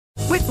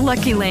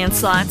Lucky Land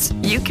Slots,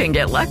 you can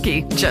get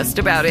lucky just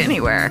about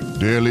anywhere.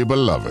 Dearly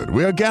beloved,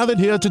 we are gathered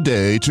here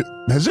today to...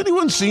 Has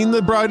anyone seen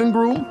the bride and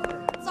groom?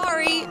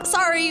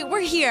 Sorry, we're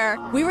here.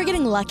 We were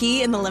getting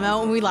lucky in the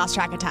limo and we lost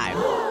track of time.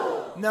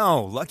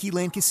 No, Lucky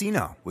Land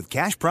Casino, with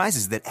cash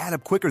prizes that add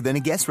up quicker than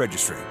a guest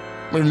registry.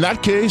 In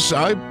that case,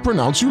 I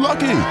pronounce you lucky.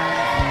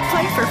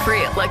 Play for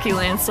free at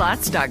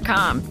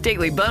LuckyLandSlots.com.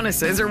 Daily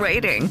bonuses are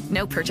waiting.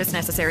 No purchase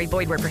necessary.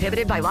 Void where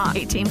prohibited by law.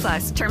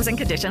 18+. Terms and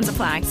conditions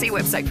apply. See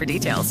website for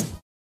details.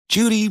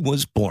 Judy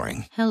was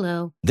boring.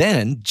 Hello.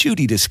 Then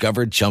Judy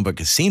discovered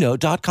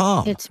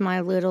ChumbaCasino.com. It's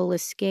my little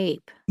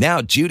escape.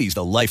 Now Judy's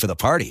the life of the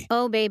party.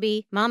 Oh,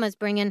 baby, mama's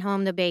bringing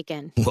home the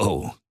bacon.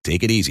 Whoa,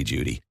 take it easy,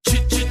 Judy.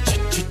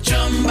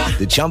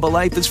 The Chumba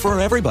life is for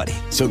everybody.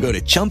 So go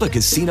to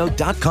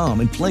ChumbaCasino.com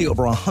and play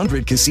over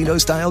 100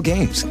 casino-style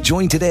games.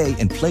 Join today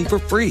and play for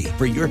free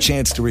for your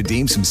chance to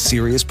redeem some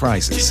serious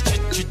prizes.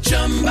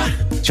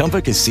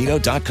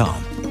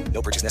 ChumbaCasino.com.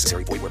 No purchase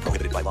necessary. Void where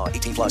prohibited by law.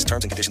 18+.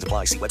 Terms and conditions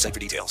apply. See website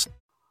for details.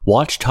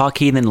 Watch Talk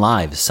Heathen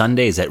live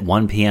Sundays at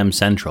 1 p.m.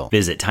 Central.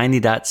 Visit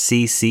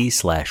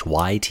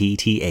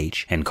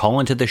tiny.cc/YTTH and call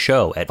into the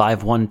show at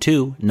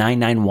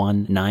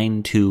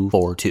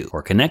 512-991-9242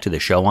 or connect to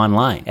the show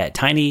online at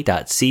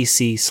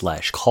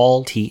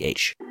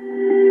tiny.cc/callth.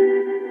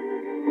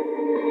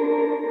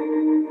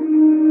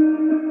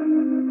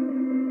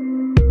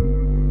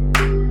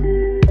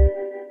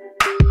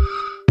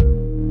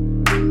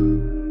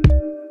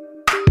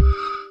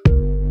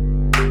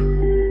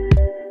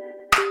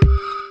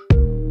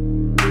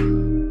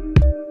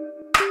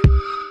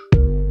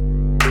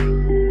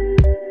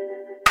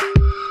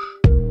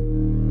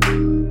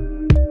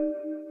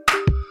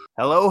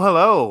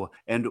 Hello,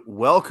 and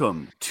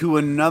welcome to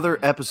another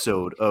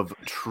episode of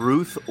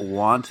Truth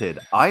Wanted.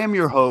 I am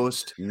your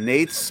host,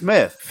 Nate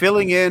Smith,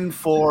 filling in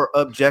for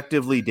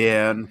Objectively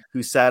Dan,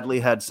 who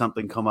sadly had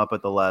something come up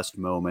at the last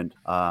moment.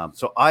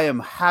 So I am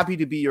happy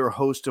to be your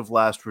host of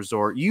last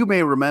resort. You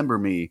may remember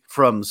me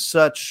from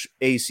such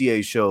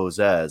ACA shows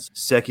as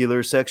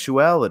Secular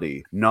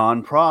Sexuality,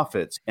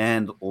 Nonprofits,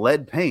 and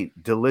Lead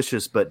Paint,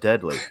 Delicious but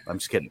Deadly. I'm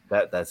just kidding.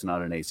 That's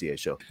not an ACA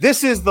show.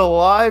 This is the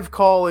live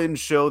call-in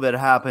show that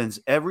happens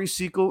every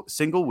single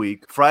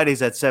week,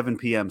 Fridays at 7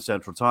 p.m.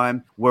 Central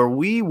Time, where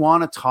we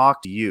want to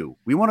talk to you.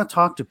 We want to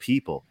talk to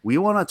people. We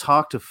want to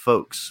talk to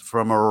folks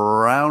from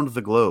around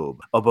the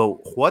globe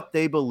about what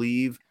they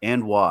believe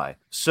and why.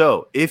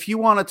 So if you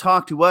want to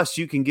talk to us,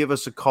 you can give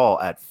us a call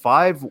at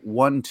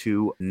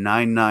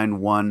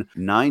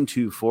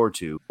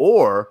 512-991-9242.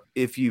 Or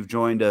if you've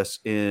joined us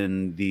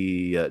in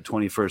the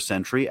 21st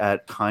century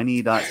at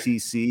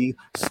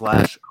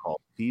tiny.cc/call.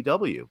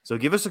 So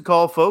give us a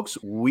call, folks.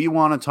 We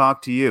want to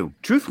talk to you.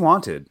 Truth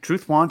Wanted.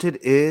 Truth Wanted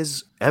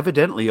is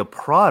evidently a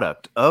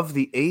product of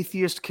the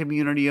atheist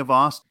community of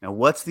Austin. Now,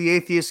 what's the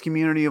atheist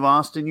community of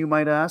Austin, you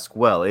might ask?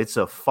 Well, it's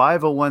a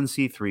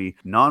 501c3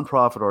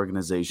 nonprofit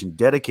organization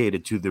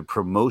dedicated to the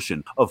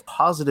promotion of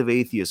positive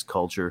atheist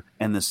culture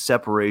and the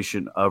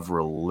separation of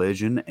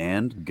religion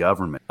and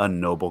government, a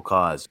noble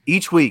cause.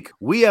 Each week,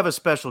 we have a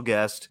special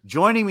guest.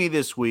 Joining me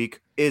this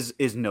week is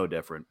no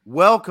different.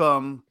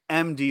 Welcome,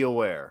 MD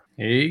Aware.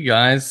 Hey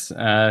guys,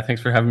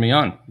 thanks for having me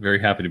on. Very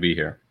happy to be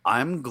here.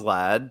 I'm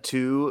glad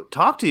to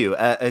talk to you,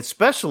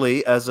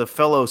 especially as a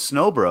fellow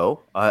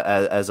snowbro,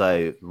 as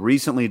I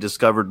recently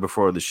discovered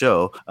before the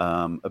show.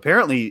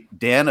 Apparently,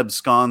 Dan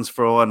absconds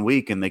for 1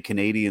 week and the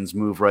Canadians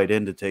move right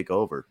in to take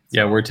over.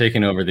 Yeah, we're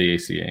taking over the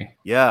ACA.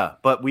 Yeah,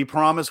 but we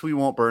promise we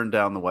won't burn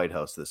down the White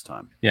House this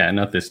time. Yeah,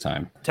 not this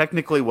time.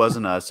 Technically,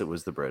 wasn't us; it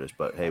was the British.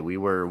 But hey, we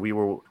were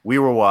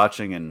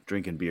watching and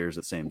drinking beers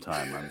at the same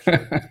time, I'm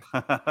sure.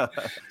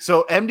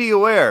 So, MD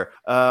Aware,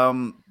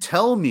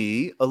 tell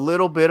me a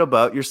little bit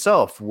about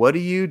yourself. What do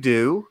you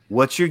do?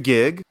 What's your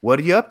gig? What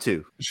are you up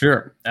to?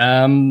 Sure.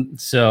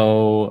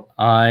 So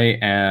I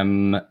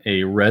am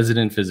a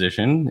resident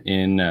physician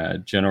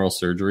in general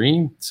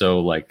surgery. So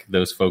like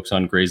those folks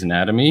on Grey's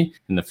Anatomy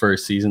in the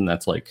first season,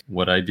 that's like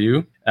what I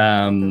do.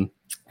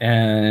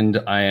 And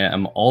I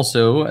am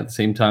also, at the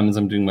same time as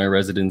I'm doing my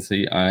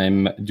residency,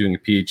 I'm doing a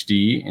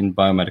PhD in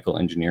biomedical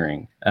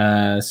engineering.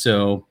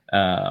 So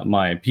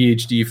my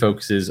PhD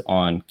focuses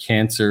on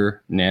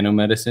cancer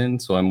nanomedicine.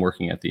 So I'm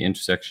working at the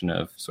intersection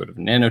of sort of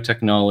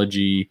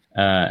nanotechnology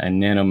and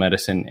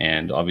nanomedicine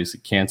and obviously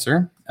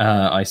cancer.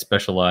 I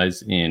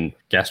specialize in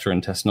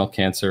gastrointestinal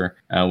cancer,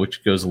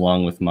 which goes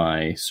along with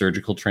my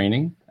surgical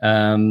training.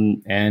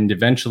 And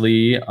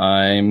eventually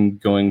I'm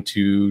going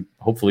to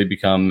hopefully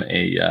become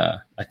a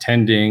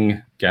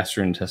attending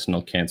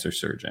gastrointestinal cancer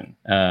surgeon.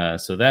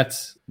 So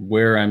that's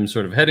where I'm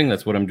sort of heading.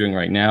 That's what I'm doing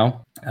right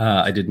now.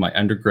 I did my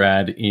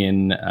undergrad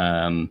in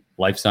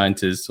life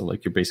sciences, so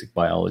like your basic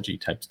biology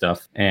type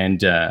stuff.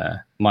 And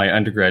my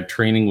undergrad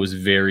training was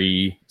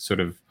very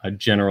sort of a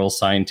general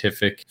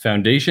scientific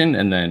foundation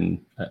and then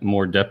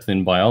more depth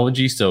in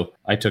biology. So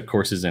I took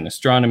courses in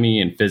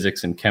astronomy and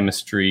physics and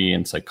chemistry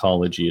and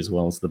psychology, as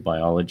well as the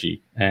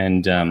biology.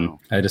 And I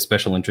had a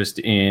special interest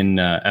in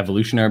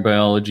evolutionary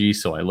biology,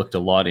 so I looked a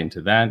lot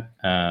into that.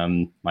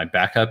 My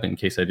backup, in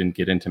case I didn't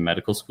get into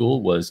medical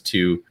school, was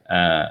to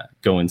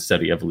go and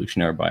study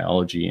evolutionary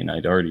biology, and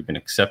I'd already been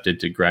accepted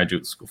to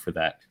graduate school for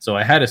that. So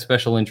I had a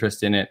special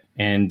interest in it,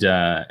 and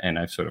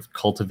I've sort of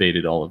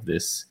cultivated all of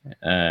this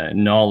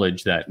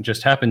knowledge that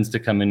just happens to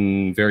come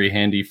in very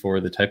handy for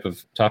the type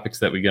of topics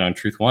that we get on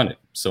Truth Wanted.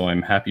 So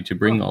I'm happy to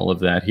bring all of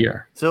that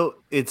here. So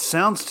it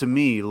sounds to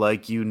me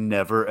like you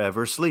never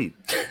ever sleep.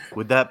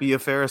 Would that be a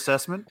fair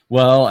assessment?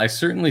 Well, I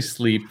certainly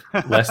sleep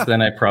less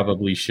than I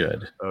probably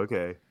should.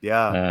 Okay.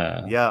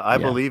 Yeah. I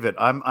believe it.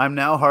 I'm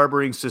now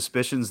harboring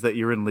suspicions that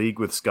you're in league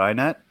with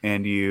Skynet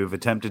and you've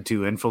attempted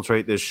to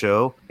infiltrate this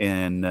show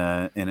in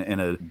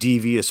a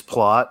devious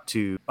plot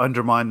to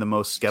undermine the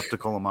most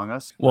skeptical among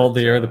us. Well,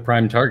 they are the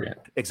prime target.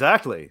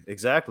 Exactly.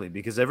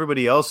 Because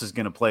everybody else is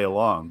going to play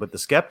along, but the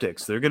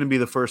skeptics, they're going to be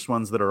the first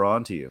ones that are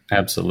on to you.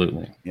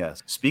 Absolutely.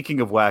 Yes. Speaking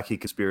of wacky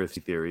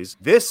conspiracy theories,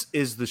 this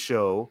is the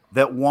show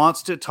that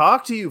wants to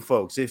talk to you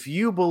folks. If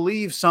you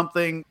believe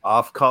something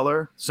off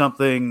color,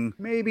 something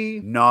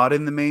maybe not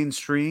in the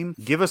mainstream,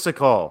 give us a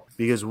call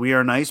because we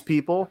are nice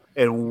people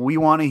and we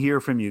want to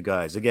hear from you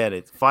guys. Again,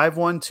 it's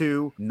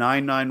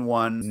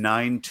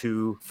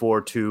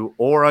 512-991-9242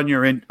 or on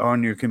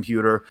your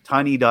computer,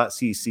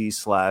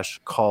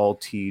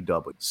 tiny.cc/calltw.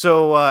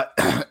 So,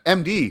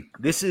 MD,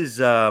 this is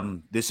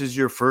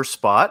your first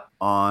spot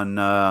on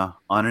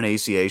an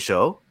ACA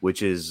show,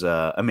 which is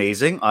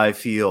amazing. I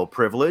feel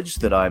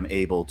privileged that I'm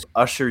able to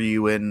usher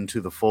you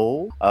into the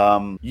fold.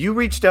 You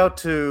reached out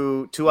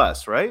to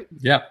us, right?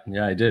 Yeah,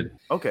 I did.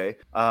 Okay.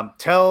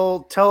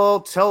 Tell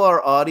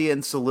our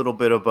audience a little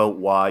bit about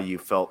why you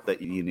felt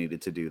that you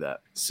needed to do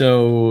that.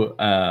 So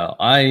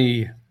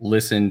I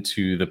listen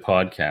to the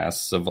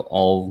podcasts of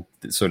all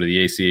sort of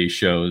the ACA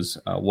shows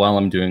while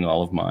I'm doing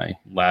all of my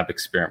lab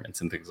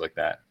experiments and things like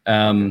that.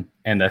 And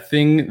the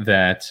thing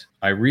that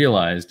I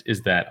realized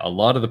is that a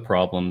lot of the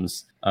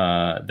problems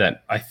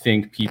that I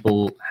think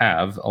people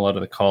have, a lot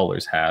of the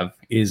callers have,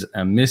 is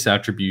a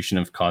misattribution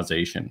of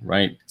causation,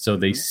 right? So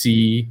they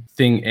see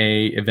thing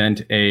A,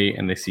 event A,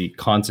 and they see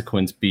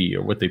consequence B,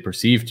 or what they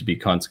perceive to be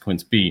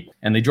consequence B,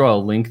 and they draw a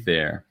link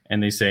there.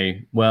 And they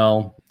say,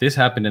 well, this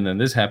happened and then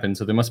this happened,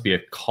 so there must be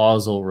a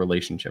causal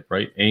relationship,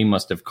 right? A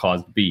must have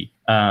caused B.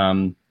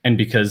 And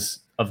because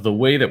of the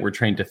way that we're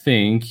trained to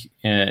think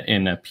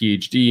in a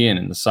PhD and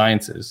in the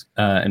sciences,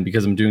 and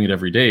because I'm doing it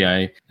every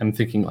day, I'm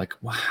thinking like,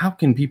 well, how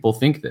can people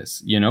think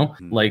this? You know,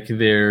 like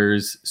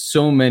there's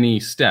so many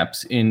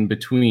steps in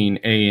between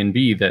A and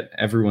B that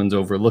everyone's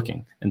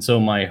overlooking. And so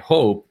my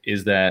hope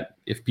is that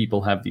if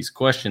people have these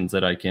questions,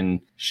 that I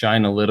can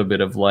shine a little bit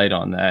of light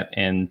on that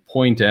and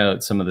point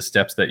out some of the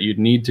steps that you'd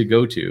need to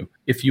go to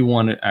if you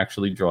want to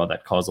actually draw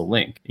that causal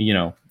link. You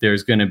know,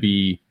 there's going to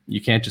be,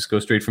 you can't just go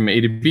straight from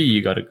A to B.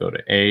 You got to go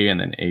to A and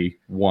then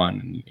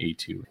A1 and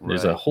A2.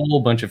 There's a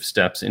whole bunch of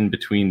steps in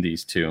between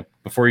these two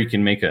before you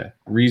can make a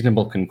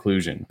reasonable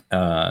conclusion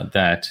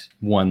that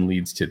one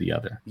leads to the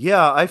other.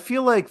 Yeah, I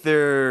feel like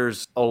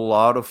there's a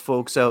lot of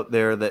folks out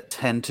there that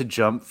tend to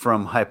jump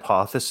from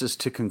hypothesis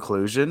to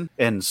conclusion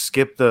and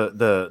skip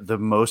the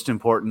most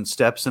important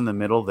steps in the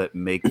middle that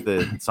make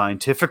the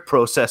scientific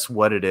process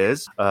what it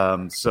is.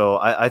 So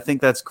I think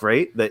that's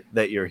great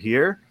that you're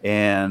here,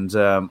 and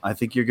I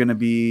think you're going to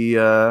be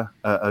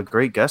a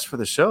great guest for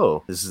the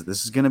show. This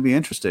is going to be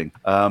interesting.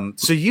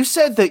 So you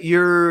said that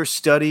you're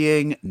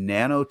studying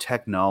nanotechnology.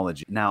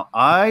 Now,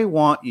 I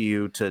want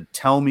you to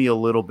tell me a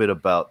little bit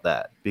about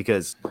that,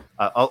 because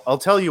I'll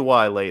tell you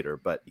why later,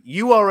 but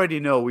you already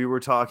know we were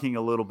talking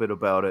a little bit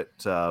about it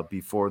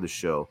before the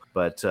show.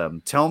 But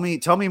tell me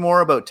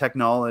more about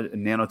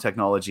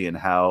nanotechnology and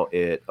how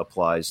it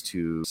applies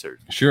to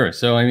surgery. Sure.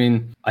 So, I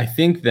mean, I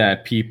think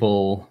that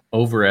people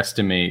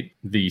overestimate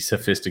the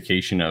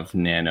sophistication of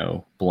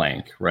nano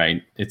blank,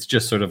 right? It's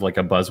just sort of like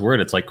a buzzword.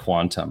 It's like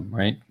quantum,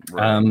 right?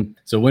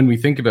 So when we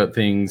think about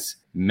things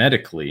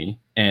medically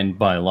and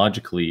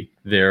biologically,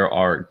 there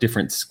are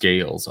different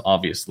scales,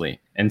 obviously.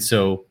 And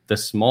so the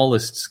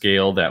smallest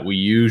scale that we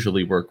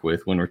usually work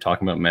with when we're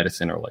talking about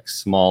medicine are like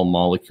small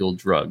molecule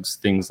drugs,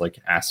 things like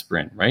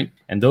aspirin, right?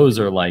 And those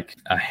are like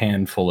a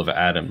handful of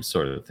atoms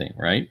sort of thing,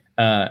 right?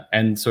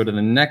 And sort of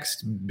the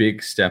next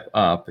big step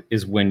up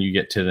is when you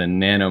get to the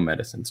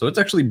nanomedicine. So it's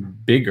actually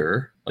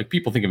bigger. Like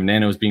people think of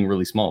nano as being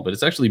really small, but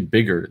it's actually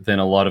bigger than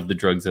a lot of the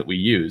drugs that we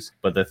use.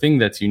 But the thing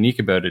that's unique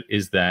about it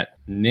is that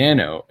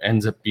nano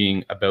ends up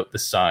being about the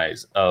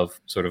size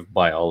of sort of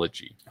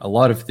biology. A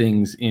lot of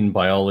things in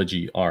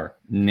biology are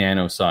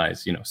nano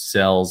size. You know,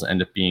 cells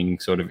end up being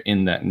sort of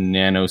in that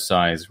nano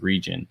size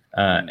region.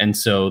 And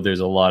so there's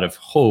a lot of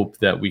hope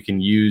that we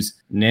can use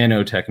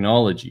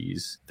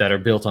nanotechnologies that are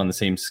built on the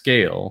same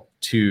scale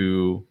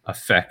to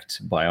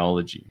affect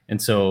biology.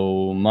 And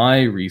so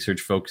my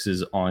research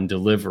focuses on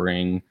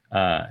delivering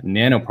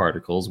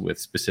nanoparticles with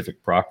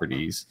specific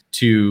properties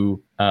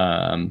to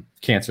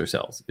cancer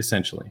cells,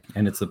 essentially.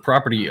 And it's the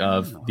property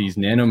of these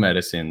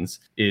nanomedicines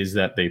is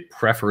that they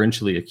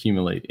preferentially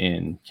accumulate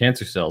in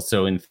cancer cells.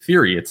 So in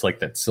theory, it's like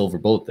that silver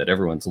bullet that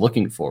everyone's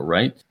looking for,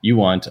 right? You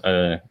want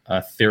a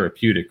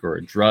therapeutic or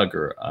a drug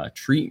or a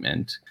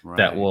treatment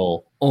that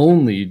will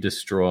only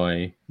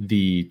destroy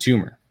the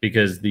tumor.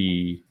 Because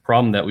the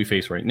problem that we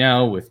face right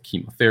now with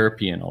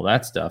chemotherapy and all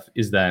that stuff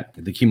is that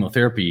the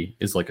chemotherapy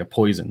is like a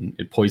poison.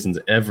 It poisons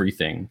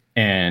everything.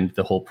 And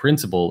the whole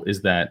principle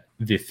is that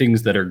the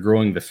things that are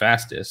growing the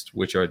fastest,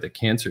 which are the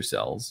cancer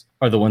cells,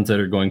 are the ones that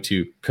are going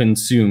to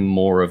consume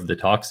more of the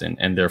toxin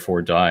and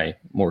therefore die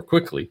more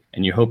quickly.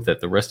 And you hope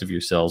that the rest of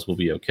your cells will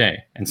be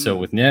okay. And so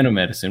with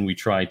nanomedicine, we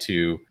try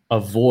to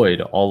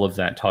avoid all of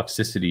that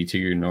toxicity to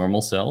your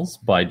normal cells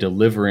by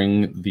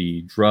delivering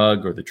the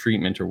drug or the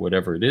treatment or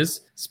whatever it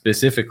is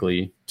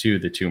specifically to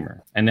the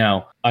tumor. And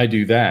now I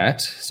do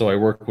that. So I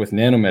work with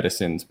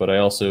nanomedicines, but I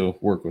also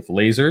work with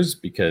lasers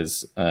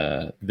because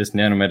this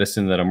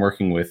nanomedicine that I'm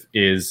working with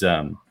is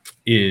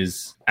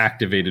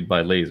activated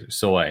by lasers.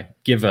 So I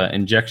give an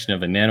injection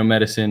of a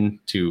nanomedicine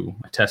to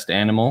a test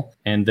animal,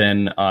 and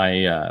then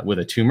I, with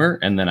a tumor,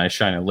 and then I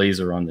shine a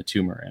laser on the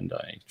tumor and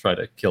I try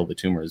to kill the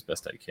tumor as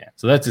best I can.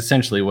 So that's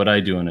essentially what I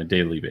do on a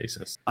daily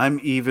basis. I'm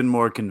even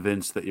more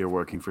convinced that you're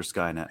working for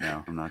Skynet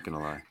now. I'm not going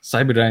to lie.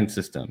 Cyberdyne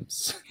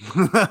Systems.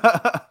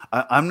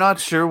 I'm not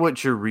sure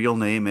what your real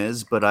name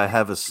is, but I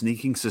have a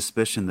sneaking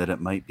suspicion that it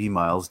might be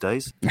Miles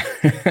Dice.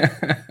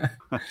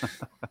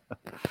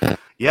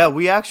 Yeah,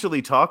 we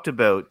actually talked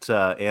about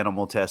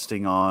animal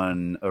testing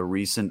on a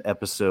recent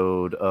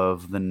episode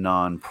of the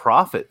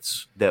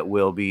Nonprofits that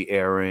will be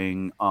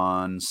airing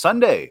on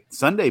Sunday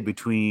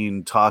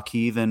between Talk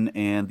Heathen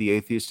and the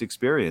Atheist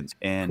Experience,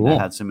 and Cool.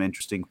 had some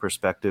interesting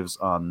perspectives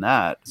on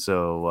that.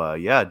 So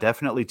yeah,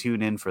 definitely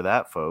tune in for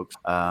that, folks.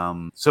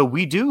 So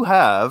we do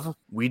have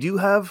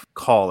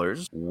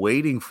callers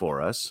waiting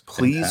for us.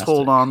 Please Fantastic.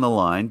 hold on the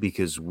line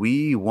because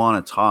we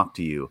want to talk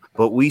to you,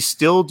 but we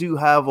still do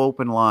have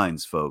open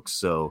lines, folks.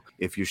 So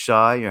if you're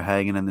shy, you're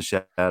hanging in the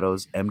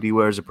shadows. MD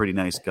Ware's a pretty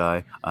nice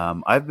guy.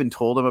 I've been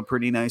told I'm a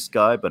pretty nice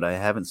guy, but I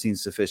haven't seen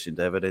sufficient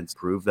evidence to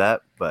prove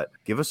that. But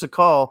give us a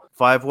call,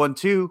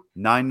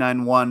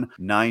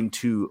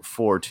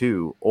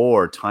 512-991-9242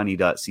 or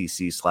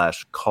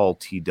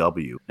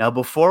tiny.cc/calltw. Now,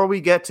 before we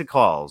get to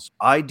calls,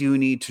 I do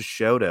need to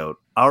shout out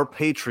our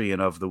Patreon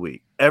of the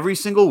week. Every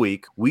single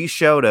week, we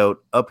shout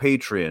out a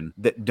Patreon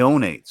that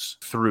donates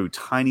through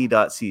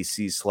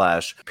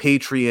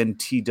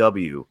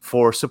tiny.cc/PatreonTW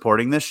for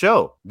supporting this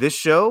show. This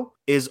show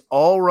is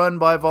all run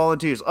by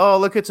volunteers. Oh,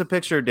 look, it's a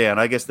picture, Dan.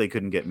 I guess they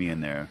couldn't get me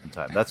in there in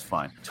time. That's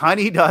fine.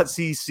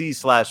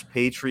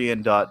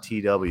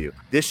 Tiny.cc/Patreon.tw.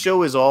 This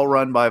show is all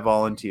run by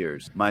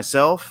volunteers.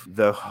 Myself,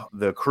 the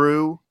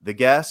crew, the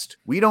guest.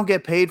 We don't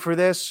get paid for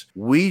this.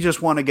 We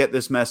just want to get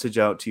this message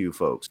out to you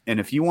folks. And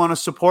if you want to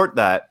support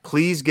that,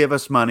 please give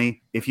us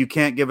money. If you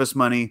can't give us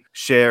money,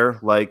 share,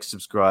 like,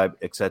 subscribe,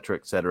 etc.,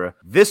 etc.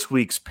 This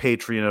week's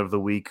Patreon of the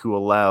week, who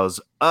allows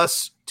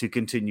us to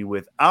continue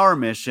with our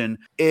mission,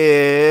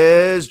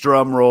 is,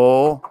 drum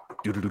roll,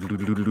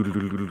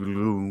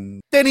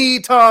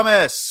 Denny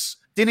Thomas.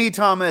 Denny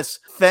Thomas,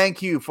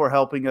 thank you for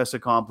helping us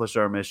accomplish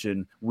our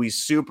mission. We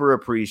super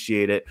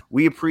appreciate it.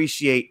 We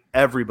appreciate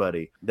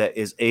everybody that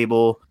is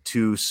able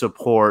to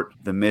support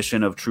the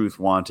mission of Truth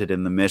Wanted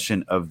and the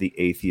mission of the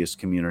atheist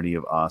community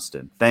of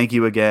Austin. Thank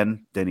you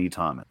again, Denny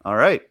Thomas. All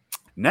right.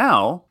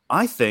 Now,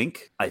 I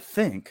think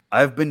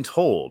I've been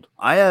told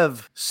I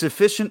have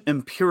sufficient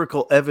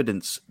empirical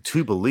evidence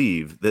to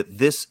believe that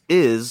this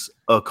is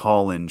a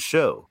call-in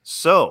show.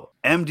 So,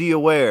 MD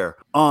Aware,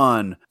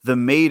 on the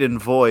maiden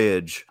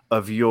voyage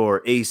of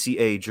your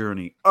ACA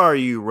journey, are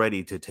you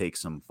ready to take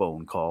some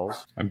phone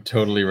calls? I'm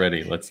totally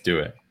ready. Let's do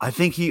it. I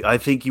think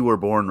you were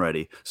born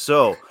ready.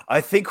 So,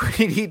 I think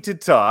we need to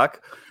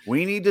talk.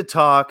 We need to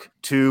talk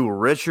to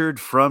Richard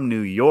from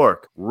New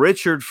York.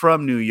 Richard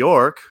from New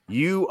York,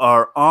 you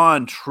are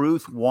on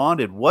Truth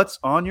Wanted. What's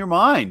on your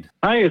mind?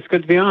 Hi, it's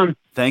good to be on.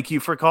 Thank you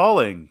for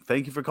calling.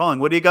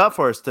 What do you got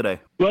for us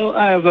today? Well,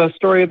 I have a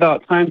story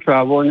about time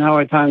travel and how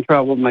I time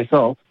traveled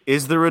myself.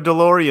 Is there a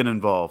DeLorean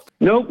involved?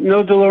 Nope,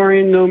 no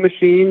DeLorean, no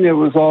machine. It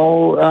was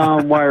all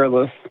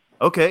wireless.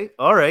 Okay,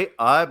 all right.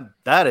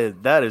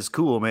 That is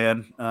cool,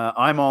 man.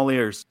 I'm all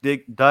ears.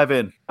 Dive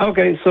in.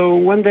 Okay, so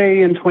one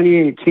day in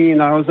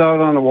 2018, I was out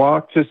on a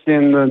walk just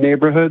in the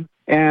neighborhood,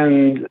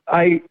 and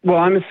I'm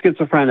a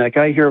schizophrenic.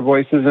 I hear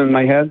voices in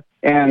my head,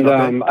 and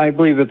Okay. I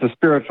believe it's a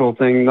spiritual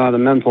thing, not a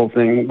mental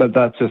thing, but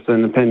that's just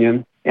an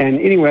opinion. And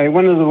anyway,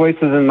 one of the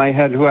voices in my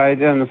head, who I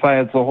identify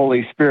as the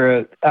Holy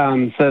Spirit,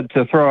 said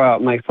to throw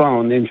out my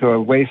phone into a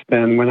waste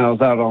bin when I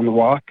was out on the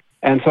walk,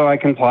 and so I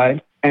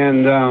complied.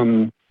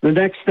 And the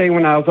next day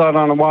when I was out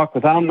on a walk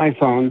without my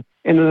phone,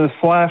 in the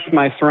flash,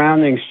 my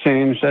surroundings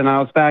changed, and I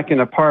was back in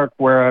a park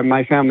where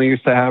my family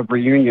used to have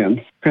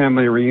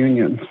family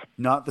reunions.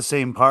 Not the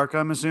same park,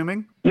 I'm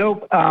assuming?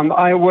 Nope.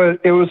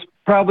 It was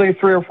probably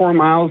 3 or 4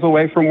 miles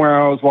away from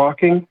where I was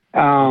walking.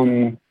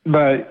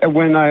 But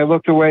when I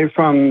looked away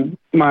from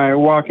my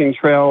walking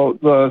trail,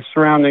 the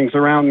surroundings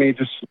around me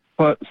just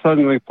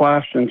suddenly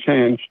flashed and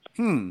changed.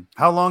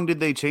 How long did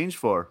they change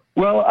for?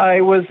 Well, I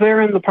was there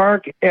in the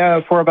park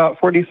for about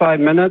 45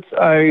 minutes.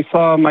 I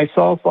saw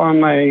myself on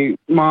my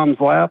mom's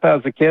lap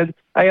as a kid.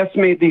 I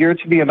estimate the year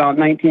to be about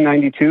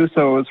 1992,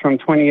 so it was from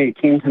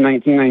 2018 to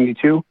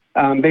 1992.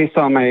 Based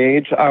on my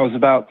age, I was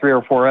about 3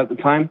 or 4 at the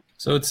time.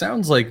 So it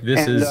sounds like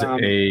this is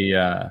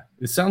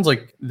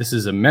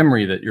a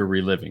memory that you're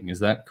reliving. Is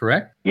that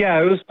correct? Yeah,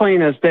 it was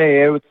plain as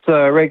day. It was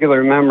a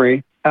regular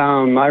memory.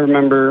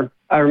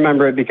 I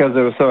remember it because it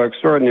was so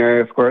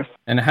extraordinary, of course.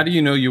 And how do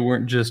you know you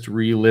weren't just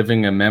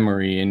reliving a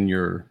memory in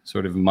your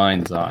sort of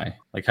mind's eye?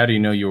 Like, how do you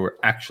know you were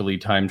actually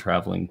time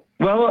traveling?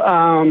 Well,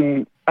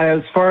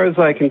 as far as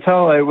I can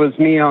tell, it was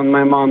me on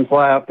my mom's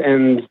lap,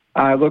 and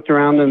I looked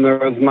around and there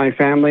was my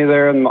family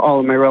there and all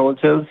of my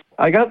relatives.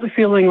 I got the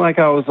feeling like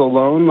I was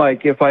alone,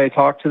 like if I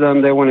talked to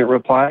them, they wouldn't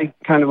reply,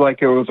 kind of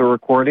like it was a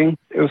recording.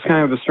 It was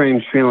kind of a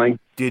strange feeling.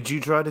 Did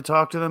you try to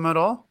talk to them at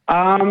all?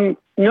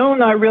 No,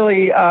 not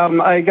really.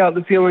 I got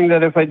the feeling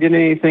that if I did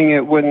anything,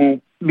 it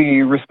wouldn't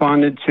be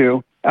responded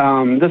to.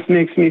 This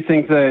makes me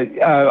think that,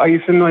 are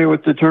you familiar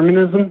with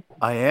determinism?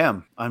 I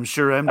am. I'm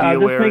sure MD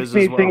Aware is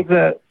as well.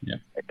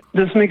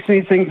 This makes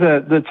me think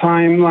that the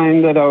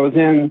timeline that I was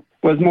in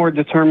was more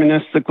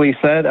deterministically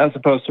set as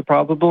opposed to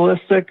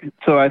probabilistic.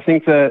 So I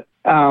think that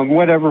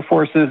whatever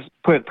forces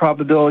put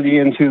probability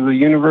into the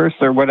universe,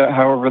 or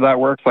however that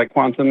works, like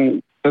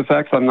quantum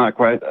effects, I'm not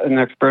quite an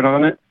expert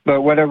on it,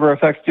 but whatever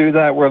effects do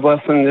that were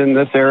lessened in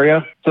this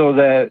area, so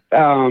that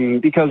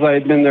because I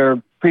had been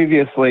there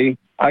previously,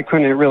 I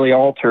couldn't really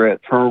alter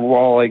it for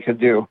all I could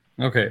do.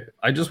 Okay,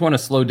 I just want to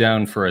slow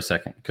down for a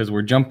second because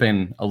we're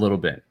jumping a little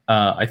bit.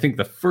 I think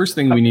the first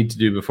thing we need to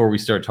do before we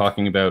start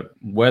talking about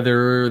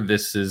whether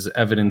this is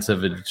evidence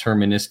of a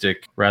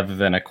deterministic rather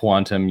than a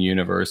quantum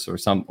universe or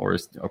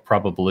a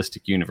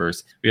probabilistic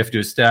universe, we have to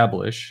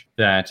establish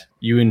that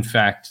you in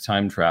fact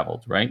time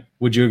traveled, right?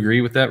 Would you agree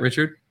with that,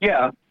 Richard?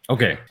 Yeah.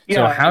 Okay.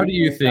 So how do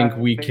you think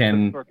we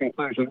can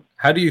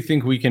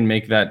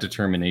make that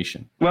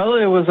determination? Well,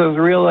 it was as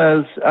real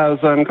as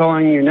I'm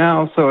calling you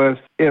now. So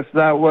if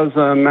that was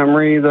a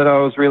memory that I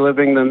was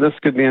reliving, then this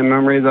could be a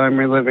memory that I'm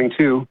reliving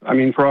too. I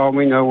mean, for all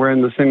we know, we're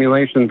in the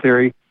simulation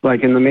theory,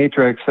 like in the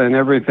Matrix, and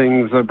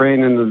everything's a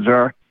brain in the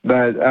jar.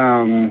 But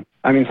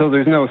so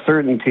there's no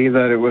certainty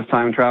that it was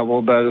time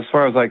travel. But as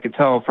far as I could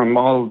tell from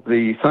all of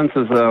the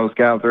senses that I was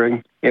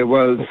gathering, it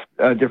was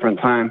a different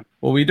time.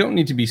 Well, we don't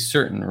need to be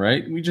certain,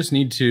 right? We just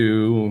need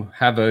to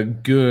have a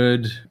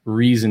good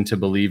reason to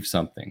believe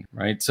something,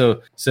 right?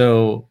 So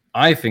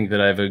I think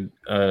that I have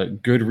a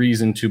good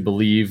reason to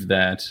believe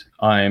that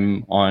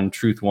I'm on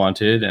Truth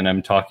Wanted and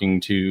I'm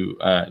talking to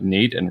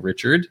Nate and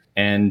Richard,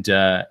 and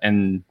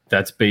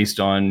that's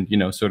based on,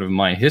 sort of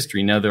my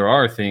history. Now, there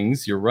are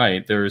things, you're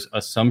right, there's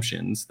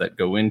assumptions that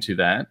go into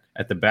that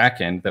at the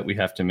back end that we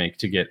have to make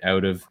to get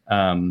out of,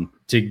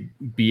 to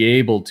be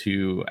able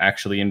to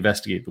actually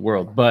investigate the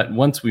world. But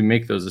once we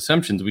make those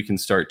assumptions, we can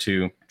start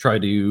to try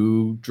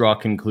to draw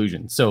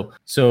conclusions.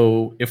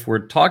 So if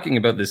we're talking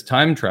about this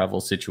time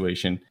travel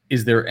situation,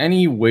 is there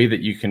any way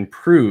that you can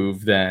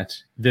prove that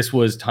this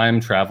was time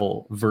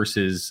travel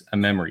versus a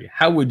memory?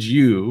 How would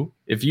you,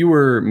 if you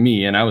were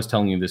me and I was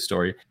telling you this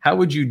story, how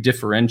would you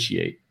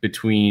differentiate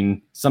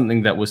between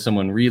something that was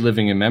someone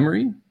reliving a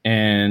memory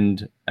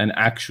and an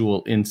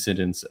actual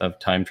incidence of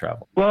time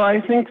travel? Well,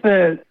 I think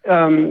that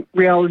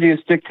reality is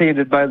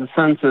dictated by the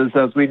senses,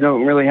 as we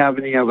don't really have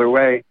any other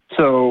way.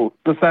 So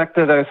the fact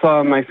that I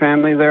saw my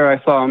family there,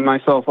 I saw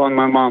myself on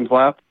my mom's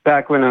lap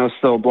back when I was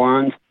still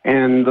blonde,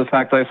 and the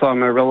fact that I saw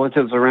my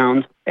relatives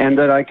around, and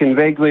that I can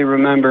vaguely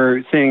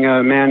remember seeing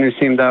a man who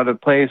seemed out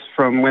of place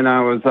from when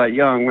I was that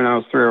young, when I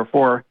was 3 or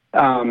 4,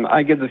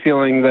 I get the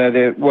feeling that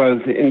it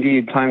was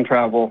indeed time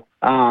travel.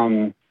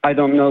 I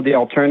don't know the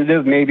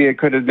alternative. Maybe it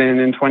could have been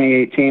in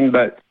 2018,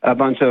 but a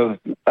bunch of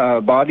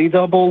body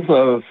doubles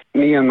of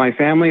me and my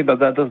family, but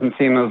that doesn't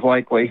seem as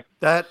likely.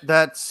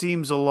 That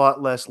seems a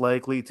lot less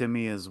likely to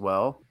me as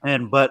well.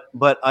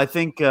 But I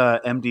think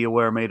MD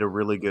Aware made a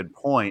really good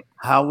point.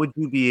 How would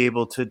you be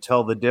able to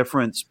tell the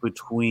difference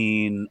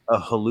between a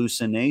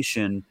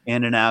hallucination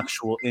and an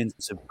actual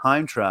instance of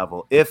time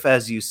travel? If,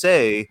 as you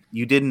say,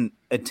 you didn't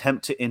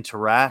attempt to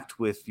interact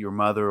with your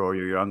mother or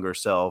your younger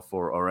self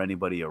or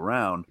anybody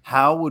around,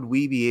 how would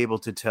we be able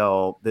to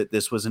tell that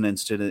this was an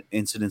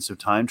incidence of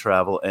time time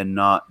travel and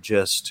not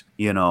just,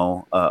 you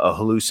know, a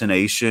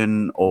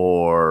hallucination,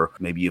 or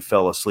maybe you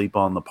fell asleep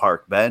on the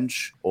park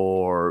bench,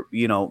 or,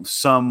 you know,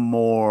 some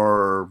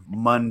more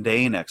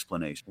mundane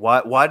explanation?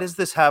 Why does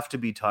this have to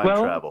be time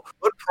travel?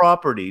 What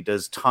property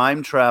does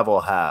time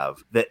travel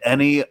have that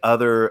any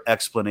other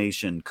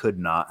explanation could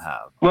not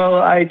have? Well,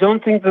 I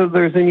don't think that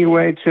there's any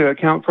way to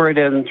account for it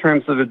in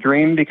terms of a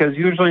dream, because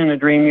usually in a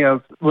dream you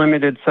have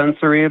limited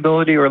sensory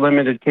ability or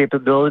limited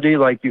capability,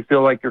 like you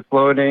feel like you're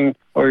floating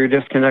or you're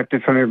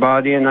disconnected from your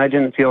body, and I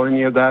didn't feel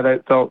any of that.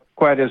 It felt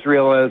quite as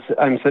real as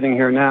I'm sitting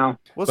here now.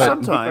 Well,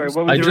 sometimes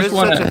there is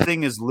such a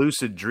thing as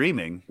lucid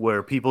dreaming,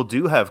 where people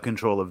do have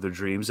control of their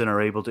dreams and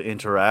are able to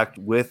interact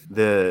with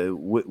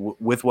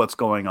with what's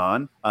going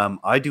on.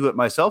 I do it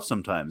myself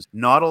sometimes.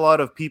 Not a lot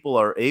of people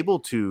are able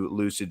to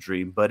lucid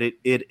dream, but it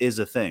is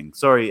a thing.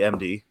 Sorry,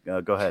 MD,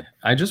 go ahead.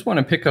 I just want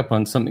to pick up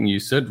on something you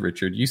said,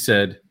 Richard. You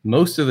said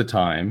most of the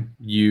time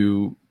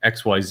you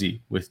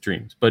XYZ with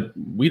dreams, but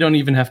we don't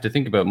even have to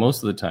think about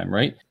most of the time,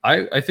 right?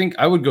 I think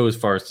I would go as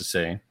far as to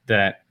say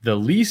that the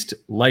least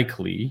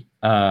likely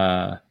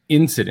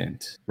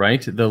incident,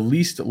 right? The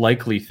least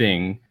likely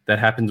thing that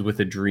happens with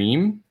a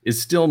dream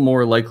is still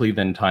more likely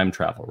than time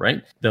travel,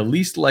 right? The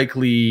least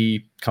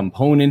likely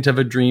component of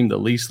a dream, the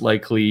least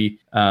likely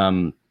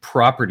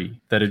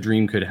property that a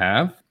dream could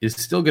have is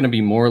still going to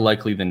be more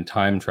likely than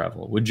time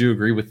travel. Would you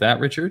agree with that,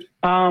 Richard?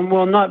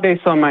 Well, not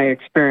based on my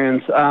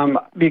experience,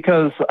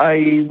 because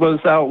I was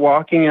out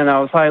walking and I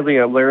was highly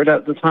alert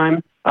at the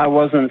time. I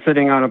wasn't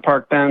sitting on a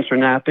park bench or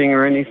napping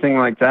or anything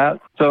like that.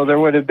 So there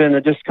would have been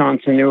a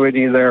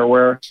discontinuity there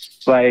where,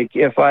 like,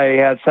 if I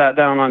had sat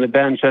down on a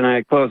bench and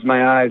I closed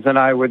my eyes, then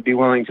I would be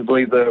willing to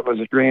believe that it was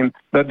a dream.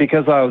 But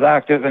because I was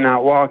active and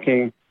out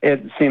walking,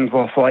 it seems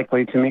less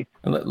likely to me.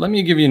 Let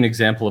me give you an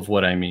example of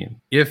what I mean.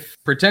 If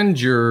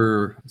pretend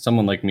you're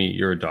someone like me,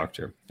 you're a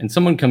doctor, and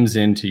someone comes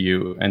in to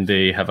you and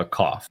they have a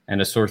cough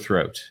and a sore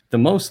throat, the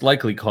most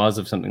likely cause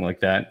of something like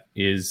that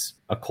is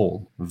a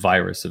cold,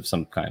 virus of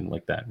some kind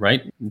like that,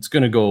 right? It's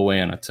going to go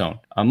away on its own.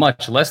 A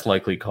much less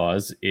likely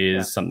cause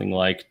is something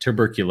like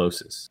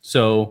tuberculosis.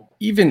 So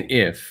even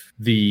if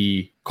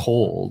the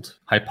cold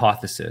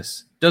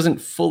hypothesis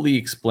doesn't fully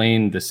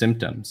explain the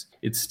symptoms,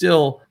 it's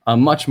still a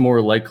much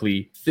more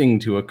likely thing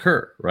to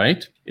occur,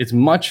 right? It's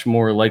much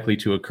more likely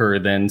to occur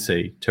than,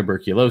 say,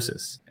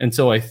 tuberculosis. And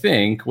so I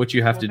think what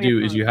you have to do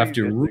is you have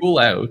to rule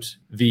out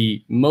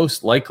the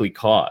most likely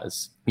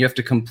cause. You have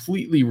to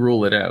completely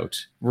rule it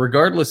out,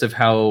 regardless of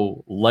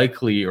how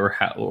likely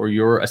or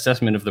your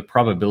assessment of the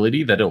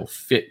probability that it'll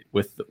fit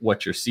with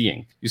what you're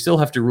seeing. You still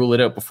have to rule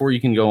it out before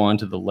you can go on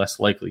to the less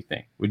likely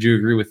thing. Would you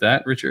agree with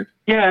that, Richard?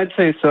 Yeah, I'd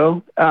say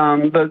so.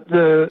 But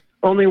the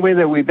only way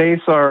that we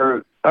base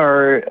our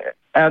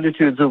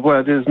attitudes of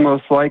what is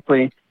most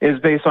likely is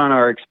based on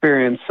our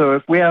experience. So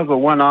if we have a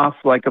one-off,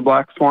 like a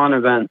black swan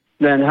event,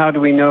 then how do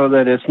we know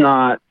that it's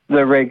not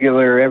the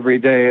regular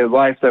everyday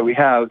life that we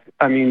have?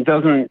 I mean,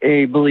 doesn't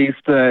a belief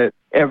that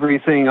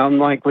everything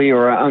unlikely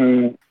or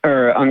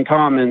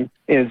uncommon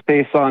is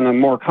based on a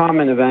more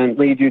common event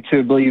lead you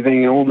to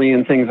believing only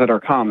in things that are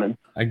common?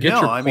 I get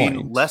your point. I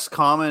mean, less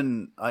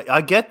common.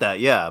 I get that,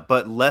 yeah,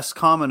 but less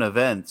common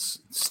events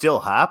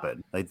still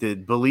happen. Like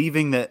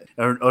believing that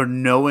or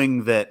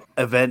knowing that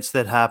events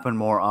that happen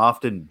more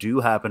often do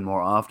happen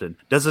more often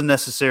doesn't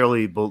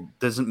necessarily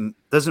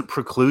doesn't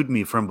preclude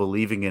me from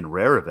believing in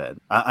rare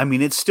events. I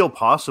mean, it's still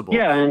possible.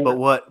 Yeah. But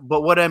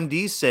what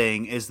MD's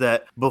saying is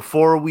that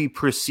before we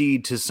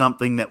proceed to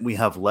something that we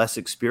have less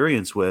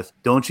experience with,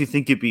 don't you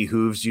think it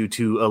behooves you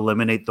to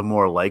eliminate the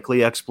more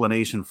likely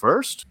explanation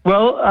first?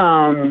 Well,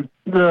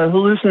 the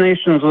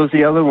hallucinations was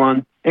the other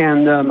one.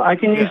 And I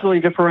can easily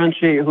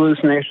differentiate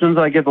hallucinations.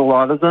 I get a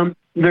lot of them.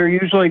 They're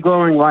usually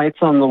glowing lights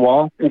on the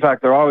wall. In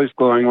fact, they're always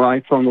glowing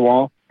lights on the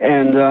wall.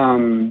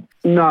 And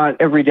not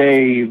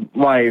everyday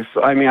life.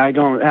 I mean, I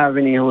don't have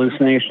any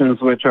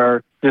hallucinations which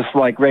are just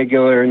like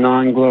regular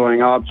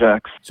non-glowing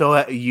objects.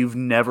 So you've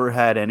never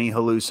had any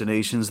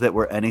hallucinations that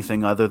were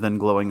anything other than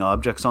glowing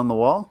objects on the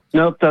wall?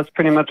 Nope, that's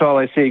pretty much all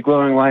I see,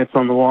 glowing lights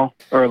on the wall.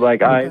 Or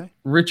like eyes.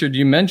 Richard,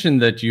 you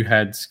mentioned that you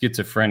had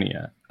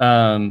schizophrenia.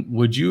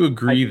 Would you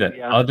agree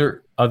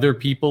that other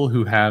people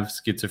who have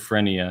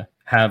schizophrenia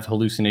have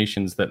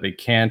hallucinations that they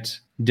can't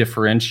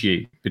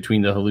differentiate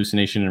between the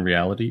hallucination and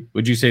reality?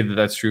 Would you say that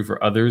that's true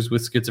for others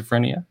with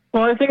schizophrenia?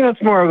 Well, I think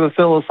that's more of a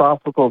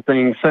philosophical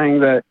thing,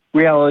 saying that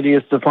reality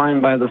is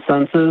defined by the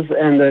senses,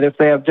 and that if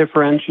they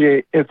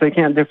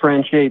can't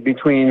differentiate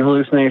between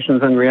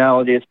hallucinations and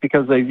reality, it's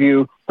because they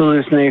view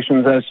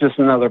hallucinations as just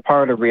another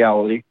part of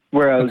reality.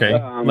 Whereas, okay,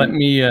 let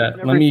me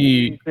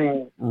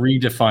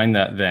redefine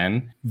that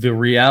then. The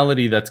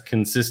reality that's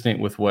consistent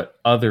with what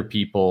other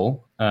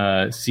people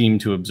seem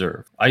to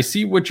observe. I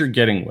see what you're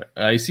getting with.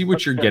 I see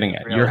what you're getting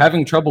at. You're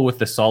having trouble with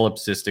the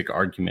solipsistic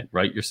argument,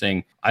 right? You're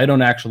saying, I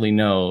don't actually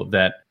know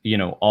that,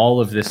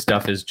 all of this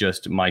stuff is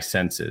just my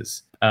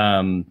senses.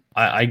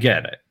 I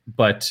get it.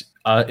 But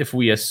if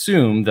we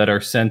assume that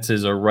our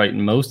senses are right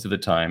most of the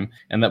time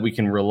and that we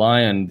can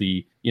rely on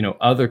the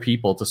other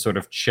people to sort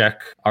of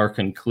check our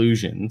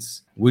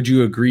conclusions, would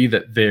you agree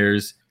that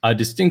there's a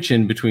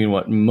distinction between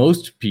what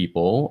most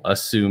people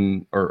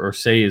assume or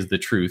say is the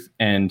truth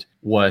and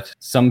what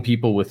some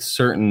people with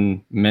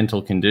certain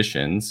mental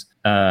conditions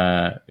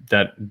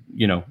that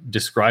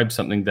describe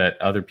something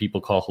that other people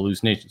call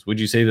hallucinations? Would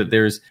you say that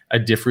there's a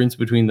difference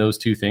between those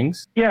two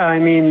things? Yeah, I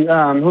mean,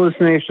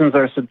 hallucinations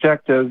are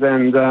subjective,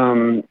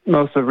 and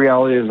most of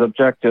reality is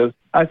objective.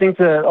 I think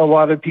that a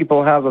lot of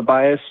people have a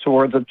bias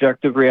towards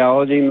objective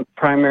reality,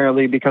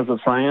 primarily because of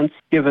science,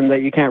 given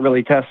that you can't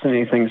really test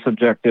anything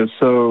subjective.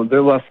 So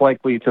they're less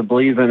likely to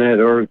believe in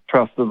it or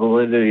trust the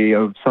validity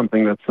of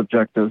something that's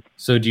subjective.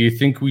 So do you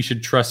think we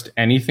should trust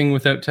anything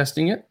without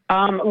testing it?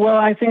 Well,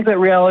 I think that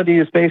reality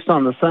is based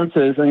on the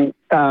senses, and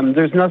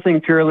there's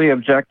nothing purely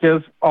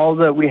objective. All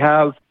that we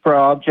have for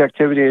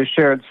objectivity is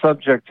shared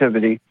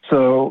subjectivity.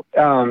 So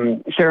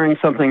sharing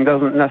something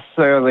doesn't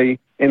necessarily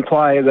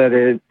imply that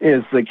it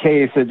is the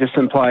case. It just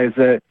implies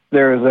that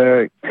there is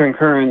a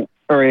concurrent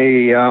or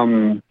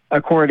a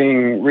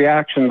according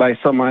reaction by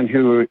someone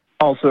who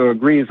also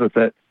agrees with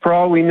it. For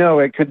all we know,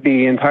 it could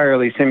be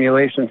entirely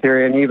simulation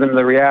theory, and even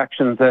the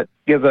reactions that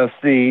give us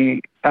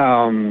the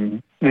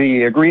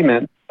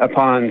agreement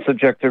upon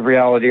subjective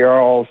reality are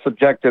all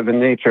subjective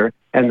in nature,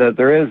 and that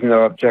there is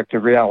no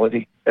objective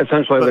reality.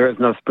 Essentially, there is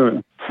no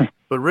spoon.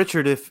 But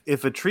Richard,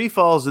 if a tree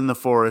falls in the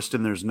forest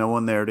and there's no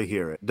one there to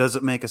hear it, does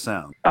it make a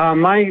sound?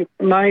 My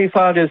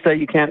thought is that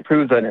you can't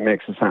prove that it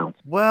makes a sound.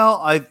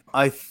 Well,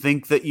 I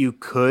think that you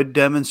could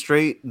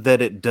demonstrate that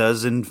it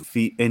does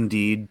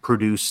indeed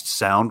produce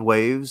sound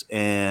waves,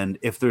 and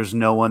if there's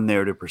no one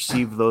there to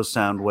perceive those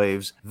sound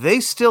waves, they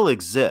still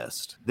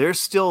exist. They're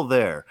still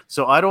there.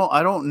 So I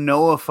don't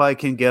know if I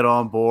can get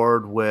on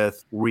board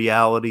with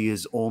reality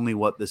is only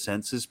what the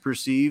senses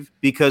perceive,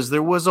 because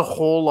there was a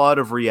whole lot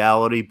of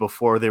reality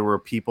before there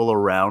were people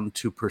around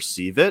to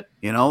perceive it.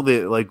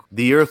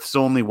 The Earth's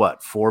only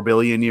 4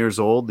 billion years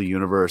old. The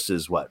universe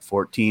is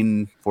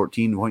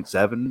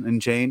 14.7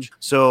 and change.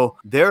 So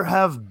there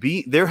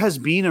has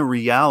been a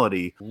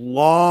reality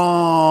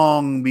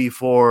long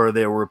before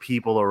there were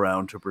people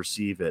around to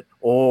perceive it,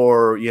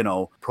 or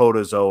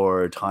protozoa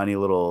or tiny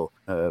little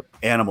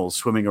animals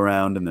swimming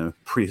around in the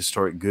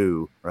prehistoric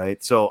goo,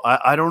 right? So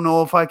I don't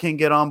know if I can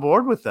get on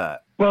board with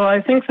that. Well,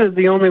 I think that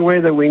the only way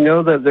that we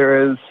know that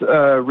there is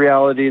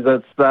reality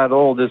that's that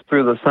old is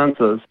through the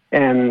senses,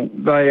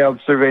 and by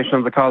observation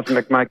of the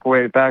cosmic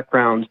microwave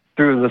background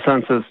through the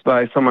senses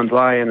by someone's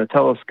eye in a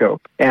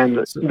telescope.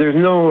 And there's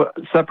no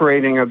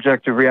separating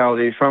objective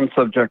reality from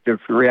subjective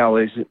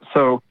reality.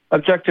 So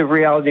objective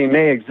reality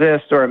may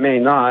exist or it may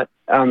not.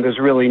 There's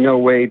really no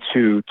way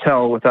to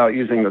tell without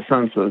using the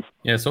senses.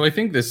 Yeah, so I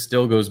think this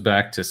still goes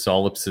back to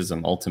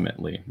solipsism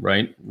ultimately,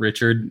 right,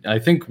 Richard? I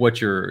think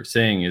what you're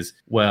saying is,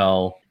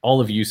 well,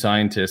 all of you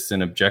scientists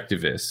and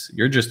objectivists,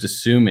 you're just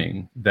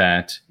assuming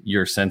that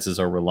your senses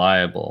are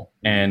reliable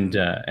and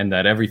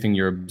that everything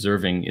you're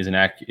observing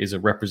is a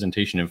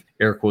representation of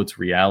air quotes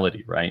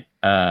reality, right?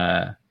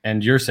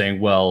 And you're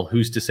saying, well,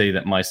 who's to say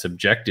that my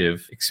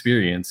subjective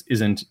experience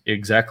isn't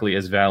exactly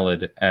as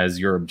valid as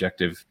your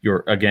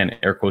again,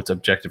 air quotes,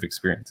 objective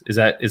experience? Is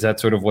that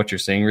sort of what you're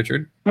saying,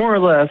 Richard? More or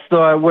less,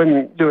 though I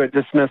wouldn't do it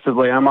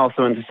dismissively. I'm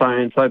also into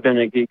science. I've been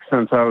a geek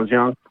since I was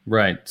young.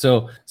 Right.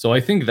 So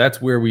I think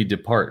that's where we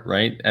depart,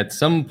 right? At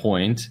some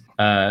point,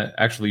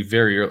 actually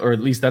or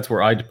at least that's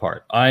where I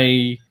depart.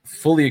 I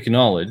fully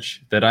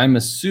acknowledge that I'm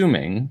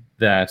assuming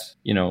that,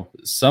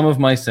 some of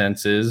my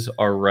senses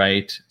are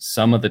right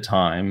some of the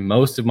time.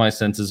 Most of my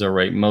senses are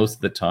right most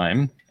of the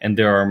time. And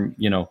there are,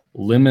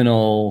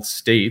 liminal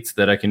states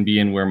that I can be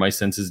in where my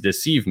senses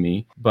deceive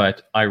me,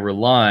 but I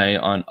rely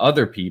on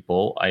other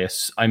people.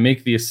 I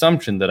make the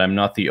assumption that I'm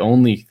not the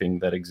only thing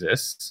that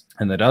exists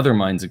and that other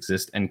minds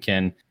exist and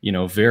can,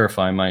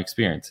 verify my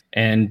experience.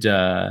 And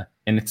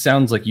it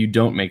sounds like you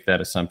don't make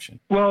that assumption.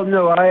 Well,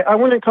 no, I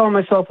wouldn't call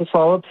myself a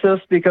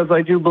solipsist because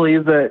I do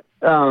believe that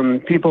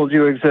people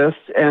do exist,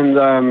 and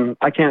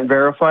I can't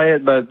verify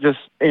it, but just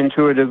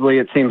intuitively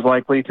it seems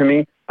likely to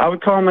me. I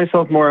would call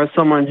myself more as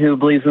someone who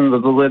believes in the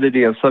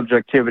validity of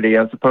subjectivity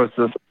as opposed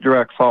to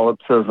direct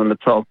solipsism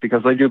itself,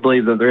 because I do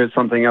believe that there is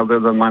something other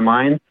than my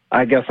mind.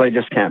 I guess I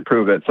just can't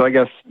prove it. So I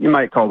guess you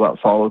might call that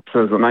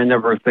solipsism. I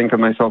never think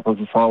of myself as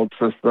a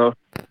solipsist, though.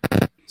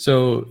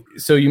 So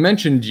you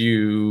mentioned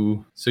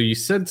you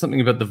said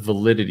something about the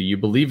validity. You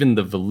believe in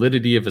the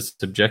validity of a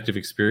subjective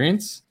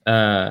experience.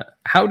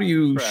 How do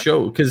you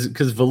show?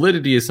 Because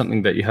validity is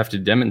something that you have to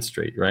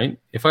demonstrate, right?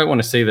 If I want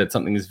to say that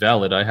something is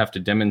valid, I have to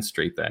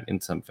demonstrate that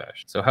in some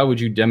fashion. So how would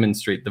you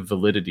demonstrate the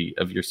validity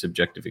of your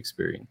subjective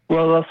experience?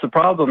 Well, that's the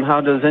problem. How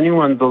does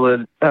anyone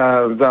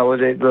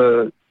validate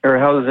or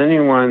how does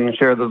anyone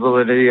share the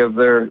validity of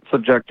their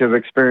subjective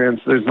experience?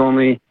 There's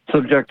only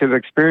subjective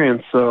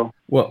experience, so.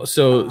 Well,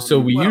 so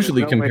we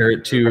usually compare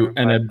it to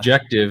an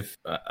objective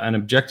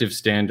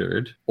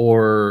standard,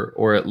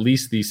 or at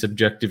least the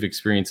subjective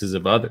experiences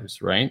of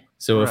others, right?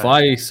 So if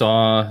I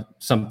saw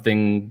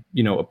something,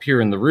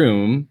 appear in the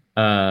room,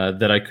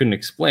 that I couldn't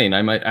explain,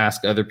 I might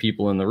ask other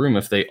people in the room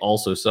if they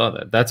also saw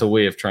that. That's a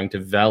way of trying to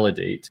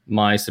validate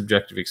my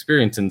subjective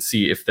experience and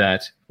see if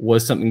that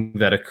was something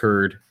that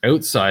occurred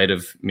outside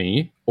of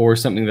me or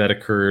something that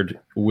occurred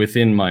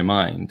within my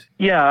mind.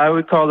 Yeah, I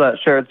would call that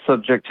shared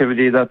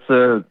subjectivity. That's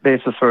the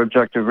basis for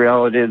objective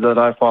reality that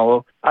I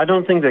follow. I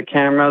don't think that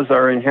cameras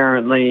are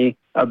inherently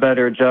a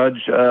better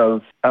judge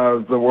of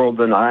the world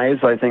than eyes.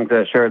 I think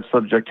that shared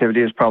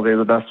subjectivity is probably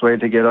the best way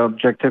to get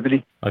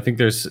objectivity. I think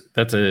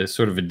that's a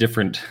sort of a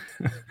different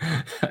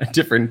a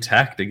different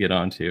tack to get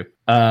onto.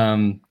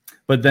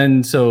 But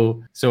then,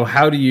 so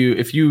how do you,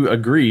 if you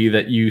agree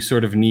that you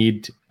sort of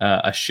need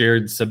a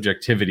shared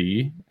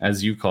subjectivity,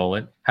 as you call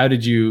it, how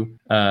did you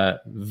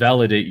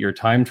validate your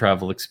time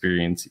travel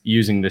experience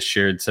using this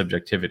shared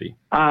subjectivity?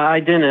 I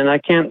didn't. I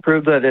can't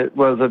prove that it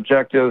was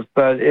objective,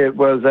 but it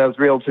was as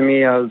real to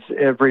me as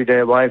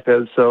everyday life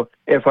is. So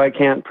if I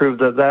can't prove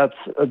that that's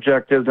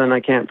objective, then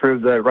I can't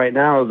prove that right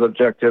now is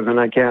objective, and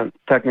I can't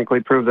technically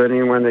prove that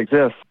anyone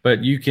exists.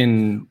 But you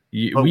can...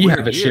 we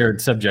have a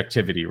shared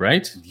subjectivity,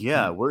 right?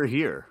 Yeah, we're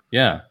here.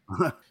 Yeah.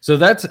 So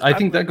I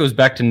think that goes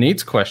back to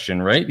Nate's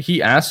question, right?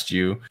 He asked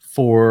you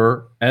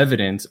for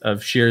evidence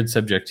of shared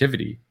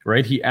subjectivity,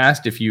 right? He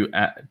asked if you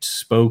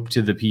spoke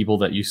to the people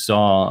that you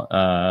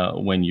saw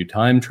when you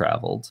time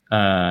traveled.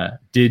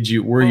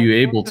 Were you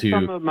able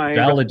to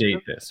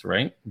validate this,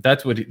 right?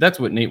 That's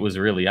what Nate was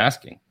really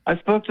asking. I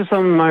spoke to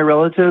some of my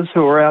relatives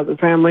who were at the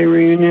family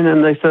reunion,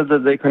 and they said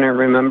that they couldn't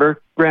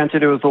remember.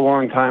 Granted, it was a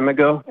long time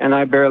ago, and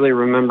I barely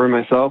remember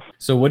myself.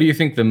 So what do you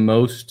think the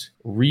most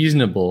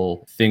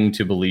reasonable thing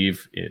to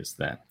believe is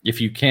then? If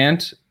you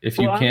can't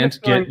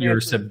get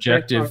your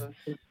subjective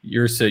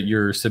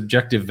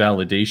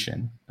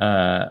validation,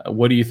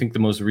 what do you think the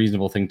most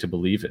reasonable thing to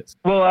believe is?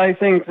 Well, I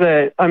think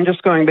that I'm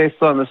just going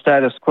based on the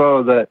status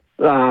quo that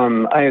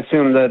I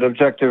assume that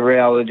objective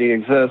reality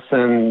exists,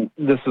 and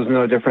this is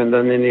no different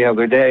than any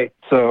other day.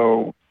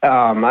 So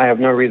I have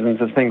no reason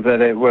to think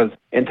that it was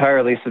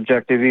entirely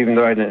subjective, even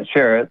though I didn't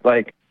share it.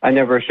 Like, I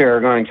never share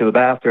going to the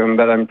bathroom,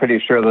 but I'm pretty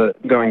sure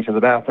that going to the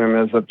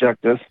bathroom is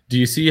objective. Do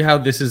you see how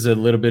this is a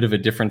little bit of a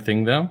different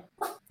thing, though?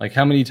 Like,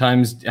 how many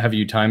times have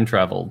you time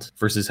traveled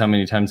versus how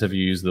many times have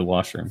you used the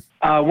washroom?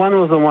 One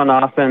was a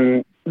one-off,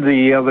 and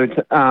the other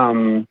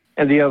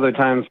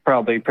times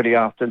probably pretty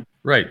often.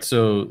 Right.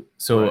 So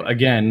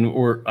again,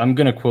 I'm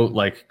going to quote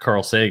like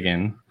Carl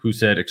Sagan, who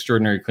said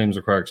extraordinary claims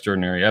require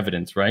extraordinary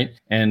evidence, right?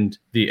 And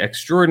the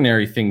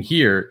extraordinary thing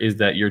here is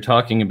that you're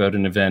talking about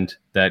an event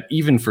that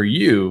even for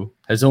you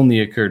has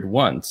only occurred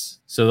once.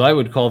 So I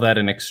would call that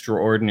an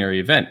extraordinary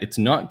event. It's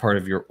not part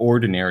of your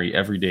ordinary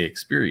everyday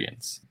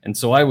experience. And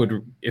so I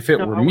would, if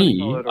it were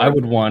me, I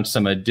would want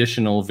some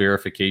additional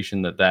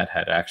verification that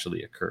had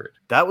actually occurred.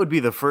 That would be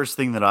the first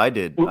thing that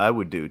I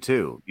would do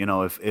too. You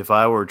know, if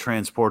I were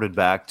transported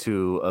back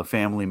to a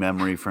family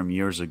memory from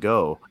years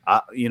ago,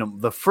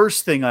 the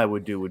first thing I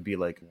would do would be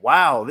like,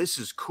 wow, this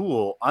is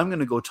cool. I'm going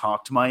to go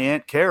talk to my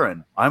Aunt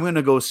Karen. I'm going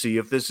to go see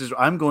if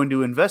I'm going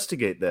to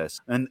investigate this.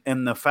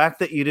 And the fact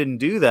that you didn't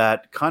do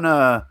that kind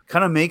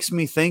of makes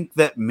me think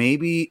that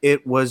maybe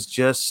it was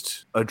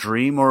just a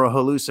dream or a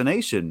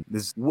hallucination.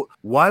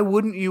 Why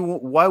wouldn't you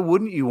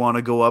want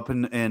to go up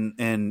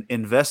and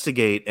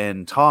investigate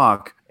and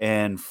talk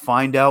and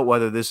find out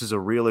whether this is a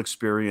real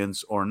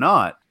experience or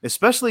not?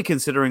 Especially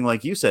considering,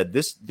 like you said,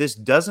 this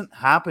doesn't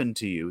happen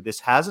to you. This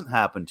hasn't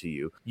happened to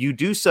you. You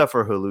do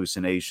suffer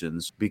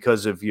hallucinations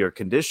because of your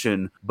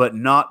condition, but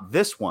not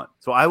this one.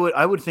 So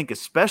I would think,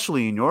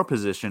 especially in your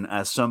position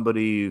as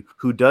somebody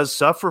who does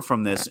suffer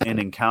from this and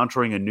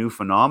encountering a new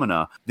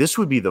phenomena, this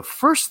would be the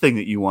first thing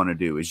that you want to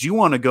do, is you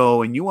want to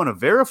go and you want to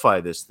verify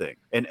this thing.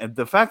 And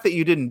the fact that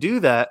you didn't do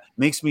that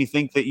makes me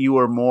think that you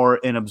are more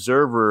an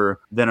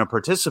observer than a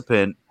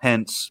participant,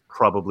 hence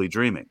probably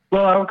dreaming.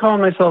 Well, I would call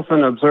myself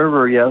an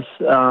observer, yes,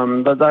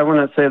 but I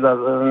wouldn't say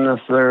that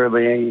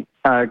necessarily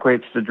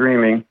equates to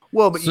dreaming.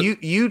 Well, but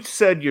you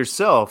said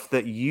yourself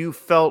that you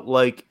felt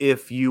like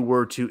if you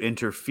were to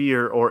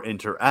interfere or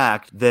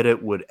interact, that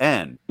it would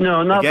end.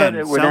 No, not Again, that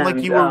it would sound end.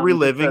 Like you were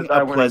reliving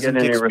a pleasant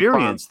experience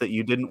response. that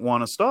you didn't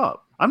want to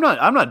stop. I'm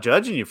not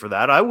judging you for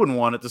that. I wouldn't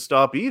want it to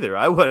stop either.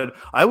 I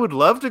would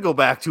love to go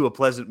back to a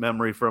pleasant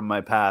memory from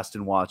my past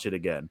and watch it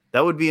again.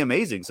 That would be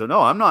amazing. So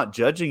no, I'm not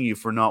judging you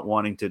for not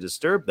wanting to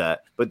disturb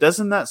that. But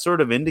doesn't that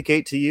sort of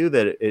indicate to you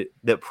that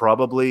that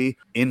probably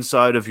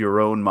inside of your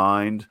own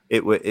mind,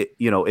 it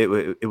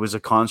was a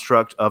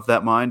construct of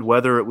that mind,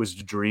 whether it was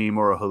a dream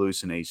or a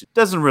hallucination?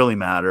 Doesn't really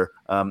matter.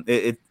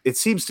 It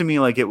seems to me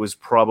like it was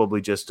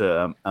probably just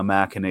a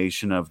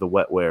machination of the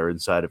wetware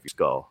inside of your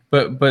skull.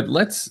 But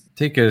let's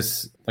take a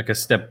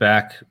step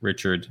back,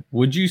 Richard.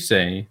 Would you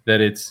say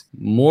that it's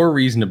more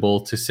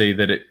reasonable to say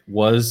that it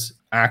was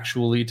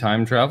actually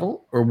time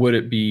travel, or would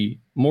it be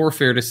more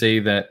fair to say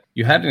that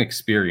you had an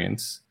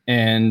experience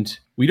and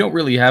we don't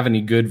really have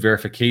any good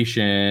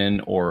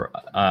verification or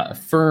a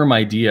firm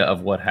idea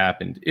of what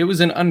happened. It was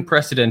an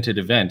unprecedented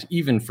event,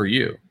 even for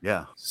you.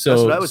 Yeah. So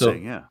that's what I was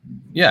saying. Yeah.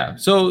 Yeah.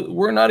 So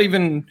we're not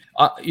even,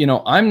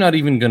 I'm not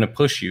even going to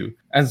push you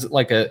as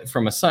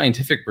from a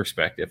scientific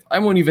perspective. I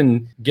won't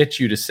even get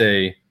you to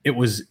say it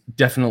was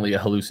definitely a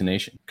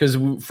hallucination, because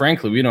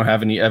frankly, we don't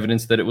have any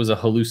evidence that it was a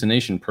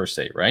hallucination per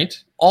se,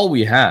 right? All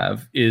we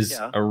have is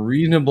a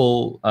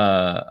reasonable,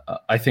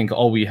 I think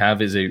all we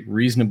have is a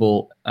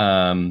reasonable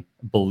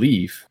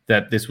belief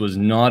that this was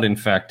not in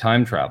fact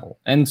time travel.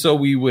 And so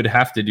we would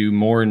have to do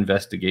more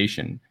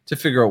investigation to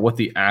figure out what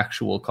the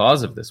actual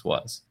cause of this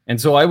was. And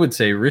so I would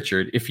say,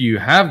 Richard, if you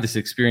have this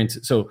experience,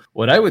 so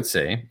what I would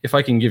say, if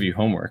I can give you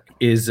homework,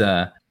 is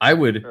I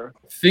would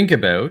think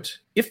about,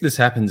 if this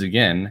happens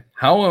again,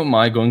 how am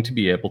I going to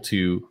be able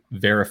to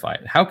verify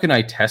it? How can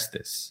I test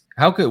this?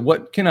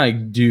 What can I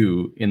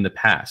do in the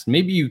past?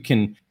 Maybe you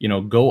can,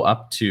 go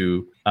up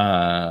to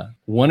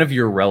one of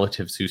your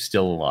relatives who's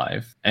still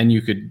alive, and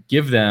you could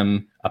give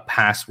them a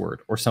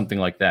password or something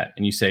like that.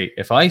 And you say,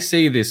 if I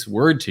say this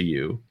word to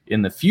you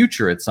in the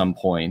future at some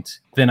point,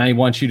 then I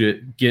want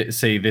you to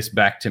say this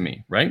back to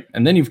me, right?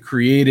 And then you've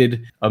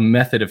created a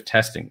method of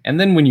testing. And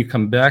then when you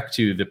come back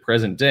to the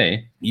present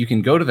day, you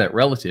can go to that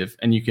relative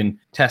and you can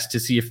test to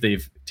see if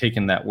they've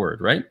taken that word,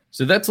 right?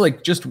 So that's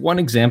like just one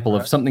example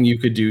of something you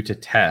could do to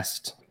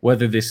test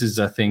whether this is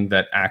a thing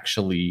that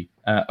actually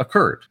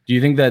occurred. Do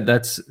you think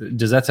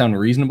does that sound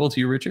reasonable to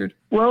you, Richard?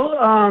 Well,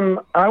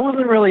 I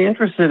wasn't really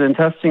interested in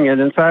testing it.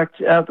 In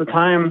fact, at the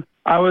time,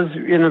 I was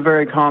in a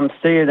very calm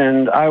state,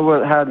 and I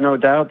had no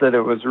doubt that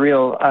it was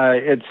real.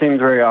 It seemed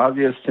very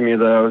obvious to me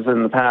that I was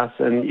in the past,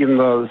 and even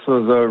though this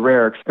was a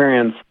rare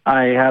experience,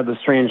 I had the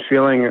strange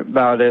feeling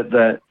about it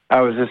that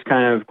I was just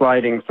kind of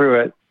gliding through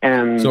it.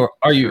 And so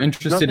are you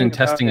interested in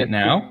testing it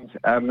now?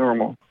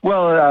 Abnormal.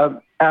 Well,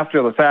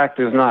 after the fact,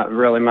 there's not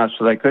really much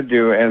that I could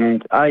do,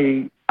 and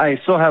I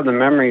still have the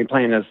memory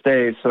plain as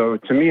day, so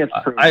to me it's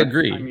proven. I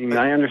agree. I mean,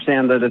 I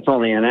understand that it's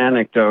only an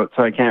anecdote,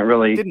 so I can't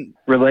really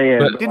relay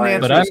it.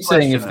 But I'm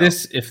saying,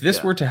 if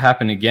this were to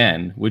happen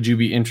again, would you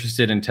be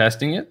interested in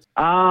testing it?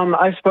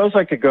 I suppose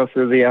I could go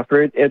through the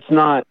effort. It's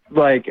not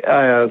like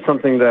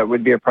something that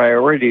would be a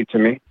priority to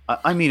me.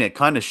 I mean, it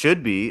kind of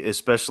should be,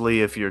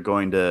 especially if you're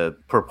going to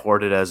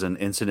purport it as an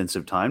incidence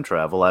of time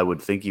travel. I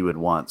would think you would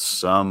want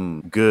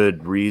some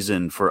good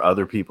reason for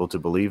other people to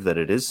believe that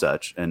it is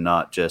such, and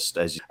not just,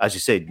 as you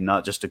say,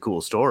 not just a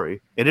cool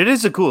story. And it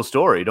is a cool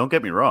story, don't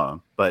get me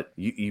wrong, but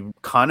you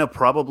kind of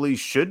probably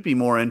should be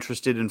more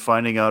interested in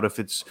finding out if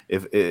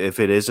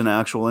it is an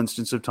actual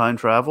instance of time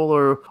travel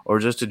or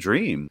just a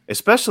dream.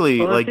 Especially,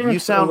 like, you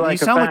sound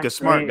like a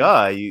smart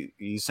guy.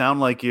 You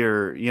sound like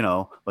you're,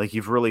 like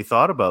you've really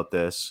thought about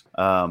this.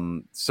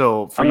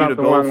 So for I'm you not to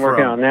the go one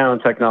working on now in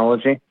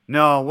technology.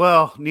 No,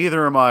 well,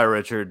 neither am I,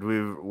 Richard.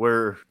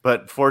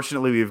 But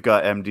fortunately, we've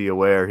got MD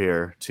Aware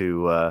here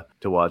to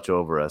watch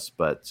over us.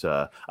 But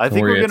I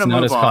think we're going to move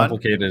on. It's not as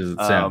complicated as it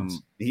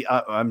sounds.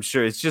 I'm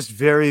sure it's just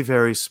very,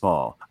 very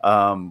small.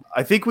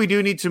 I think we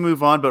do need to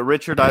move on. But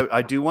Richard,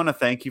 I do want to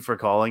thank you for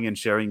calling and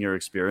sharing your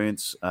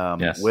experience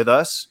with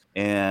us.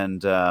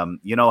 And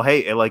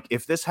hey, like,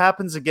 if this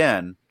happens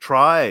again,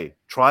 try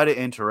to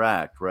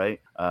interact,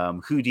 right?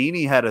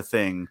 Houdini had a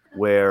thing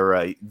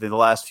where the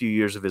last few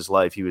years of his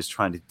life, he was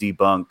trying to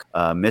debunk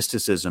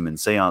mysticism and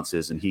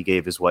seances, and he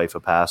gave his wife a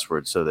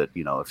password so that,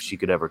 if she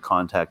could ever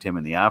contact him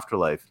in the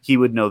afterlife, he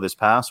would know this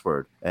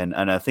password. And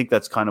I think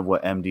that's kind of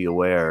what MD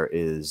Aware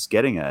is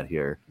getting at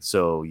here.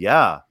 So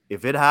yeah,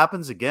 if it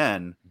happens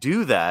again,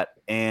 do that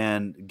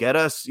and get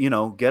us a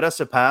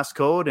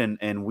passcode,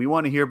 and we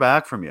want to hear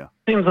back from you.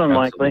 Seems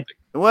unlikely. Absolutely.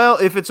 Well,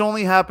 if it's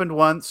only happened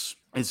once,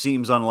 it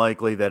seems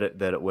unlikely that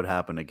it would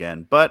happen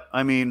again. But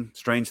I mean,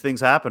 strange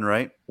things happen,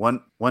 right?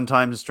 One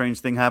time a strange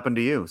thing happened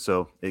to you,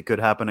 so it could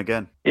happen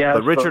again. Yeah.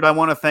 But Richard, I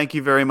want to thank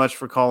you very much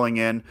for calling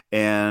in,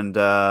 and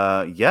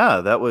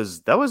that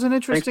was an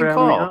interesting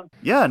call.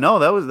 Yeah, no,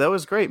 that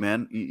was great,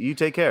 man. You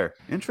take care.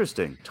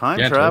 Interesting. Time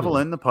travel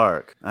in the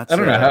park. I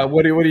don't know.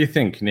 What do you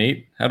think,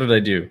 Nate? How did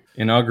I do?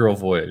 Inaugural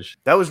voyage.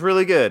 That was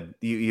really good.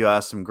 You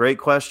asked some great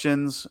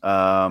questions.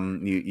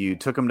 You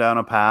took him down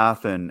a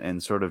path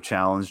and sort of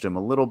challenged him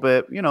a little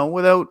bit,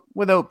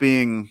 without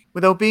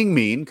being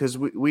mean, because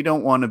we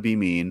don't want to be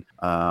mean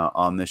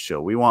on this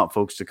show. We want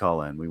folks to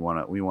call in. We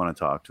want to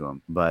talk to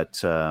them. But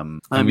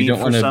we don't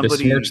want to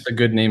besmirch the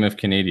good name of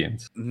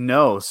Canadians.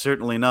 No,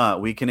 certainly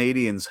not. We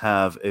Canadians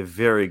have a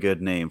very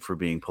good name for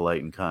being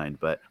polite and kind.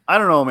 But I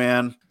don't know,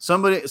 man.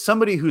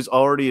 Somebody who's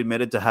already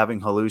admitted to having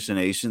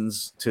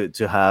hallucinations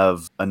to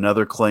have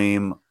another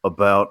claim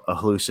about a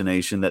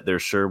hallucination that they're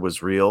sure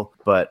was real,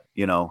 but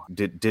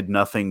did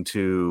nothing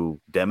to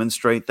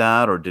demonstrate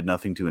that or did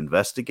nothing to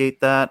investigate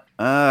that.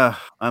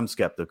 I'm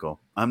skeptical.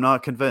 I'm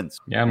not convinced.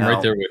 Yeah, I'm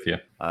right there with you.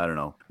 I don't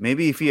know.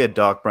 Maybe if he had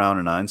Doc Brown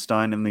and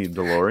Einstein in the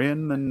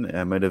DeLorean, then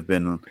I might have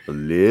been a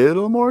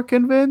little more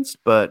convinced.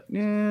 But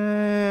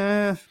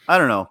I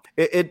don't know.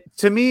 It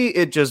to me,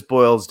 it just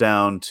boils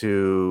down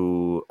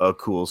to a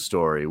cool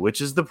story, which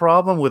is the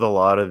problem with a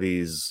lot of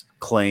these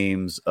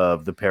claims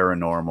of the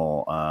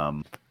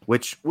paranormal.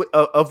 Which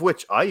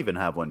I even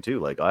have one too.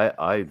 Like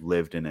I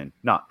lived in a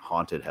not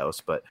haunted house,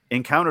 but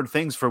encountered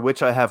things for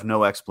which I have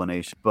no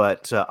explanation.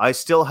 But I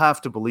still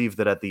have to believe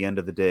that at the end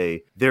of the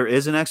day, there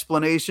is an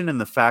explanation,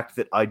 and the fact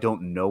that I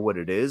don't know what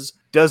it is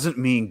doesn't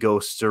mean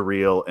ghosts are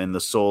real and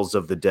the souls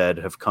of the dead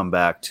have come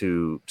back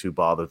to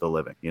bother the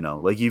living. You know,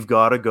 like you've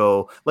got to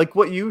go, like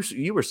what you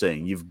were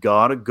saying, you've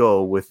got to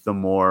go with the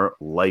more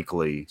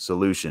likely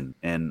solution.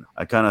 And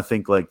I kind of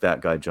think like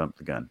that guy jumped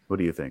the gun. What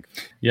do you think?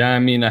 Yeah, I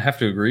mean, I have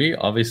to agree.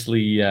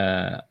 Obviously,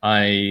 like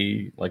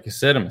I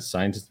said, I'm a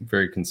scientist,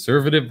 very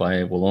conservative.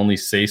 I will only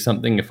say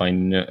something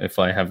if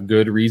I have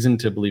good reason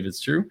to believe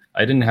it's true.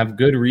 I didn't have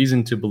good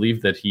reason to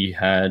believe that he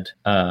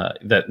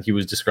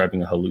was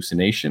describing a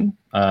hallucination.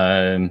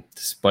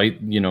 Despite,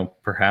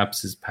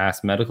 perhaps his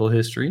past medical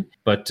history.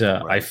 But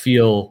I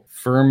feel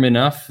firm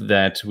enough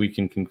that we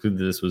can conclude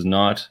that this was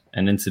not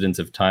an incidence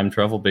of time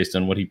travel based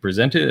on what he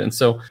presented. And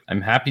so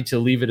I'm happy to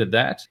leave it at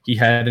that. He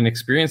had an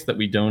experience that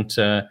we don't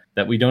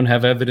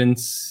have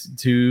evidence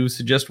to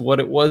suggest what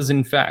it was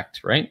in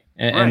fact, right?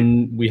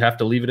 And we have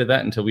to leave it at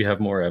that until we have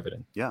more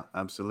evidence. Yeah,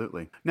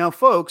 absolutely. Now,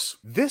 folks,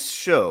 this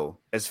show,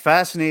 as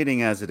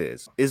fascinating as it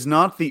is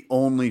not the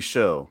only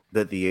show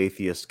that the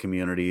atheist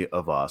community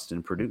of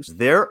Austin produces.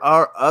 There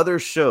are other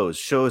shows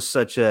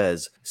such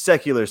as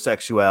Secular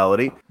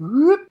Sexuality.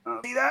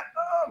 See that?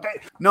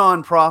 Okay.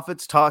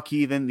 Nonprofits, Talk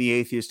Heathen, The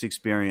Atheist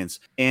Experience.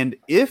 And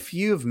if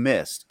you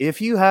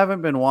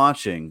haven't been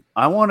watching,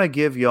 I want to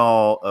give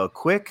y'all a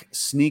quick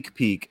sneak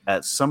peek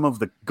at some of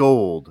the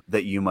gold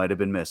that you might have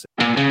been missing.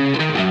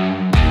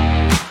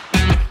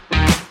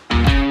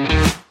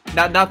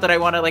 Not that I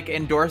want to like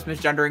endorse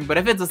misgendering, but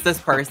if it's just this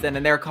person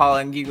and they're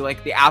calling you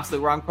like the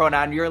absolute wrong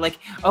pronoun, you're like,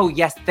 oh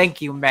yes, thank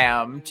you,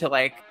 ma'am, to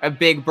like a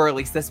big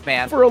burly cis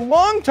man. For a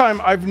long time,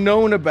 I've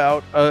known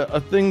about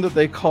a thing that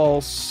they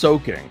call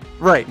soaking,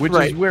 which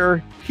is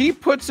where he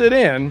puts it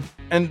in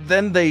and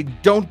then they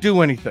don't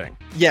do anything.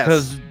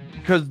 Yes,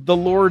 because the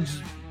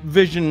Lord's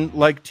vision,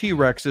 like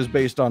T-Rex, is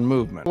based on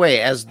movement.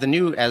 Wait, as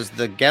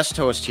the guest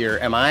host here,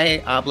 am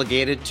I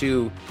obligated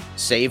to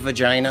say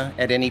vagina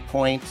at any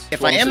point?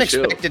 If I am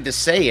expected to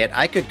say it,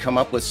 I could come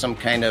up with some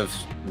kind of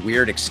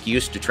weird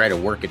excuse to try to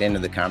work it into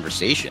the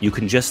conversation. You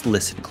can just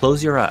listen.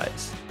 Close your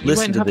eyes. You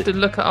won't have to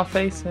look at our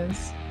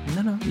faces.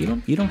 No,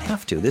 you don't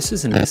have to. This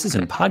is in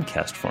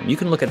podcast form. You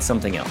can look at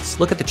something else.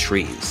 Look at the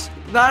trees.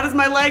 That is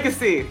my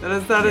legacy.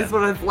 That is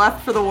what I've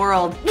left for the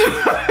world.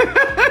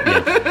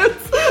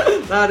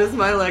 That is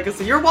my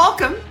legacy. You're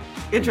welcome,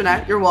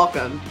 internet. You're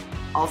welcome.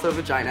 Also,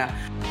 vagina.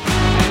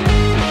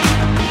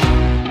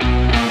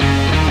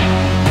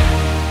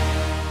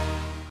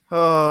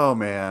 Oh,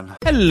 man.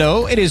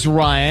 Hello, it is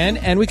Ryan,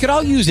 and we could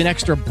all use an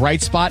extra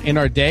bright spot in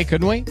our day,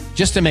 couldn't we?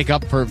 Just to make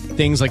up for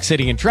things like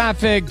sitting in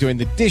traffic, doing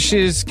the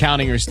dishes,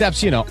 counting your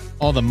steps,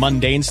 all the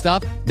mundane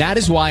stuff. That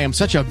is why I'm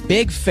such a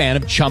big fan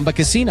of Chumba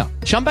Casino.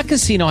 Chumba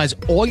Casino has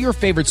all your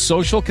favorite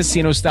social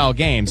casino-style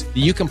games that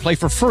you can play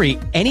for free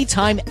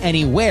anytime,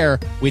 anywhere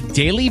with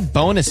daily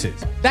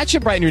bonuses. That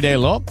should brighten your day a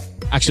little.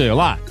 Actually, a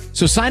lot.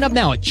 So sign up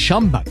now at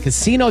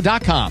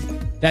ChumbaCasino.com.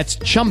 That's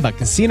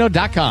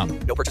ChumbaCasino.com.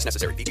 No purchase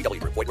necessary.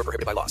 VGW Group. Void where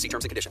prohibited by law. See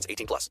terms and conditions.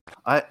 18+.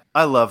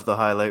 I love the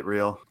highlight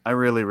reel. I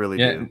really, really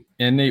do.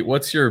 And Nate,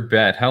 what's your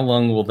bet? How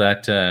long will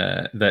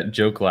that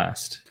joke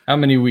last? How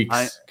many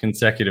weeks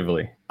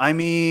consecutively? I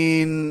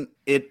mean,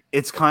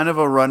 it's kind of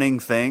a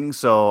running thing,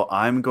 so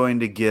I'm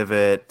going to give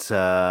it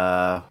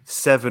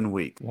 7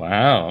 weeks.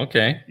 Wow.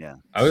 Okay. Yeah.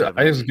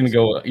 I was going to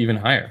go even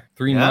higher.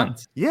 3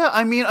 months. Yeah.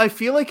 I mean, I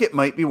feel like it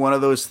might be one of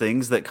those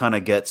things that kind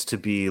of gets to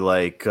be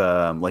like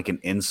an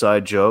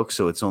inside joke.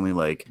 So it's only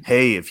like,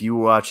 hey, if you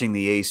were watching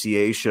the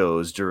ACA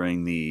shows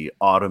during the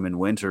autumn and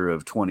winter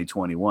of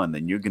 2021,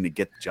 then you're going to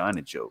get the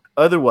vagina joke.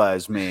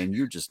 Otherwise, man,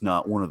 you're just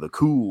not one of the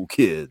cool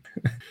kids.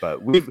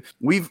 But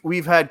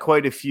we've had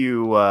quite a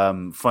few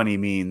funny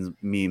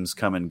memes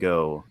come and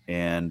go,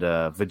 and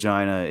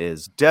vagina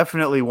is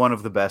definitely one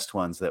of the best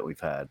ones that we've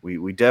had.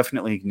 We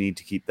definitely need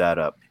to keep that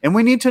up, and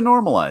we need to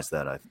normalize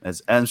that.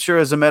 As I'm sure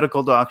as a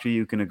medical doctor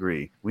you can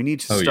agree, we need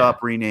to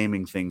stop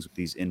renaming things with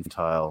these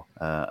infantile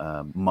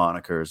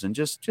monikers and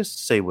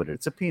just say what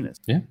it's a penis.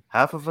 Yeah,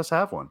 half of us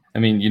have one. I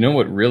mean,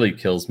 what really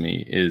kills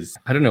me is,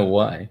 I don't know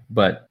why,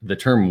 but the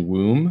term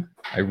womb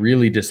I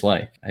really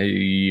dislike.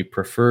 I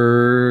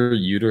prefer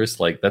uterus.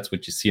 Like, that's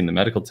what you see in the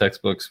medical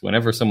textbooks.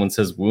 Whenever someone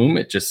says womb,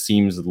 it just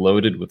seems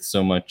loaded with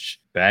so much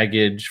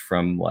baggage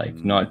from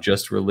not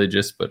just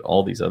religious, but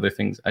all these other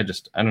things. I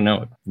don't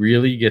know. It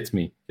really gets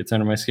me. It's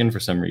under my skin for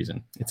some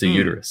reason. It's a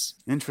uterus.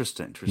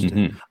 Interesting.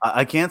 Mm-hmm.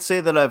 I can't say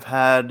that I've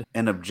had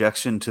an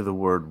objection to the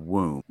word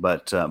womb,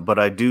 but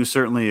I do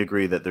certainly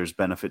agree that there's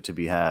benefit to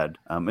be had,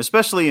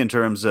 especially in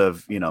terms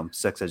of,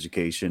 sex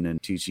education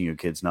and teaching your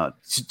kids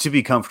not to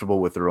be comfortable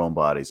with their own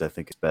bodies. I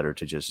think it's better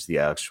to just the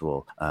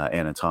actual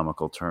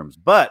anatomical terms.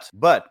 But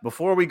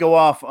before we go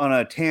off on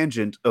a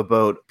tangent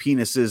about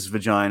penises,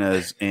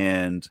 vaginas, and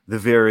and the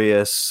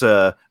various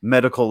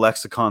medical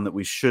lexicon that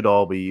we should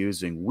all be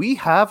using. We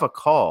have a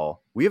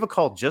call. We have a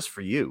call just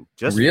for you.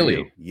 Just really? For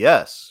you.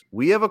 Yes.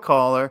 We have a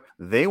caller.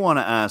 They want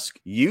to ask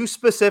you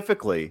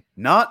specifically,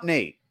 not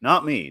Nate,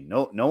 not me.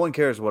 No one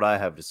cares what I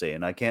have to say,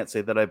 and I can't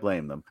say that I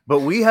blame them. But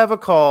we have a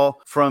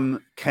call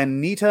from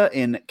Kanita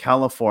in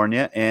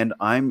California, and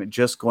I'm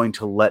just going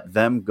to let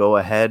them go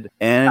ahead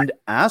and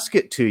ask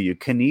it to you.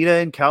 Kanita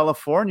in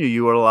California,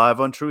 you are live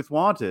on Truth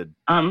Wanted.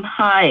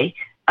 Hi.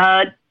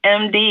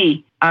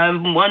 MD,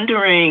 I'm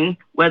wondering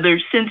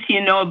whether, since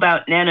you know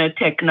about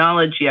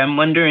nanotechnology, I'm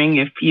wondering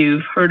if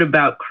you've heard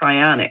about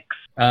cryonics.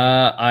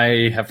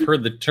 I have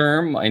heard the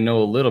term. I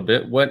know a little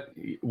bit.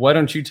 Why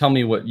don't you tell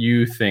me what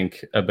you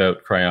think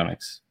about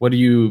cryonics? What do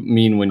you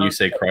mean when you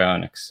say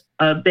cryonics?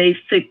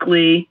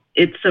 Basically,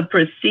 it's a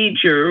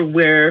procedure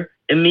where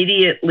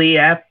immediately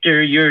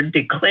after you're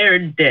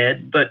declared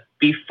dead, but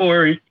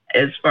before,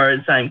 as far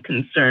as I'm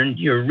concerned,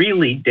 you're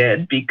really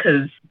dead,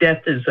 because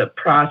death is a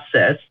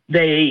process.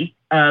 They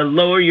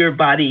lower your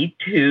body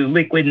to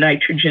liquid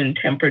nitrogen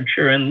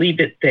temperature and leave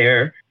it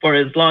there for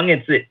as long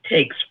as it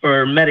takes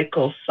for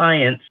medical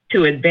science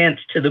to advance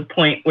to the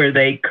point where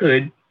they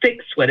could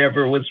fix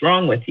whatever was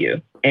wrong with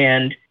you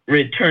and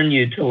return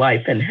you to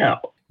life and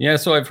health. Yeah,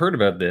 so I've heard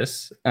about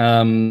this.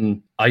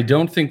 I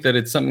don't think that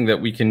it's something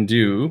that we can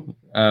do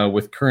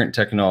with current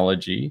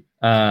technology.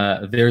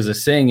 There's a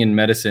saying in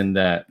medicine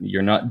that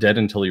you're not dead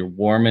until you're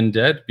warm and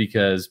dead,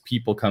 because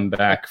people come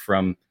back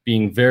from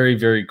being very,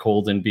 very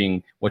cold and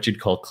being what you'd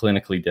call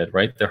clinically dead,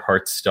 right? Their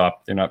hearts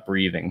stop, they're not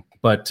breathing,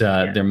 but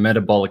their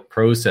metabolic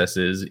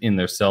processes in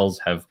their cells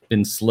have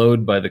been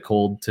slowed by the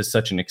cold to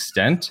such an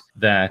extent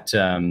that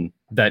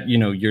that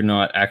you're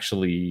not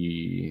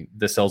actually,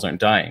 the cells aren't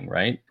dying,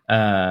 right?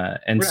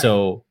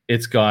 So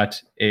it's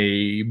got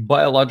a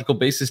biological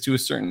basis to a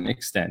certain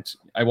extent.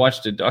 I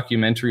watched a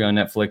documentary on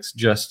Netflix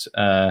just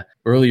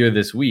earlier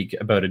this week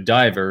about a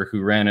diver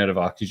who ran out of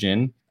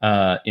oxygen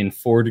in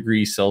 4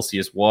 degrees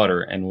Celsius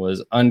water and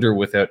was under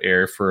without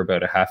air for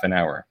about a half an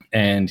hour.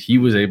 And he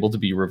was able to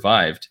be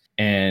revived.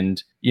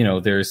 And,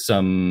 there's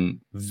some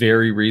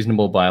very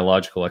reasonable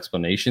biological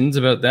explanations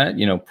about that.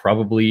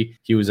 Probably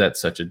he was at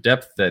such a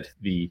depth that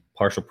the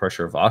partial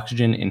pressure of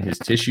oxygen in his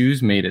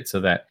tissues made it so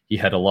that he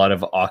had a lot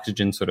of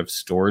oxygen sort of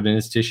stored in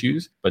his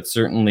tissues. But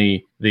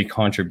certainly the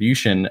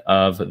contribution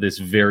of this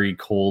very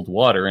cold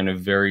water and a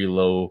very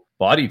low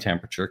body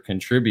temperature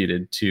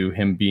contributed to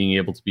him being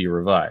able to be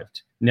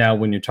revived. Now,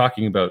 when you're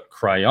talking about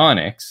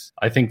cryonics,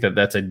 I think that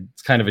that's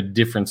it's kind of a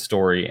different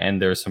story,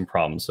 and there's some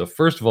problems. So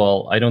first of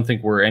all, I don't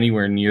think we're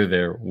anywhere near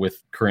there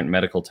with current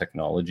medical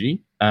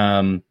technology.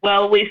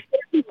 Well, we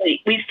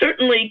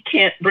certainly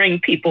can't bring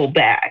people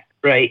back,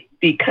 right?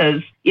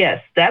 Because,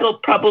 yes, that'll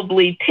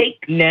probably take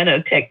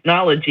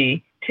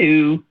nanotechnology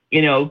to,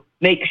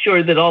 make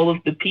sure that all of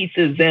the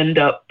pieces end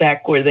up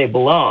back where they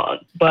belong.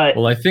 But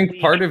I think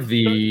part of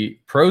the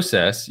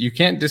process, you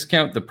can't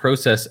discount the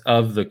process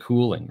of the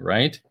cooling,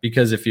 right?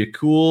 Because if you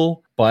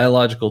cool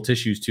biological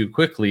tissues too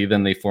quickly,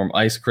 then they form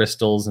ice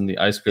crystals, and the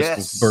ice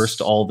crystals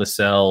burst all the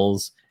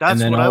cells. And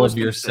then all of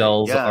your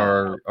cells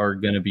are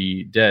going to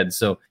be dead.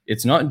 So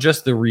it's not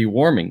just the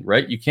rewarming,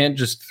 right? You can't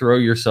just throw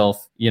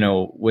yourself,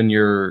 when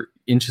you're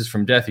inches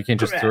from death, you can't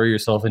just throw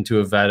yourself into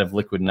a vat of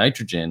liquid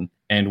nitrogen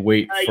and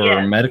wait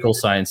for medical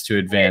science to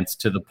advance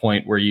to the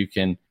point where you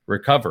can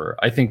recover.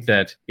 I think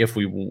that if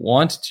we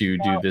want to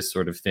do this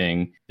sort of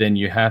thing, then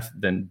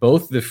then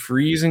both the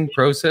freezing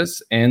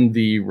process and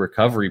the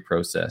recovery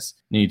process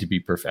need to be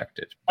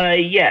perfected.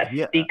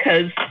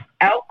 Because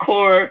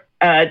Alcor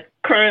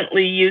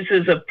currently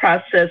uses a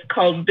process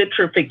called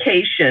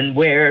vitrification,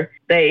 where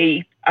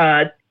they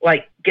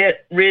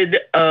get rid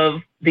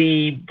of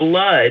the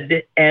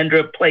blood and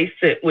replace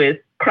it with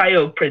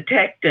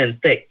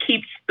cryoprotectant that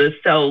keeps the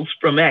cells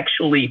from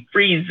actually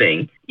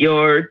freezing.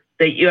 You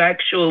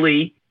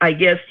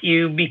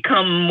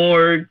become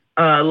more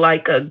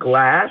like a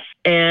glass,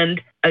 and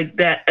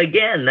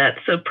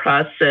that's a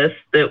process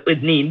that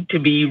would need to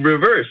be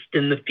reversed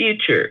in the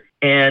future.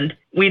 And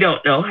we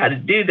don't know how to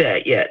do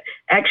that yet.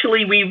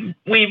 Actually,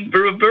 we've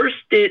reversed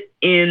it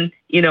in,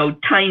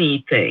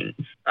 tiny things,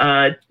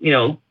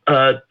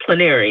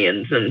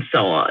 planarians and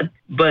so on.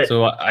 But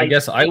so I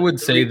guess I would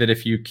say that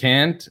if you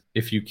can't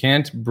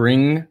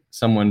bring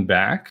someone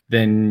back,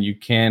 then you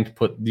can't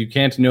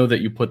know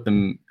that you put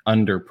them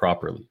under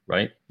properly,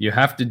 right? You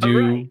have to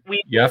do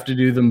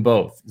them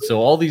both. So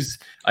all these,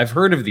 I've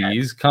heard of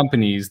these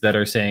companies that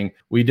are saying,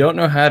 we don't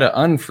know how to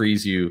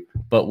unfreeze you,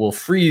 but we'll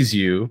freeze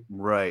you.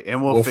 Right.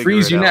 And we'll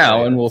freeze you now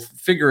later. And we'll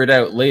figure it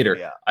out later.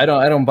 Yeah. I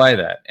don't buy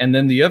that. And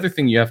then the other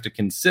thing you have to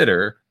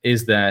consider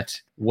is that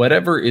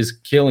whatever is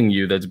killing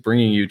you, that's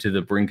bringing you to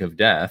the brink of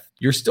death,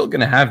 you're still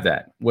going to have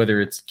that,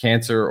 whether it's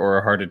cancer or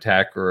a heart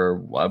attack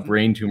or a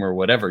brain tumor or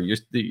whatever.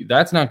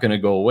 That's not going to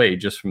go away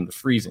just from the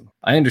freezing.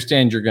 I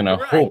understand you're going to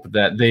hope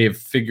that they've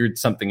figured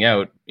something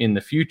out in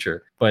the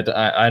future, but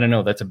I don't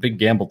know. That's a big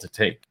gamble to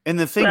take. And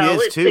the thing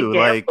is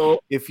too,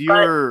 if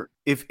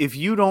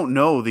you don't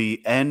know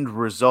the end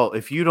result,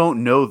 if you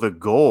don't know the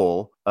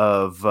goal,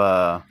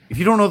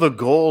 the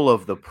goal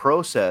of the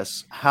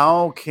process,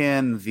 how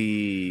can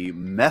the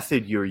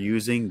method you're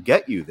using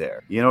get you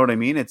there? You know what I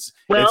mean? It's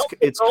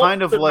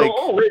kind of like,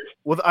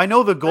 well, I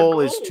know the goal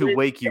is to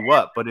wake you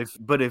up,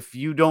 but if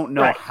you don't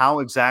know how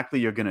exactly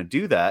you're going to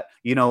do that,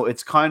 you know,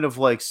 it's kind of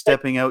like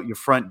stepping out your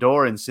front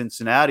door in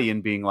Cincinnati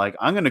and being like,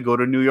 I'm going to go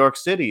to New York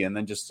City, and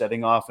then just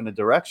setting off in a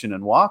direction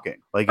and walking.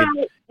 Like,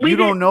 you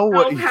don't know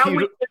what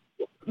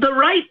the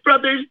Wright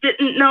brothers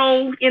didn't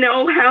know, you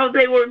know, how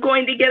they were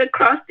going to get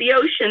across the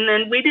ocean,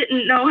 and we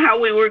didn't know how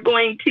we were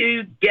going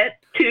to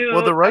get to.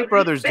 Well, the Wright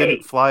brothers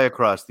didn't fly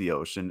across the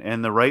ocean,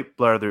 and the Wright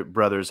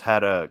brothers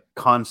had a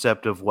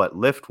concept of what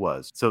lift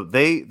was. So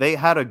they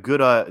had a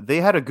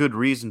good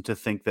reason to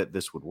think that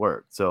this would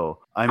work. So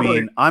I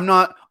mean, I'm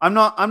not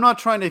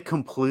trying to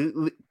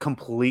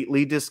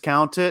completely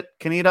discount it,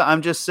 Kenita.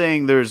 I'm just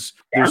saying there's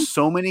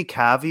so many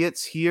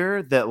caveats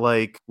here that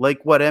like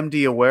what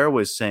MD Aware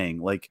was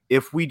saying. Like,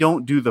 if we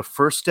don't do the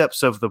first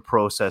steps of the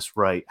process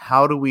right,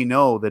 how do we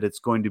know that it's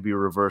going to be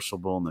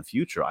reversible in the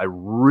future? I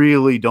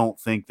really don't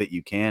think that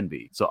you can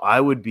be. So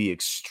I would be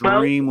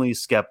extremely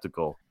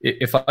skeptical.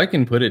 If I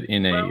can put it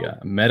in a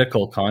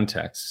medical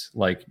context,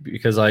 like,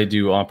 because I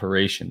do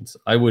operations,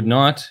 I would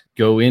not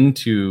go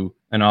into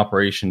an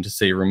operation to,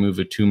 say, remove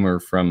a tumor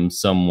from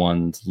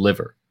someone's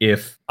liver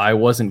if I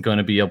wasn't going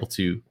to be able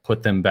to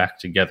put them back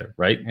together,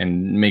 right?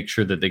 And make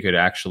sure that they could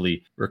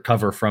actually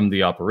recover from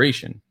the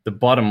operation. The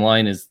bottom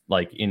line is,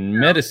 like, in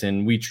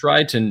medicine, we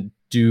try to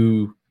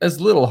do as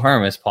little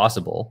harm as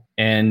possible.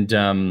 And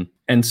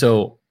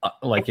so,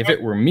 like, if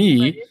it were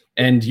me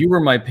and you were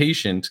my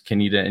patient,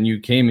 Kenita, and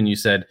you came and you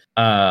said,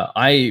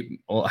 I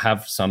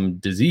have some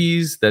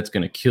disease that's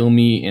going to kill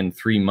me in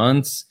 3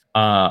 months.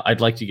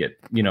 I'd like to get,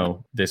 you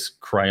know, this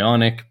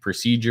cryonic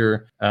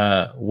procedure.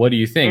 What do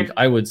you think?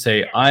 I would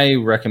say, I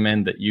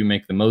recommend that you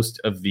make the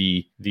most of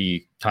the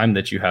time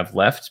that you have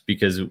left,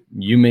 because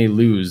you may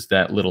lose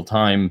that little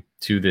time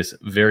to this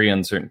very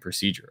uncertain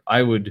procedure.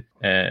 I would,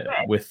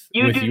 with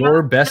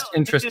your best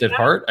interest at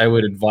heart, I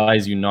would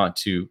advise you not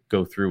to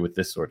go through with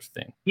this sort of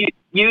thing.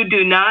 You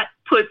do not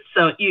put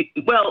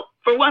well,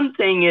 for one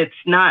thing, it's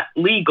not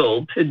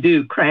legal to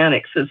do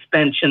cryonic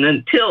suspension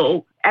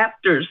until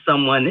after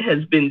someone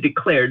has been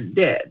declared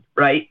dead,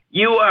 right?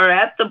 You are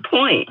at the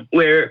point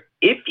where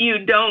if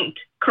you don't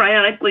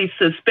cryonically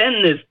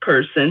suspend this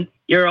person,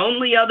 your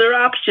only other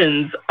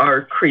options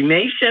are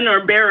cremation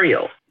or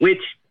burial,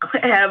 which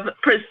have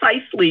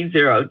precisely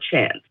zero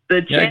chance.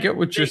 I get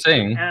what you're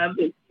saying.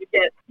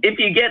 If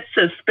you get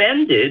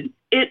suspended,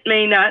 it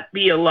may not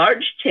be a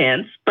large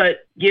chance,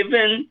 but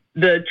given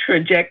the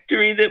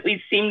trajectory that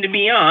we seem to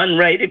be on,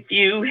 right? If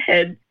you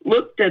had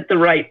looked at the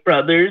Wright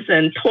brothers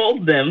and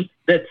told them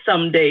that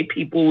someday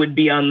people would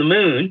be on the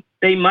moon,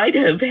 they might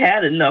have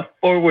had enough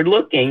forward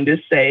looking to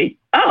say,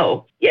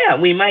 oh, yeah,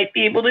 we might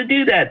be able to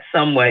do that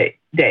someday.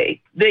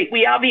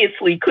 We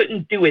obviously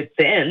couldn't do it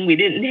then. We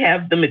didn't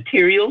have the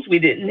materials. We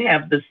didn't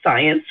have the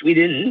science. We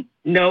didn't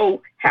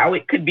know how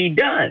it could be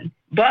done.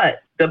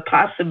 But the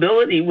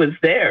possibility was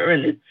there.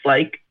 And it's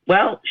like,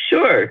 well,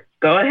 sure,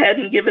 go ahead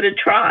and give it a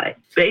try.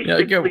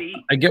 Basically,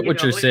 I get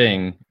what you're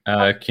saying,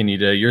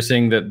 Kenita. You're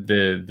saying that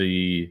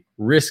the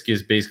risk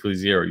is basically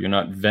zero. You're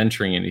not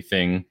venturing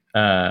anything.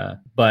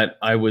 But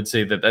I would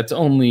say that that's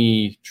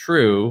only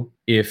true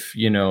if,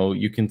 you know,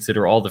 you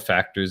consider all the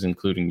factors,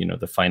 including, you know,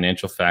 the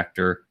financial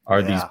factor.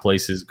 Are these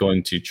places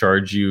going to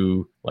charge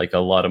you like a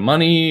lot of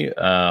money?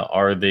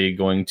 Are they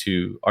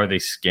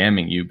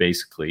scamming you,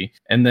 basically?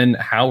 And then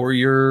how are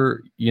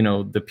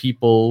the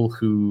people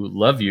who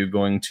love you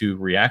going to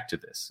react to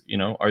this? You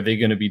know, are they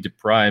going to be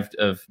deprived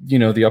of, you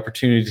know, the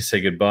opportunity to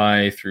say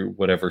goodbye through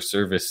whatever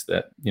service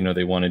that, you know,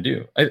 they want to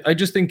do? I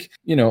just think,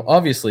 you know,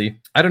 obviously,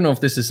 I don't know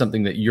if this is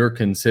something that you're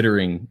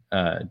considering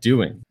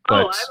doing.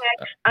 But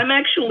I'm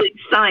actually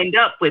signed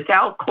up with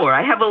Alcor.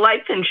 I have a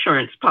life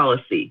insurance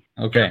policy.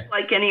 Okay. Just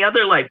like any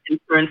other life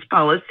insurance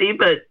policy,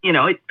 but, you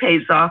know, it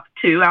pays off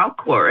to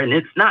Alcor. And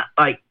it's not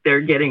like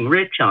they're getting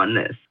rich on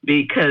this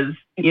because,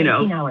 you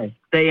know,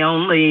 they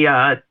only,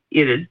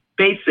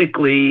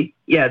 basically,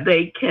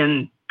 they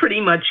can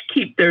pretty much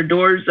keep their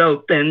doors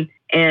open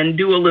and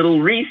do a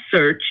little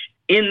research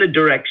in the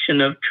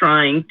direction of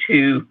trying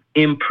to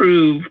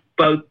improve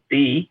both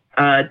the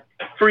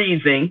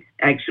freezing,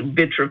 actually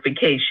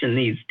vitrification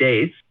these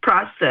days,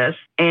 process,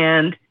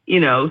 and, you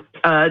know,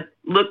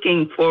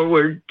 looking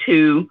forward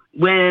to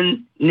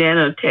when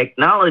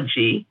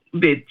nanotechnology,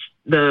 which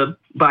the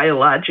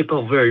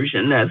biological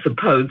version as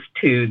opposed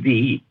to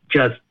the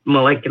just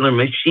molecular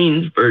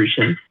machines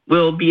version,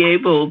 will be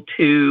able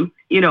to,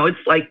 you know,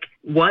 it's like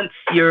once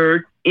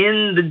you're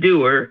in the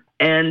doer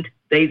and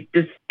they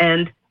just,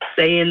 and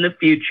say in the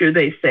future,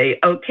 they say,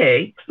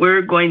 okay,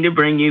 we're going to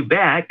bring you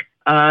back.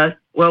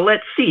 Well,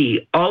 let's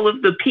see, all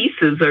of the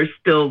pieces are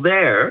still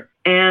there,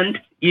 and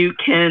you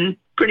can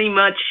pretty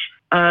much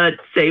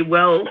say,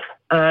 well,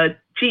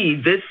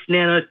 this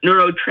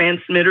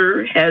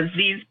neurotransmitter has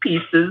these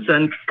pieces,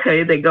 and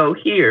okay, they go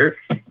here,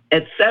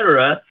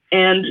 etc.,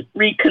 and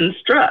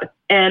reconstruct.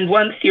 And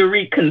once you're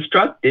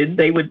reconstructed,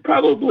 they would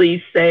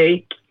probably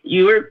say,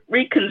 you were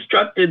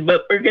reconstructed,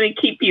 but we're going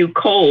to keep you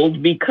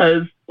cold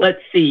because,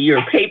 let's see,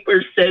 your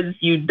paper says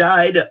you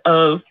died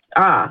of,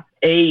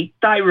 a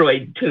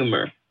thyroid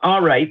tumor.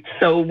 All right,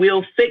 so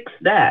we'll fix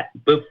that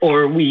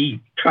before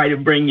we try to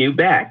bring you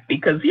back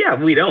because,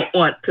 we don't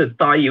want to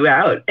thaw you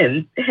out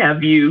and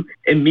have you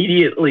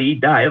immediately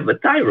die of a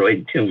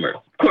thyroid tumor.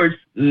 Of course,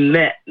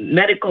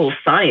 medical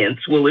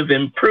science will have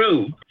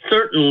improved,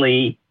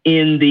 certainly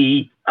in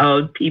the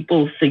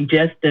people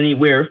suggest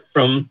anywhere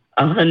from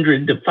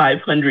 100 to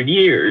 500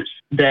 years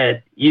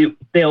that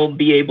they'll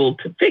be able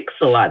to fix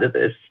a lot of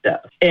this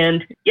stuff.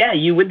 And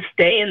you would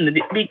stay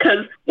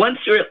because once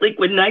you're at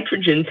liquid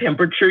nitrogen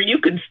temperature, you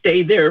could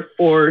stay there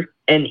for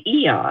an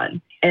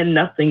eon and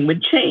nothing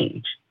would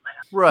change.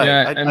 Right.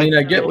 Yeah,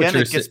 I get what you're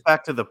saying. It gets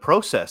back to the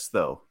process,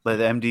 though, that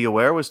MD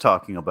Aware was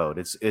talking about.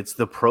 It's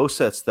the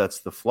process that's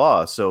the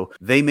flaw. So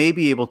they may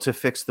be able to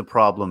fix the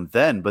problem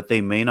then, but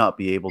they may not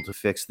be able to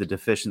fix the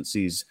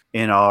deficiencies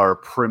in our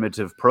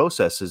primitive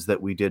processes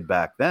that we did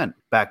back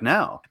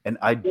now. And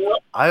I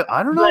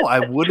don't know.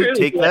 I wouldn't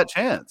take that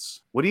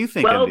chance. What do you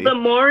think, Well, MD?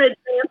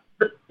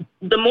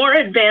 the more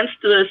advanced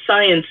the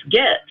science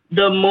gets,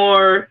 the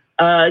more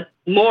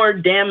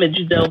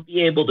damage they'll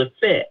be able to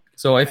fix.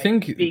 So I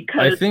think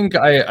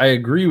I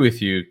agree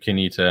with you,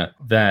 Kenita,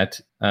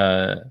 that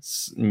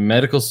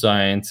medical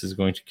science is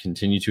going to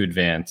continue to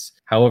advance.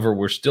 However,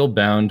 we're still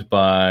bound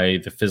by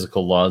the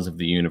physical laws of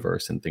the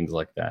universe and things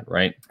like that,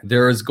 right?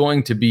 There is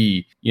going to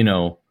be,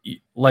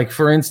 like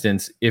for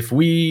instance, if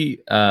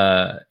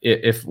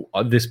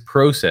this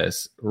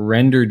process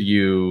rendered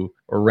you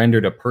or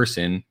rendered a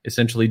person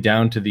essentially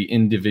down to the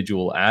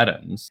individual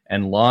atoms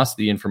and lost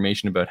the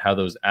information about how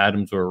those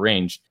atoms were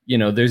arranged,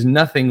 there's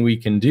nothing we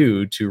can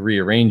do to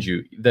rearrange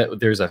you. That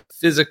there's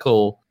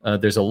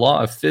a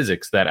law of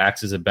physics that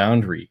acts as a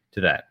boundary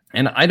to that.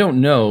 And I don't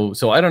know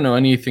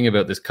anything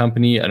about this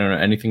company. I don't know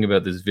anything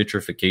about this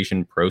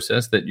vitrification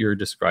process that you're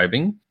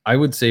describing. I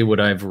would say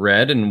what I've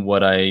read and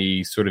what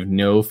I sort of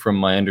know from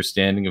my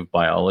understanding of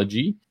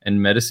biology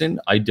and medicine,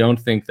 I don't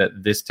think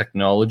that this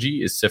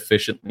technology is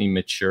sufficiently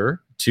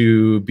mature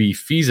to be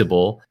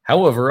feasible.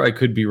 However, I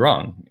could be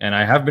wrong, and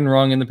I have been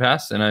wrong in the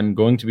past, and I'm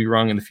going to be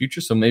wrong in the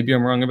future. So maybe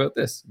I'm wrong about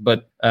this.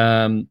 But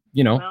the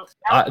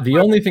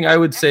only thing I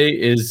would say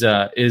is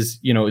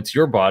it's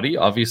your body.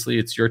 Obviously,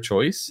 it's your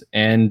choice,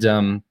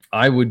 and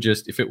I would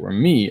just, if it were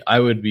me, I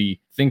would be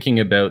thinking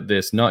about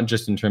this not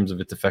just in terms of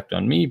its effect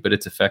on me, but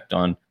its effect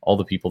on all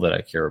the people that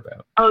I care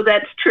about. Oh,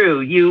 that's true.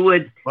 You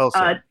would. Well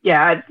said.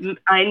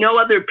 I know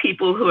other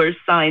people who are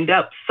signed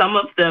up. Some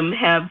of them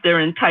have their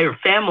entire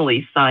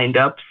family signed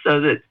up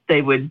so that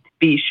they would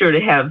be sure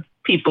to have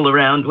people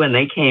around when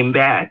they came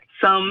back.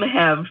 Some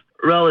have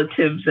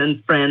relatives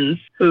and friends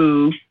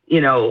who,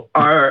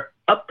 are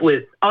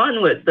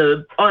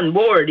on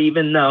board,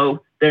 even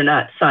though they're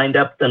not signed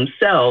up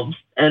themselves,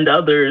 and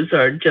others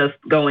are just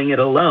going it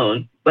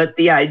alone. But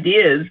the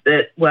idea is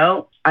that,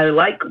 I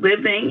like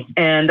living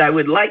and I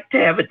would like to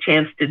have a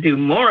chance to do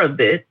more of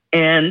it.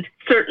 And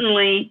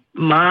certainly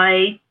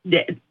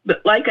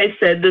but like I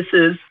said, this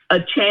is a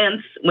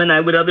chance when I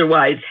would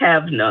otherwise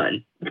have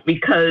none,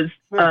 because,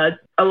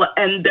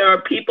 and there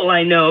are people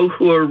I know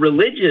who are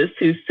religious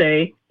who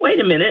say, wait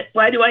a minute,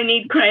 why do I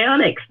need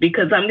cryonics?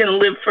 Because I'm going to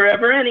live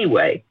forever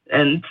anyway.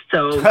 And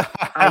so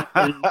I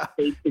can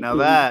now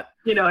that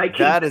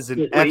that is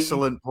an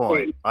excellent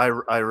point. I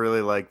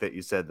really like that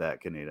you said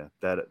that, Kenita.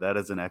 That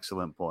is an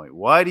excellent point.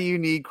 Why do you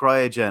need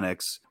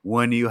cryogenics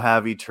when you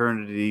have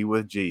eternity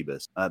with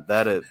Jeebus?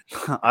 That is,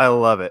 I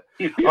love it.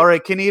 All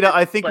right, Kenita,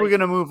 I think we're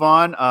going to move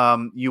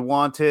on. You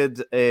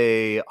wanted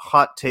a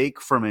hot take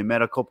from a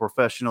medical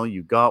professional.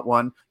 You got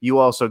one. You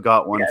also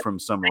got one from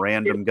some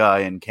random guy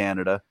in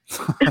Canada.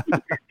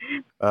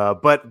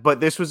 But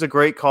this was a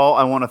great call.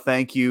 I want to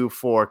thank you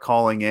for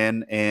calling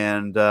in,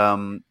 and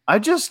I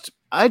just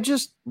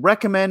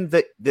recommend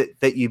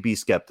that you be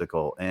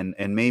skeptical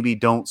and maybe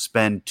don't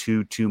spend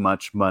too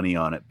much money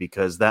on it,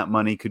 because that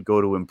money could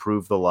go to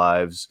improve the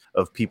lives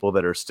of people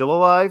that are still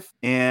alive,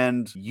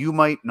 and you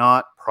might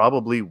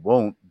probably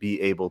won't be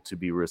able to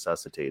be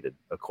resuscitated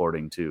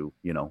according to,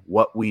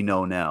 what we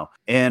know now.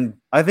 And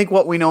I think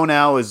what we know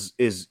now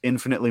is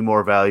infinitely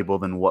more valuable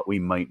than what we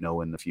might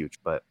know in the future.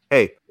 But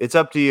hey, it's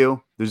up to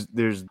you.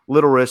 There's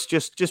little risk.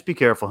 Just be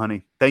careful,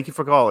 honey. Thank you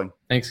for calling.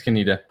 Thanks,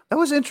 Kenita. That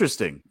was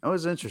interesting.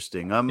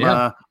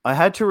 I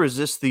had to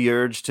resist the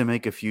urge to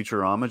make a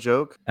Futurama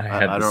joke. I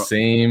had the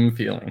same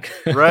feeling.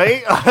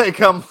 Right? I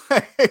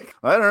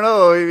don't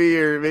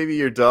know. Maybe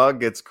your dog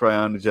gets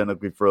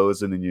cryogenically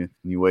frozen, and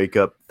you wake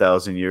up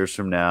 1,000 years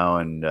from now,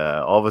 and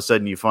all of a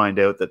sudden you find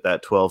out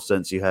that 12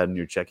 cents you had in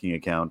your checking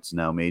account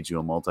now made you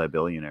a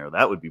multi-billionaire.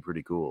 That would be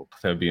pretty cool.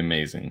 That would be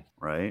amazing,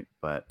 right?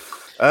 But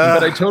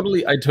I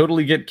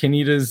totally get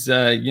Kenita's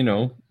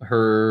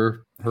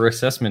her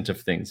assessment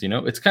of things.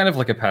 It's kind of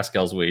like a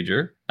Pascal's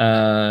wager.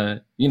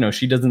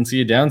 she doesn't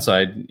see a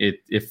downside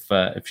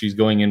if she's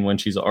going in when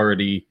she's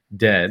already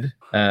dead.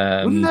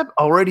 Wouldn't that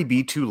already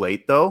be too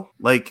late, though?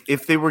 Like,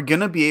 if they were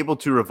going to be able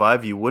to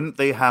revive you, wouldn't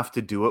they have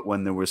to do it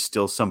when there was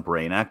still some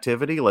brain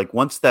activity? Like,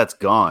 once that's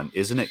gone,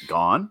 isn't it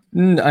gone?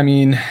 I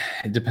mean,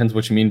 it depends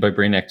what you mean by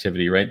brain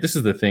activity, right? This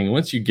is the thing.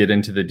 Once you get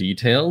into the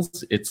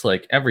details, it's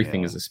like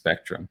everything is a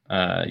spectrum.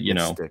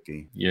 It's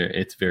sticky. Yeah,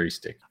 it's very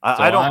sticky.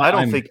 I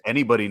don't think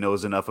anybody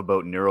knows enough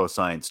about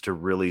neuroscience to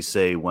really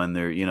say when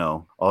they're,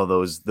 all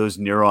those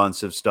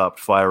neurons have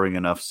stopped firing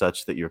enough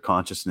such that your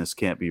consciousness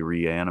can't be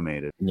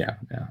reanimated. Yeah.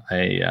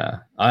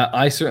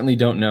 I certainly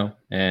don't know,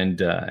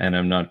 and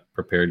I'm not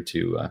prepared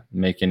to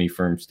make any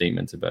firm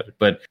statements about it.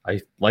 But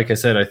like I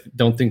said, I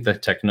don't think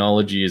that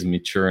technology is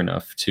mature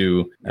enough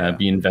to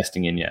be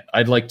investing in yet.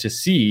 I'd like to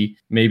see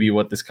maybe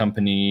what this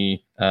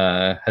company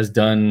has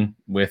done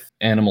with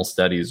animal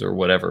studies or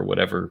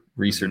whatever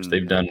research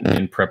they've done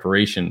in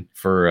preparation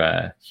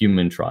for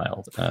human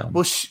trials.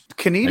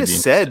 Kaneda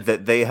said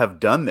that they have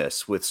done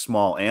this with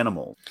small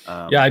animals.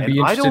 I'd be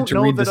interested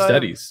to read the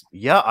studies.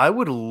 I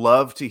would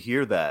love to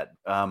hear that.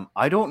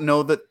 I don't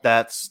know that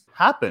that's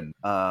happened.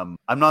 I'm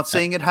not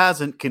saying it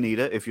hasn't,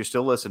 Kaneda, if you're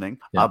still listening,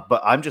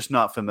 but I'm just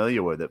not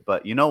familiar with it.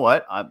 But you know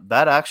what?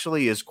 That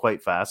actually is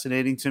quite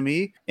fascinating to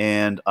me,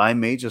 and I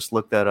may just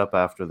look that up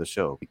after the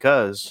show,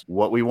 because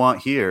what we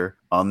want here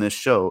on this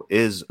show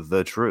is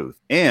the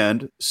truth.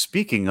 And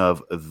speaking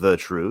of the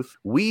truth,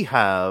 we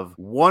have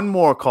one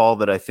more call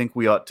that I think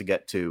we ought to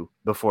get to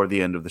before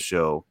the end of the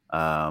show.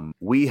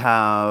 We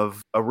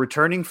have a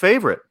returning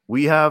favorite.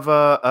 We have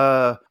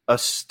a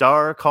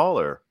star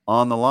caller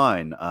on the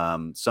line,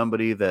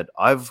 somebody that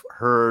I've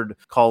heard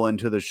call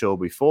into the show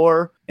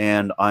before,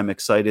 and I'm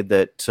excited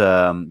that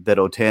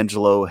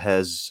Otangelo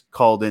has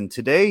called in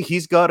today.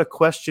 He's got a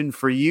question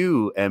for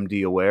you,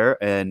 MD Aware,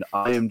 and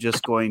I am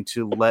just going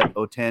to let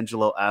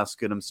Otangelo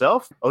ask it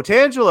himself.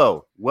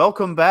 Otangelo,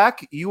 welcome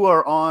back. You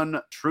are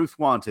on Truth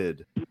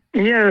Wanted.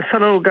 Yes,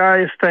 hello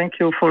guys. Thank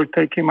you for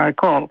taking my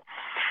call.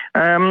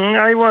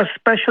 I was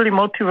especially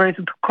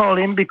motivated to call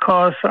in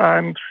because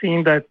I'm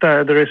seeing that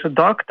there is a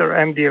doctor,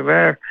 MD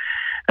Aware,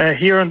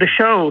 here on the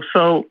show.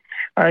 So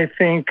I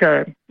think,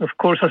 of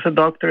course, as a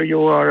doctor,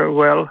 you are a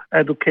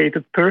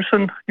well-educated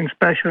person,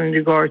 especially in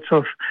regards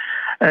of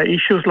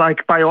issues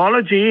like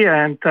biology.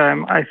 And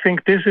I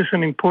think this is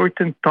an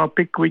important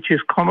topic which is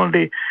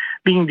commonly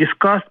being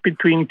discussed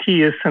between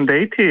theists and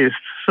atheists.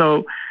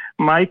 So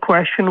my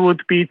question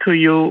would be to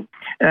you,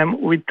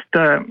 with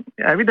the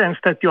evidence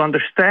that you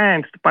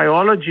understand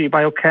biology,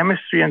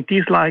 biochemistry, and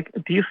these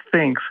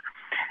things,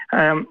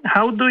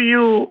 how do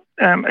you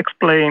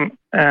explain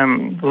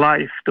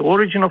life, the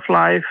origin of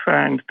life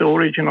and the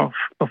origin of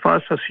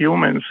us as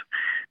humans,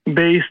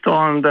 based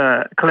on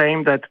the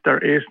claim that there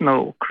is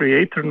no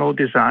creator, no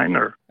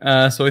designer?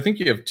 So I think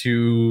you have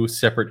two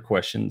separate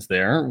questions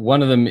there.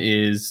 One of them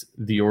is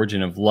the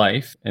origin of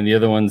life, and the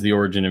other one's the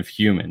origin of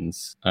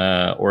humans.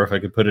 Or if I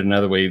could put it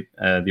another way,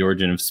 the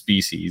origin of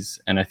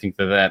species. And I think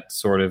that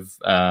sort of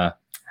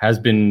has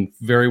been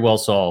very well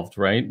solved,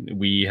 right?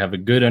 We have a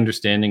good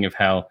understanding of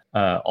how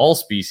all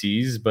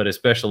species, but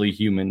especially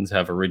humans,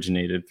 have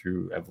originated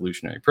through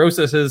evolutionary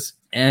processes.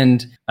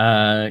 And,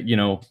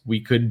 we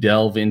could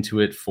delve into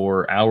it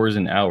for hours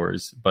and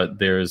hours, but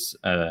there's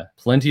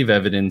plenty of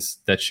evidence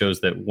that shows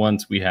that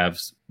once we have,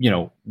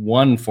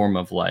 one form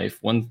of life,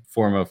 one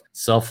form of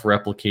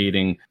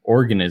self-replicating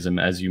organism,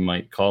 as you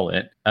might call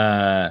it,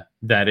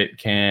 that it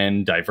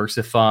can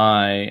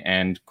diversify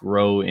and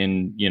grow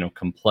in,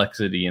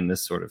 complexity and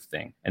this sort of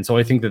thing. And so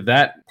I think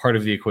that part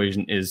of the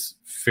equation is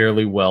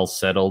fairly well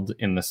settled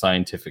in the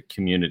scientific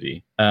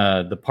community.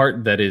 The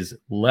part that is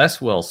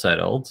less well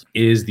settled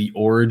is the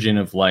origin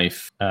of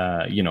life,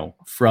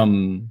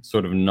 from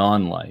sort of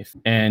non-life.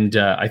 And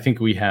I think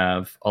we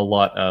have a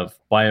lot of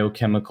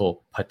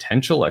biochemical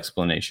potential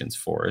explanations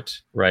for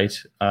it, right?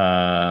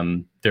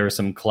 There are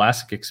some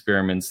classic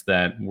experiments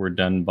that were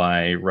done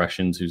by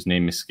Russians whose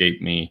name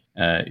escaped me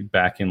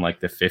back in like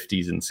the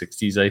 50s and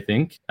 60s, I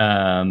think,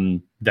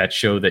 that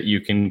show that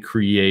you can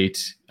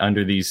create,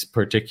 under these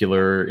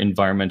particular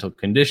environmental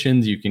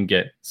conditions, you can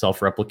get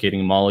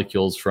self-replicating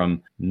molecules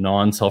from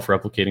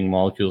non-self-replicating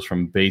molecules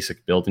from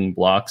basic building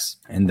blocks.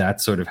 And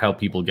that's sort of how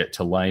people get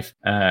to life.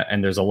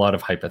 And there's a lot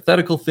of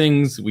hypothetical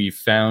things we've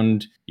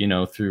found,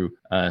 through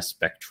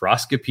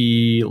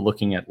spectroscopy,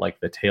 looking at like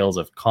the tails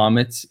of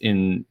comets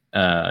in,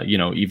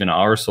 even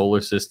our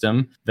solar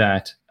system,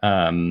 that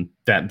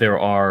there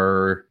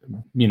are,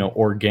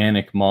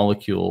 organic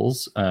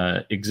molecules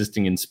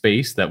existing in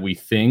space that we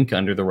think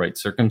under the right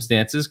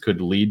circumstances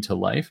could lead to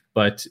life.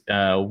 But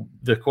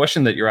the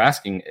question that you're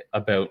asking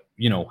about,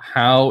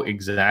 how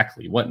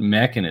exactly, what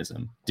was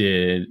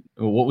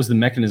the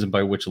mechanism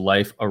by which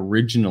life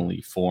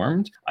originally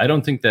formed? I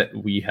don't think that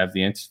we have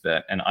the answer to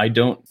that. And I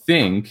don't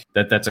think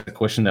that that's a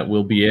question that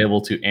we'll be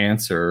able to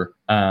answer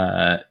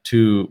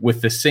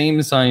with the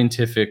same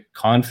scientific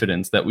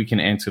confidence that we can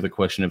answer the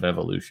question of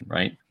evolution,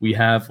 right? We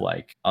have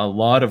like a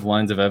lot of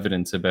lines of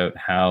evidence about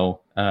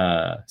how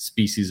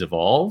species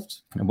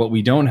evolved. And what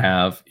we don't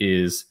have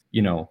is,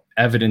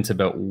 evidence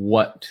about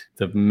what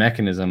the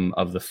mechanism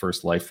of the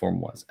first life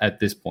form was at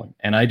this point.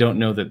 And I don't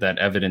know that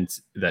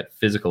evidence, that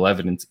physical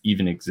evidence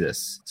even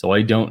exists. So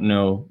I don't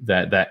know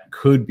that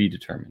could be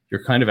determined.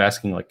 You're kind of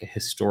asking like a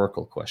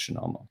historical question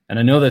almost. And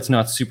I know that's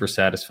not super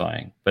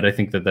satisfying, but I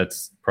think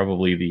that's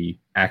probably the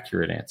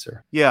accurate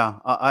answer. Yeah,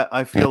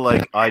 I feel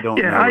like I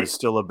don't know is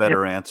still a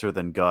better answer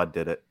than God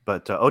did it.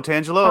 But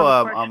Otangelo,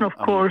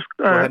 go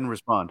ahead and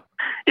respond.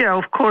 Yeah,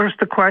 of course,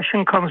 the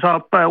question comes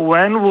up,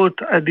 when would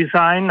a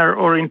designer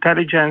or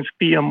intelligence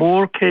be a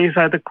more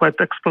case-adequate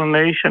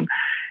explanation,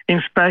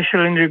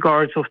 especially in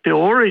regards of the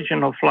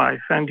origin of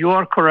life? And you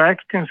are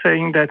correct in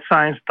saying that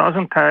science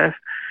doesn't have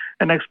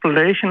an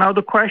explanation. Now,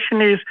 the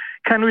question is,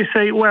 can we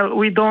say, well,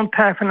 we don't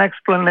have an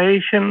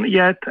explanation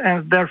yet,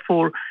 and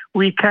therefore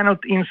we cannot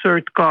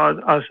insert God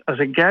as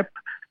a gap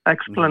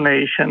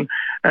explanation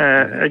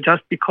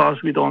just because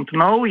we don't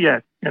know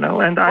yet,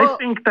 And I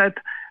think that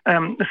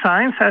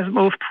science has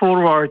moved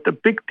forward a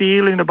big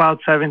deal in about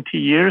 70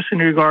 years in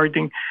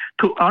regarding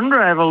to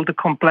unravel the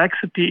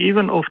complexity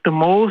even of the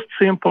most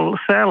simple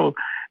cell.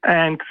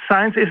 And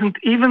science isn't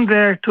even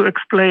there to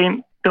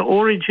explain the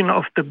origin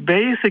of the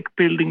basic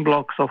building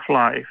blocks of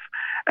life.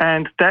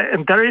 And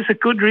there is a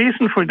good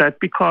reason for that,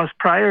 because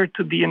prior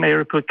to DNA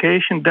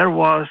replication, there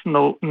was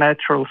no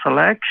natural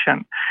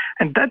selection.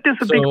 And that is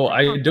a big... So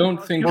I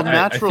don't think... Well,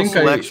 natural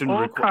selection...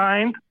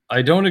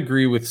 I don't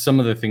agree with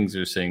some of the things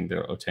you're saying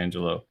there,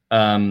 Otangelo.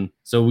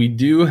 So we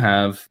do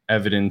have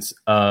evidence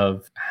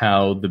of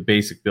how the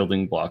basic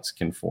building blocks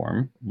can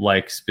form,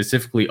 like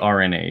specifically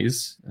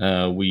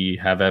RNAs. We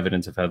have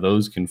evidence of how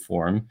those can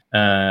form.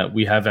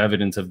 We have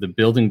evidence of the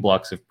building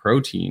blocks of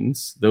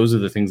proteins. Those are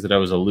the things that I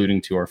was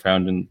alluding to are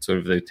found in sort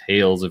of the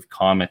tails of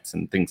comets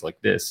and things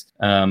like this.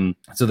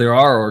 So there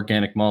are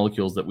organic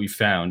molecules that we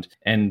found.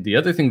 And the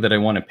other thing that I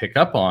want to pick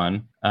up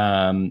on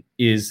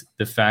is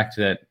the fact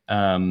that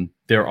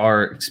there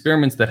are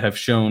experiments that have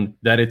shown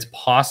that it's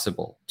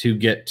possible to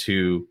get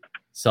to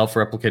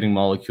self-replicating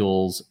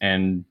molecules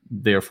and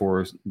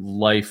therefore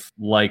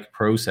life-like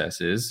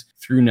processes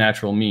through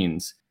natural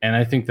means. And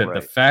I think that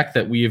the fact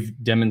that we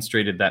have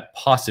demonstrated that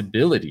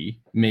possibility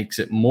makes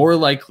it more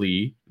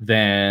likely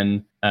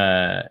than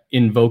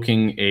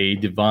invoking a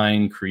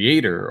divine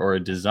creator or a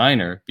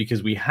designer,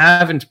 because we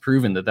haven't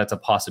proven that that's a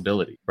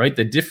possibility, right?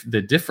 The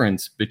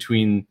difference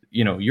between,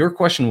 your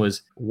question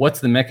was,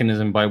 what's the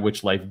mechanism by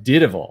which life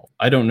did evolve?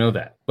 I don't know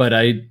that, but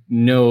I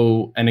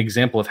know an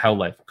example of how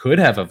life could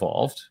have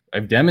evolved.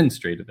 I've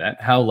demonstrated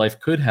that, how life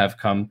could have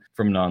come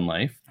from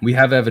non-life. We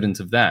have evidence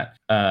of that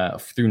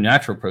through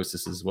natural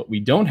processes. What we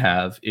don't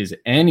have is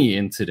any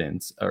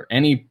incidents or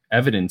any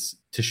evidence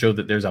to show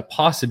that there's a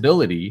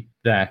possibility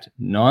that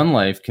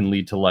non-life can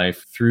lead to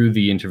life through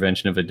the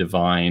intervention of a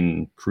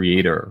divine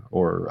creator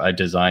or a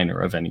designer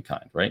of any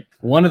kind, right?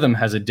 One of them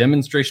has a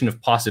demonstration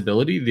of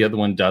possibility, the other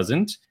one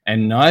doesn't,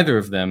 and neither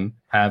of them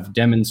have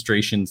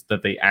demonstrations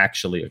that they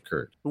actually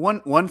occurred.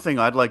 One thing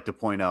I'd like to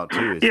point out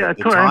too is that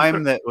the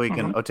time that we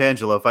can,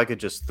 Otangelo, if I could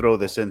just throw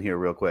this in here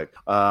real quick,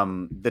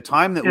 the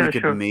time that we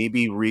could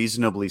maybe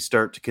reasonably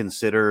start to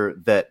consider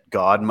that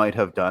God might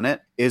have done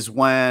it is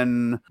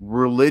when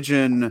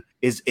religion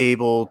is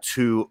able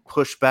to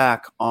push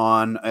back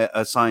on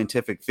a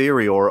scientific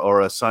theory or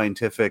a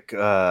scientific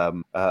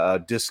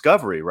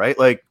discovery, right?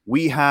 Like,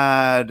 we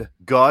had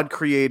God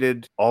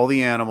created all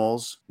the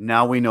animals.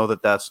 Now we know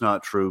that that's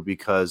not true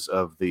because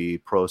of the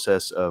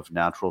process of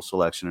natural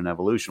selection and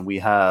evolution. We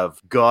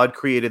have God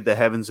created the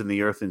heavens and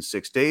the earth in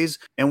 6 days,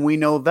 and we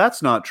know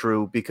that's not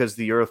true because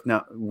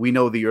we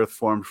know the earth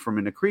formed from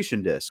an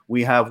accretion disk.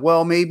 We have,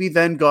 well, maybe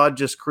then God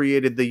just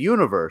created the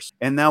universe,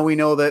 and now we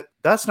know that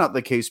that's not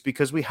the case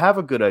because we have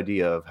a good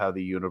idea of how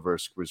the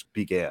universe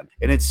began.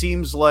 And it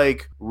seems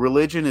like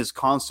religion is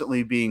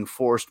constantly being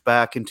forced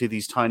back into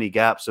these tiny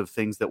gaps of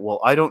things that,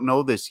 well, I don't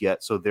know this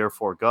yet, so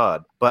therefore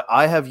God. But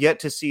I have yet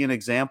to see an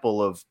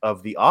example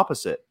of the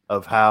opposite,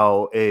 of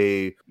how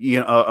a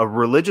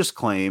religious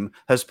claim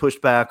has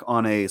pushed back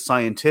on a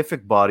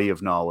scientific body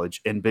of knowledge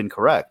and been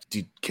correct.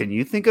 Can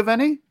you think of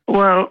any?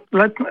 Well,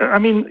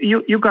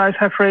 you guys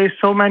have raised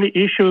so many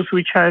issues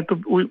which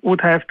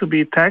would have to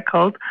be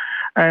tackled.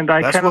 And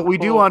that's what we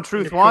do on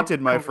Truth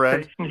Wanted, my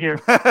friend. Here.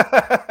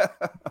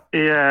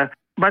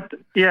 But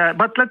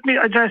let me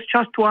address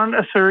just one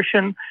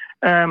assertion,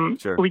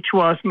 which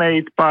was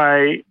made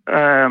by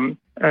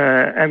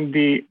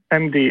MD.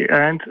 And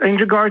in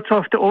regards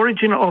of the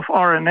origin of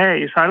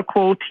RNAs, I'll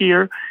quote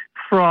here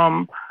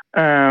from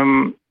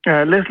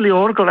Leslie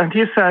Orgel, and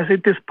he says,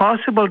 "It is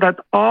possible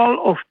that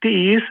all of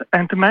these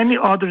and many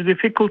other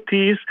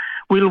difficulties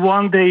will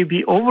one day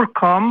be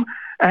overcome,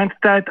 and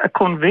that a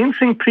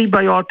convincing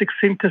prebiotic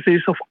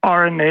synthesis of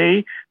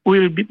RNA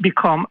will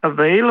become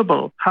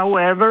available.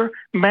 However,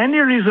 many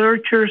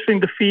researchers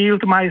in the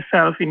field,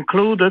 myself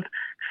included,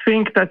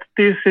 think that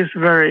this is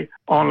very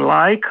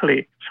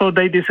unlikely." So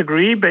they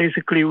disagree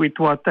basically with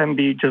what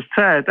MD just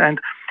said. And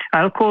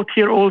I'll quote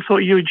here also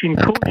Eugene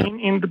Koonin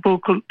in the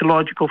book The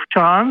Logic of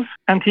Chance.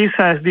 And he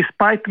says,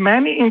 "Despite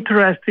many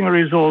interesting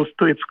results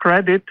to its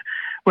credit,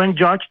 when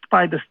judged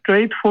by the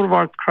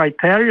straightforward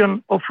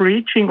criterion of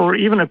reaching or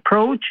even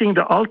approaching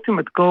the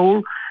ultimate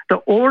goal, the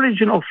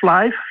origin of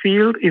life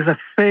field is a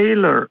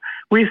failure.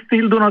 We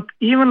still do not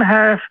even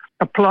have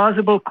a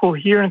plausible,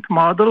 coherent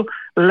model,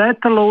 let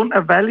alone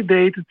a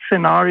validated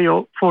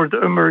scenario for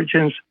the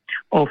emergence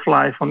of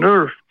life on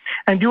Earth.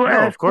 And you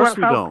ask, of course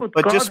well, we don't.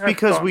 But God just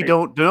because we it?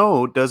 don't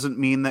know doesn't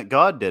mean that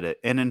God did it.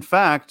 And in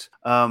fact,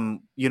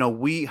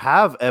 we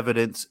have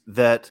evidence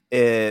that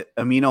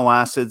amino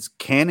acids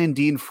can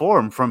indeed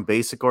form from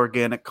basic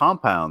organic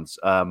compounds.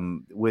 Have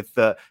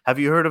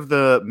you heard of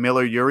the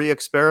Miller-Urey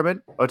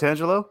experiment,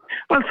 Otangelo?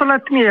 Well, so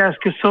let me ask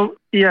you. So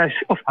yes,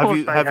 of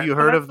course. Have you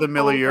heard of the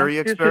Miller-Urey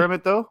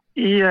experiment, though?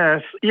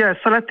 Yes.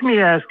 So let me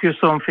ask you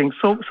something.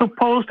 So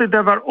suppose that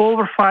there were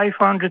over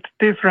 500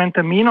 different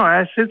amino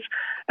acids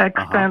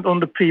extant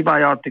on the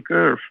prebiotic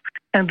Earth.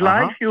 And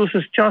life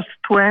uses just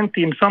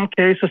 20, in some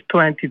cases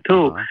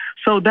 22.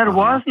 So there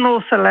was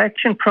no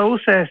selection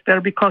process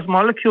there because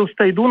molecules,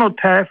 they do not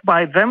have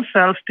by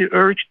themselves the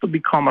urge to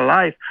become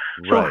alive.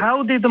 So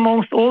how did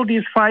amongst all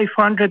these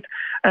 500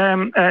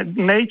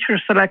 nature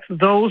select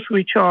those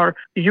which are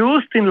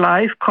used in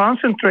life,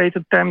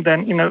 concentrated them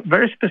then in a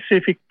very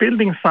specific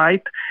building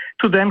site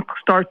to then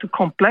start to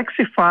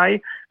complexify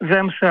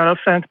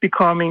themselves and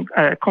becoming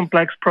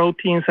complex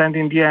proteins, and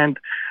in the end,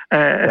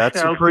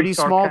 that's a pretty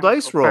small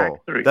dice roll.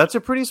 That's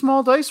a pretty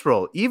small dice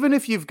roll. Even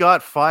if you've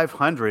got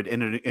 500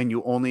 and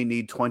you only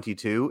need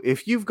 22,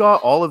 if you've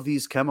got all of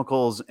these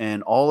chemicals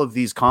and all of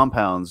these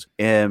compounds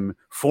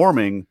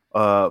forming,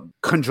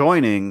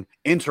 conjoining,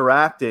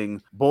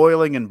 interacting,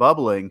 boiling and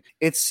bubbling,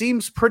 it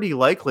seems pretty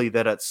likely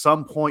that at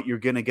some point you're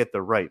going to get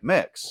the right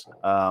mix.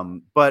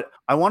 But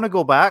I want to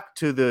go back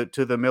to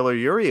the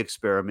Miller-Urey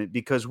experiment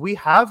because we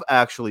have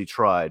actually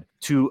tried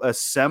to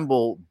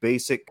assemble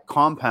basic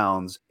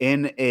compounds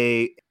in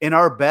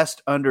our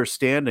best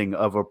understanding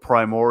of a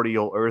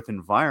primordial Earth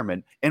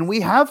environment, and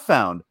we have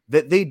found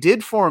that they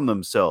did form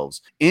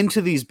themselves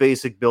into these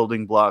basic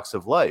building blocks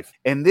of life.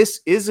 And this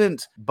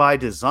isn't by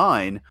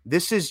design.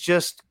 This is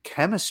just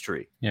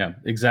chemistry. Yeah,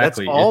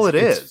 exactly. That's all it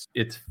is.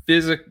 It's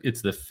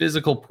the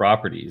physical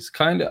properties.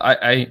 Kind of,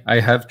 I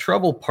have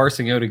trouble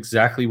parsing out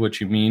exactly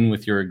what you mean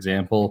with your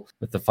example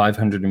with the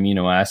 500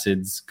 amino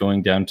acids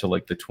going down to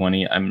like the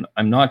 20. I'm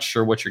not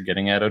sure what you're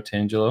getting at,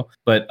 Otangelo,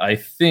 but I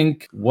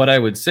think what I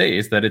would say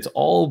is that it's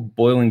all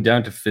boiling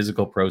down to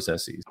physical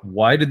processes.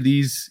 Why were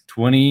these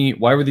 20,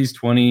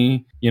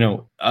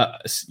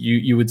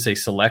 you would say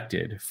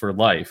selected for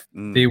life?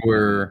 They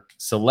were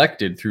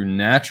selected through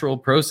natural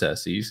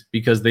processes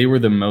because they were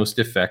the most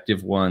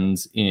effective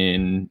ones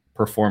in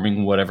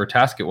performing whatever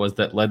task it was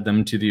that led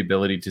them to the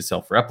ability to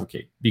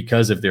self-replicate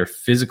because of their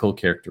physical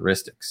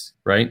characteristics,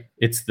 right?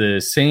 It's the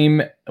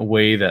same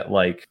way that,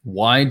 like,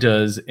 why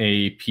does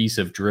a piece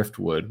of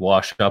driftwood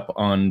wash up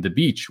on the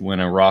beach when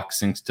a rock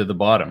sinks to the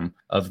bottom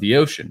of the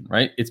ocean,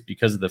 right? It's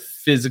because of the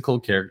physical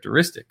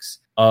characteristics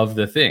of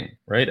the thing,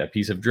 right? A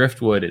piece of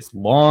driftwood is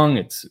long,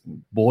 it's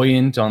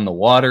buoyant on the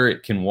water,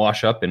 it can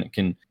wash up and it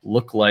can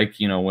look like,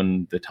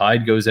 when the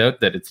tide goes out,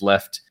 that it's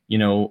left,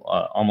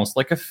 almost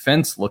like a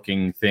fence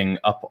looking thing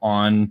up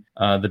on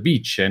the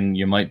beach. And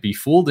you might be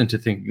fooled into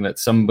thinking that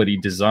somebody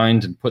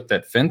designed and put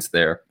that fence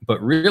there. But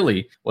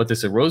really what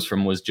this arose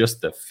from was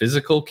just the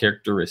physical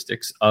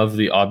characteristics of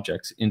the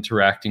objects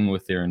interacting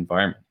with their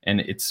environment.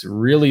 And it's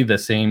really the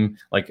same,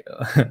 like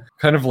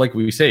kind of like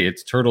we say,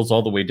 it's turtles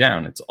all the way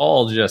down. It's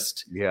all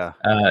just,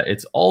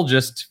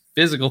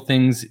 physical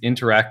things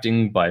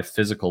interacting by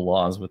physical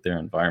laws with their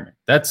environment.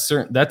 That's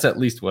at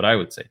least what I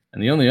would say.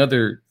 And the only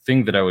other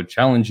thing that I would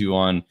challenge you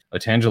on,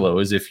 Otangelo,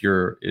 is if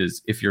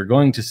you're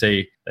going to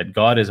say that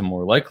God is a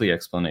more likely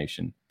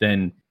explanation,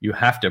 then you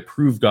have to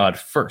prove God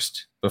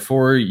first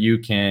before you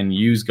can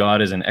use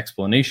God as an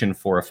explanation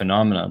for a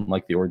phenomenon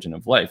like the origin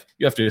of life.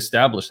 You have to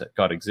establish that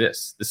God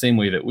exists, the same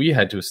way that we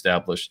had to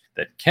establish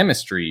that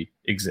chemistry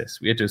exists.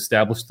 We had to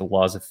establish the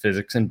laws of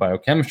physics and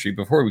biochemistry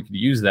before we could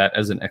use that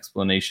as an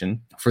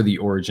explanation for the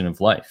origin of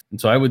life. And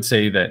so I would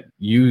say that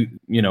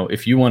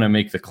if you want to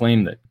make the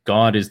claim that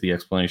God is the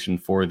explanation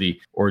for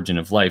the origin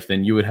of life,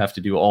 then you would have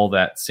to do all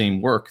that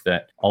same work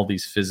that all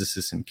these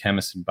physicists and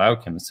chemists and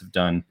biochemists have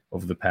done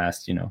over the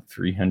past,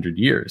 300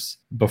 years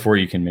before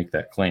you can make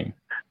that claim.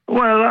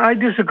 Well, I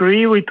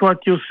disagree with what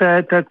you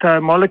said, that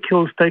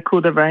molecules, they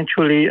could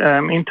eventually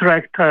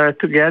interact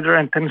together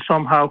and then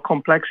somehow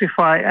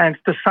complexify. And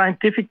the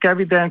scientific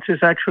evidence is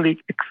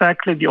actually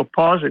exactly the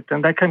opposite.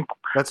 And I can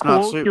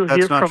quote you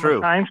here from a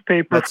science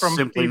paper from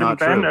Stephen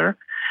Benner.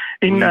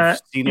 We've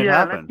seen it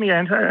happen.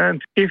 Let me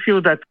give you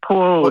that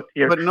quote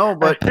here. But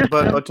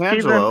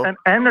Otangelo,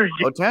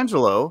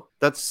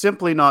 that's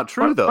simply not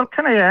true, though. What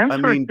can I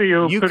answer to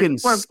you? You can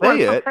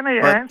say it, but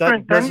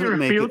that doesn't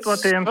make it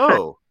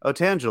so.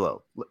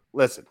 Otangelo,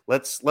 listen,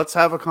 let's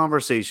have a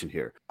conversation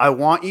here. I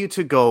want you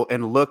to go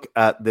and look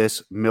at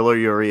this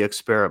Miller-Urey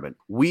experiment.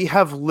 We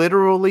have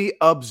literally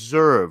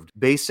observed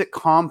basic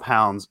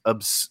compounds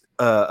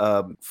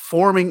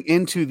forming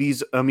into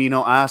these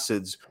amino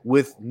acids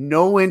with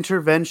no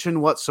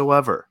intervention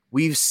whatsoever.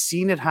 We've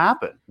seen it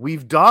happen.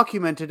 We've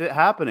documented it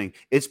happening.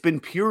 It's been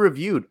peer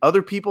reviewed.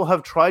 Other people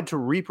have tried to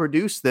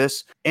reproduce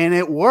this and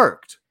it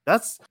worked.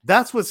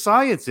 That's what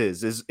science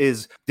is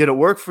did it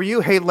work for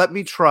you? Hey, let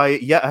me try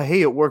it. Yeah,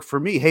 hey, it worked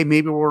for me. Hey,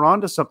 maybe we're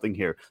onto something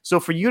here.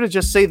 So for you to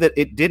just say that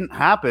it didn't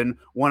happen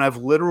when I've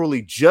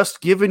literally just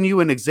given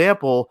you an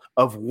example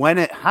of when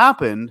it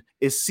happened,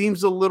 it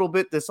seems a little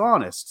bit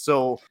dishonest.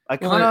 So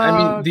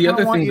the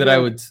other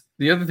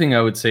thing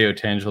I would say,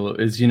 Otangelo,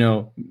 is,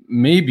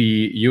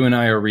 maybe you and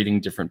I are reading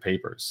different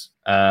papers.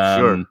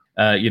 Sure.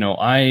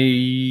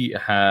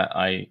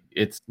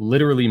 It's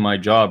literally my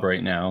job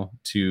right now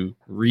to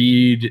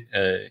read,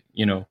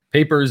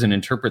 papers and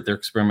interpret their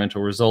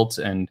experimental results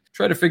and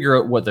try to figure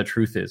out what the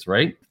truth is,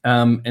 right?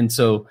 And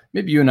so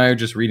maybe you and I are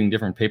just reading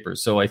different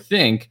papers. So I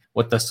think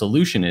what the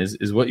solution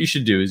is what you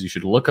should do is you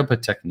should look up a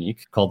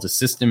technique called a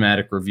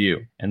systematic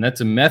review. And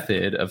that's a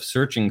method of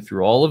searching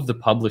through all of the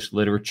published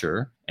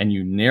literature, and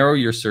you narrow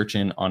your search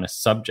in on a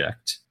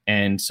subject.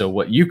 And so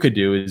what you could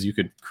do is you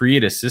could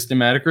create a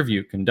systematic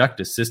review, conduct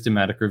a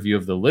systematic review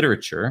of the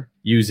literature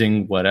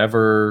using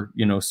whatever,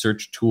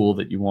 search tool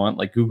that you want.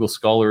 Like Google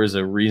Scholar is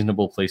a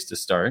reasonable place to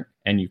start.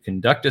 And you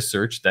conduct a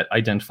search that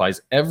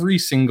identifies every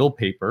single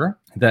paper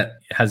that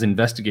has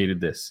investigated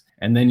this.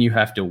 And then you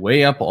have to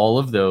weigh up all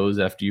of those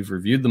after you've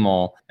reviewed them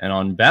all. And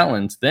on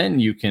balance, then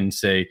you can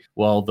say,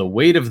 well, the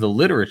weight of the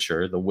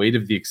literature, the weight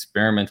of the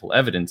experimental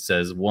evidence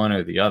says one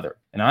or the other.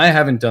 And I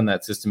haven't done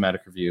that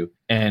systematic review.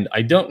 And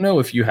I don't know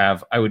if you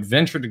have. I would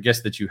venture to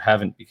guess that you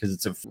haven't, because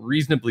it's a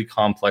reasonably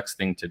complex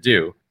thing to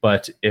do.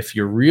 But if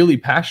you're really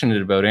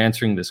passionate about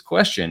answering this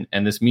question,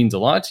 and this means a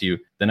lot to you,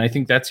 then I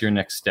think that's your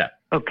next step.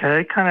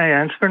 Okay, can I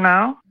answer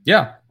now?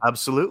 Yeah,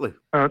 absolutely.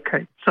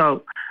 Okay,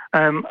 so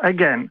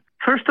again,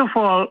 first of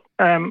all,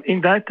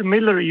 in that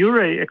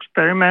Miller-Urey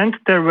experiment,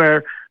 there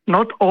were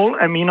not all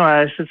amino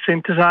acids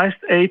synthesized.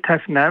 8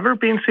 have never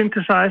been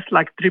synthesized,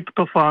 like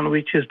tryptophan,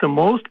 which is the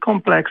most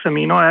complex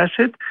amino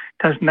acid.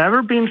 It has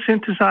never been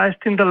synthesized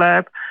in the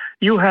lab.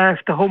 You have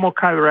the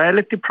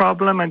homochirality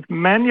problem and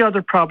many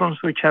other problems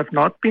which have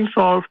not been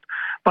solved.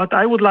 But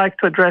I would like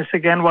to address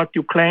again what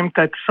you claimed,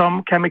 that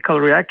some chemical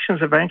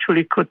reactions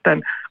eventually could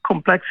then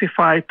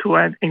complexify to,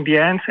 in the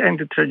end, and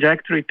the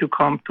trajectory to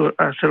come to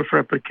a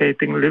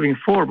self-replicating living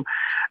form.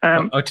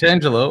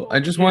 Otangelo,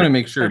 I just want to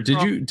make sure.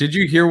 Did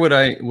you hear what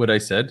I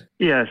said?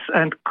 Yes,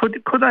 and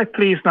could I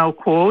please now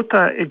quote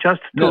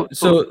just to?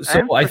 So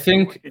I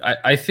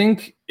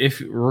think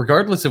if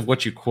regardless of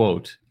what you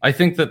quote, I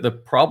think that the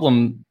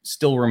problem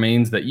still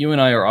remains that you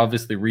and I are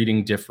obviously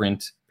reading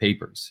different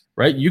papers,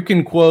 right? You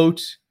can quote,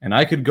 and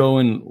I could go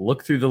and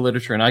look through the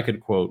literature and I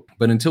could quote,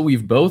 but until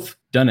we've both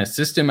done a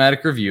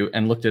systematic review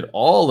and looked at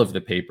all of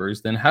the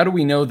papers, then how do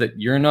we know that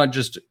you're not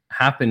just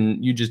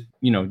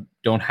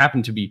don't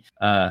happen to be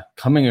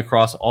coming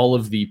across all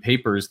of the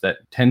papers that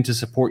tend to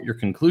support your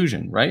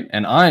conclusion, right?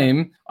 And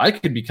I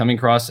could be coming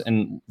across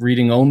and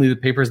reading only the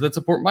papers that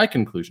support my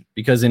conclusion,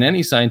 because in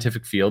any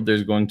scientific field,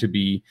 there's going to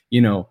be,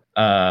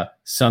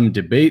 some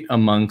debate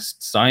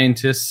amongst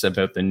scientists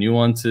about the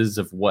nuances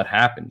of what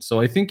happened.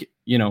 So I think,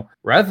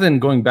 rather than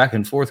going back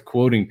and forth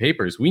quoting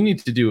papers, we need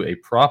to do a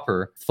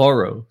proper,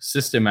 thorough,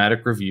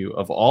 systematic review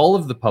of all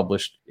of the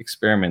published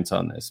experiments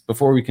on this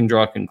before we can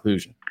draw a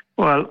conclusion.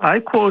 Well, I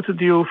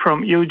quoted you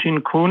from Eugene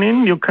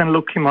Koonin. You can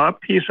look him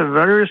up. He's a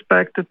very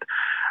respected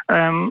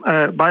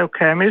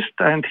biochemist,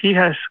 and he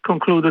has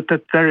concluded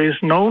that there is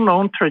no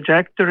known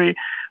trajectory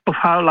of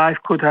how life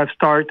could have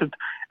started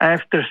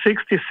after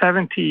 60,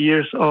 70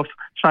 years of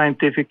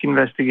scientific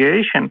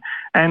investigation.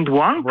 And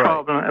one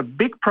problem, a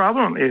big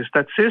problem, is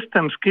that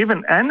systems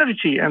given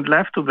energy and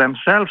left to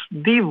themselves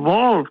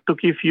devolve to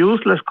give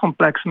useless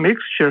complex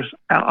mixtures,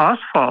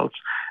 asphalts.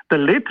 The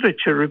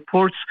literature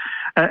reports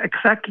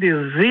exactly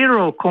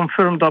 0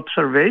 confirmed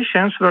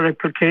observations where a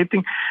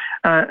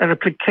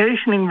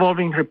replication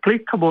involving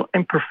replicable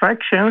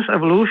imperfections,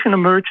 evolution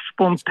emerged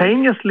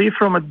spontaneously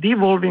from a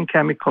devolving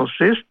chemical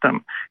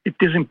system. It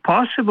is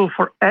impossible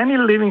for any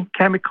living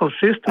chemical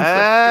system.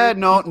 But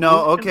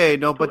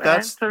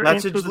that's a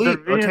leap,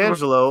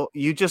 Otangelo.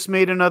 You just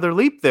made another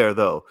leap there,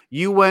 though.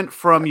 You went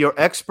from your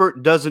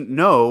expert doesn't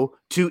know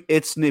to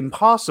it's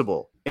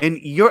impossible.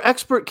 And your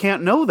expert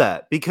can't know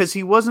that because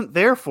he wasn't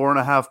there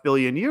 4.5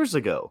 billion years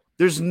ago.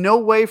 There's no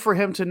way for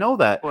him to know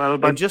that.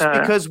 And just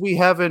because we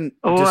haven't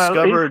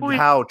discovered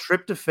how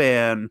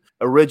tryptophan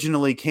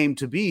originally came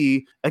to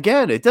be,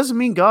 again, it doesn't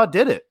mean God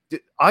did it.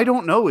 I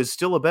don't know is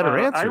still a better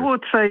answer. I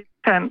would say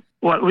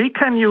we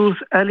can use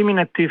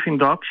eliminative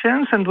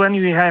inductions, and when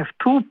we have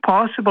 2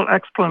 possible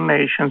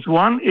explanations,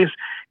 one is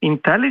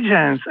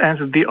intelligence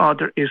and the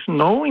other is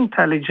no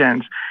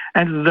intelligence,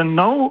 and the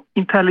no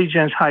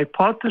intelligence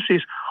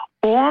hypothesis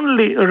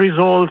only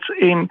results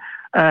in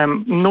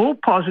no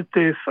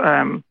positive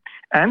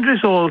end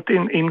result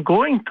in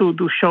going to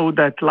show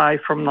that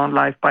life from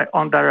non-life by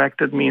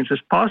undirected means is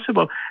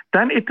possible,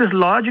 then it is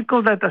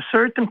logical that at a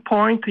certain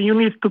point you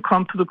need to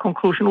come to the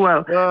conclusion,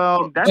 just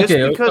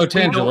because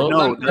we don't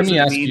know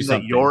doesn't mean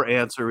that your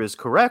answer is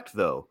correct,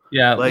 though.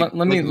 Yeah,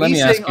 let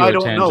me ask you, I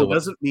don't know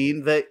doesn't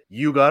mean that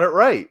you got it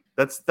right.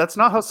 That's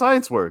not how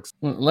science works.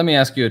 Let me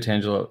ask you,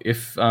 Otangelo,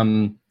 if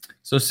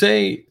so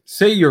say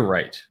you're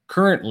right.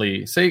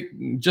 Currently, say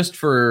just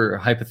for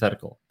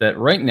hypothetical, that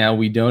right now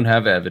we don't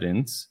have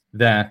evidence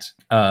that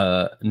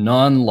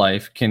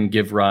non-life can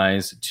give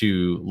rise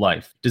to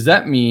life. Does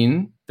that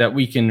mean that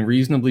we can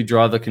reasonably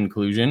draw the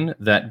conclusion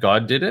that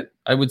God did it?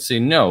 I would say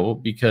no,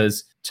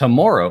 because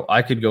tomorrow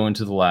I could go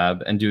into the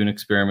lab and do an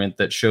experiment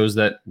that shows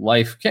that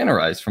life can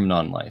arise from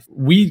non-life.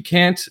 We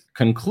can't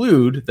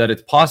conclude that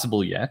it's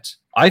possible yet.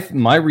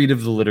 My read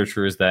of the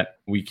literature is that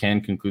we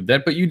can conclude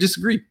that, but you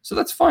disagree. So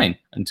that's fine.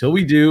 Until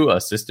we do a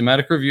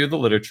systematic review of the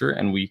literature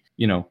and we,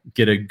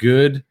 get a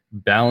good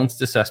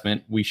balanced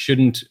assessment, we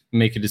shouldn't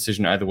make a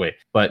decision either way.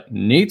 But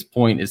Nate's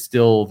point is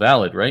still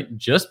valid, right?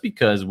 Just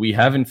because we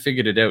haven't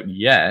figured it out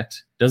yet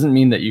doesn't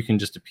mean that you can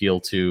just appeal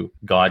to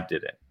God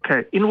did it.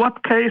 Okay. In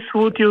what case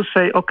would you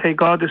say, okay,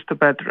 God is the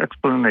better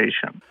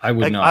explanation? I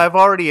would not. I've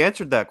already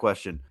answered that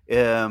question.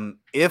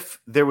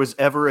 If there was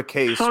ever a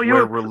case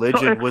where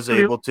religion was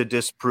able to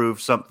disprove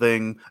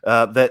something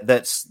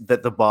that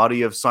the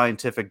body of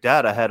scientific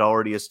data had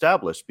already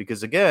established,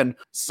 because again,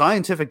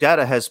 scientific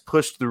data has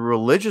pushed the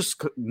religious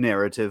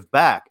narrative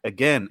back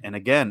again and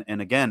again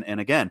and again and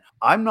again.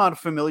 I'm not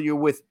familiar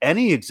with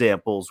any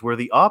examples where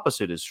the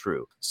opposite is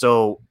true.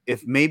 So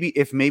if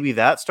maybe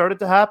that started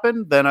to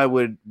happen, then I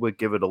would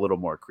give it a little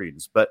more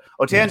credence. But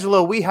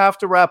Otangelo, we have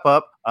to wrap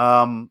up.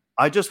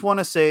 I just want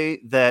to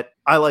say that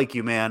I like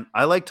you, man.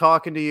 I like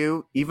talking to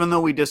you, even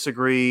though we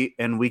disagree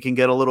and we can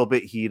get a little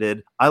bit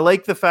heated. I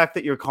like the fact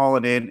that you're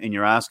calling in and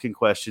you're asking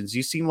questions.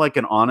 You seem like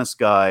an honest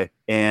guy.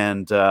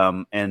 And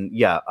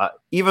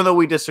even though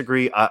we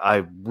disagree,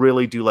 I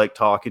really do like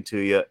talking to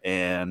you.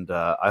 And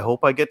I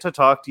hope I get to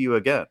talk to you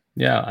again.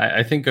 Yeah,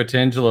 I think,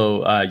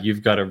 Otangelo,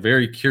 you've got a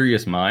very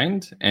curious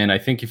mind. And I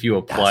think if you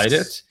applied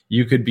it,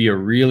 you could be a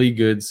really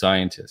good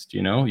scientist.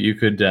 You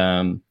could,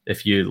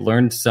 if you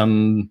learned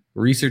some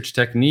research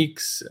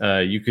techniques,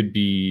 you could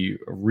be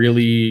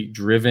really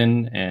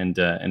driven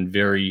and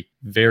very,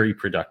 very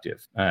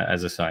productive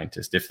as a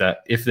scientist, if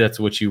that's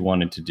what you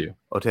wanted to do.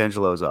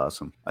 Otangelo is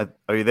awesome.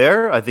 Are you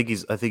there? I think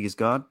he's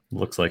gone.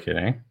 Looks like it,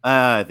 eh?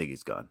 I think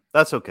he's gone.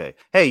 That's okay.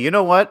 Hey, you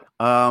know what?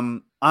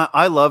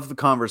 I love the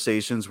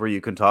conversations where you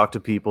can talk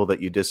to people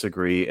that you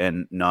disagree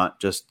and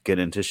not just get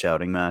into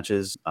shouting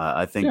matches.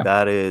 I think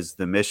that is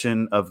the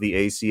mission of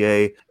the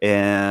ACA,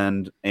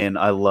 and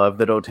I love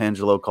that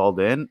Otangelo called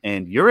in,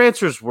 and your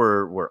answers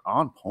were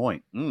on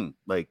point.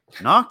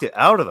 Knocked it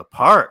out of the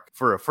park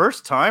for a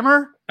first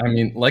timer. I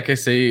mean, like I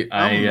say,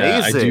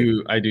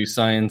 I do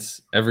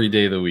science every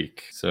day of the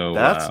week. So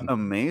that's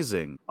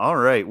amazing. All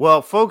right.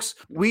 Well, folks,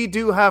 we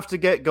do have to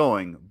get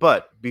going.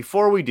 But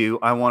before we do,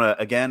 I want to,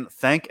 again,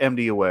 thank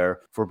MD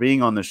Aware for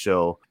being on the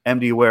show.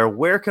 MD Aware,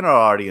 where can our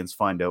audience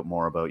find out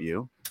more about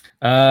you?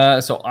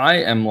 So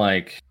I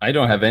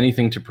don't have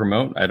anything to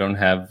promote. I don't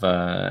have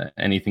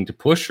anything to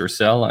push or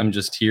sell. I'm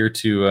just here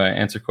to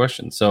answer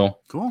questions. So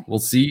cool. We'll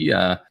see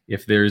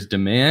if there's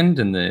demand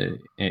and the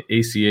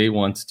ACA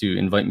wants to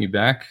invite me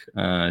back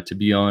to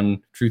be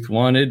on Truth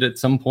Wanted at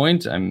some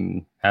point.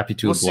 I'm happy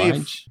to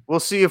oblige. We'll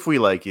see if we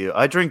like you.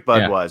 I drink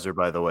Budweiser,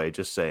 by the way,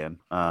 just saying.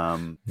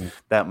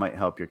 That might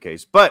help your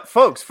case. But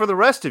folks, for the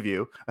rest of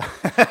you,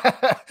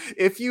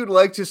 if you'd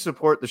like to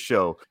support the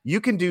show,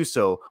 you can do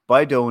so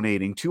by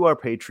donating to our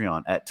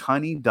Patreon at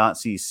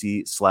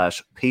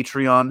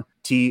tiny.cc/Patreon.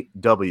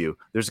 TW.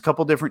 There's a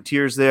couple different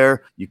tiers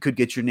there. You could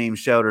get your name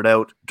shouted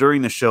out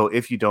during the show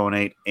if you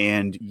donate,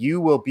 and you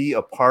will be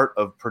a part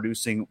of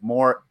producing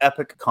more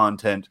epic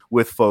content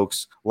with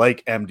folks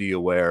like MD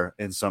Aware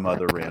and some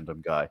other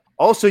random guy.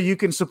 Also, you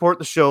can support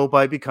the show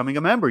by becoming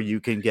a member. You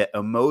can get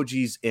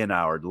emojis in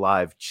our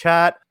live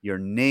chat. Your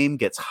name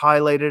gets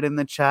highlighted in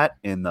the chat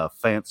in the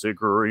fancy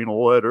green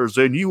letters,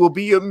 and you will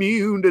be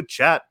immune to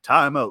chat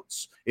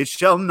timeouts. It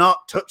shall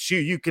not touch you.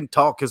 You can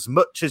talk as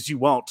much as you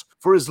want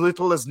for as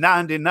little as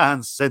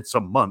 99 cents a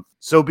month.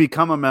 So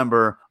become a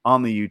member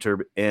on the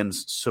YouTube and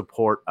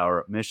support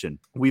our mission.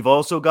 We've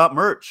also got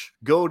merch.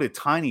 Go to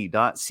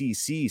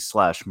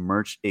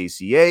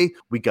tiny.cc/merchaca.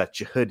 We got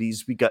your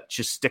hoodies, we got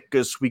your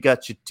stickers, we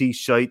got your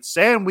t-shirts,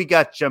 and we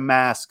got your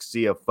masks.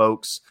 See ya,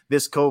 folks.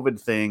 This COVID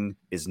thing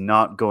is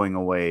not going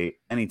away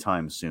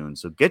anytime soon.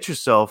 So get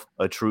yourself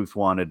a Truth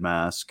Wanted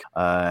mask.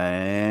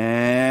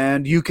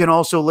 And you can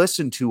also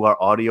listen to our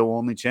audio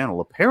only channel.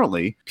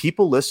 Apparently,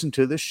 people listen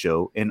to this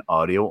show in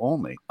audio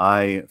only.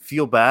 I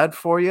feel bad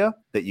for you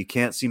that you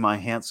can't see my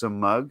handsome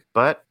mug,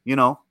 but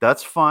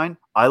that's fine.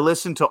 I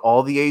listen to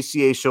all the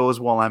ACA shows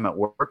while I'm at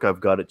work. I've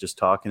got it just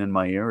talking in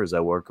my ear as I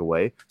work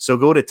away. So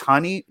go to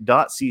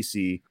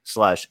tiny.cc/ACA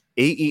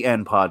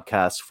AEN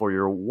Podcasts for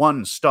your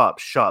one-stop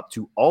shop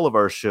to all of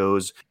our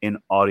shows in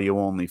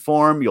audio-only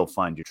form. You'll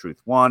find your Truth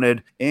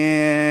Wanted,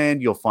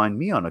 and you'll find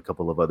me on a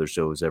couple of other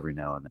shows every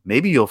now and then.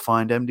 Maybe you'll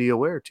find MD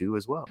Aware too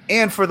as well.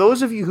 And for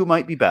those of you who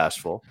might be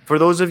bashful, for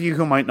those of you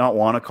who might not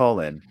want to call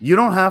in, you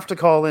don't have to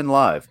call in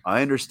live.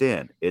 I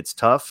understand. It's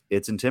tough.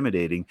 It's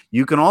intimidating.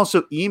 You can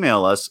also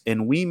email us,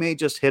 and we may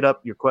just hit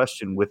up your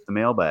question with the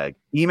mailbag.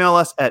 Email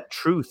us at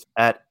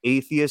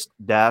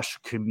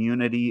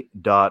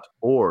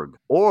truth@atheist-community.org.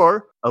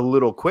 Or a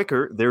little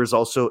quicker, there's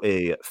also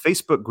a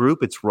Facebook group.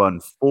 It's run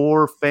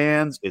for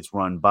fans. It's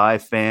run by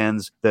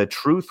fans. The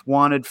Truth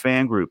Wanted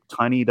fan group,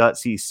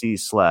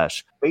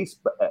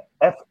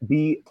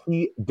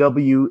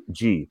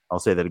 tiny.cc/FBTWG. I'll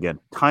say that again.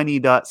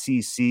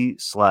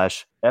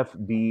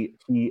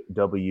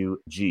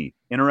 tiny.cc/FBTWG.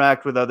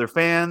 Interact with other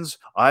fans.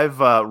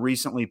 I've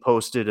recently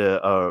posted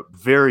a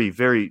very,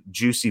 very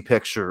juicy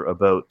picture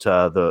about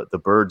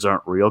the birds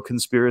aren't real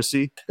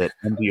conspiracy that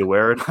MD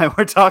Aware and I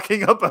were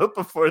talking about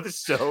before the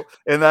show.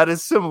 And that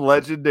is some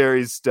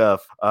legendary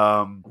stuff.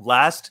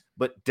 Last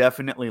but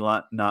definitely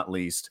not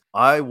least,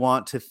 I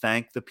want to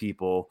thank the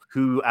people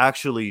who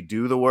actually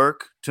do the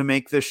work to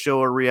make this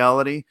show a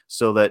reality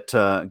so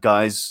that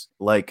guys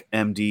like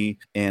MD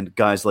and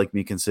guys like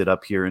me can sit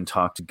up here and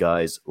talk to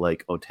guys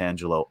like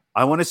Otangelo.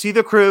 I want to see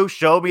the crew.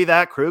 Show me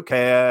that crew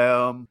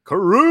cam.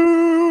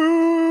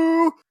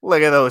 Crew!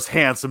 Look at those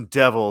handsome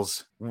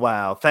devils.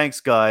 Wow.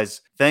 Thanks,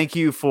 guys. Thank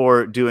you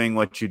for doing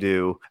what you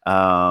do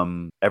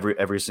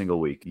every single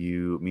week.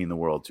 You mean the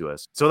world to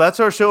us. So that's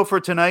our show for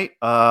tonight.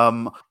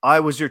 I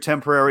was your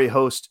temporary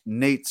host,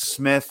 Nate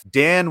Smith.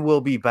 Dan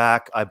will be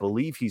back. I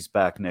believe he's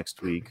back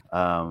next week.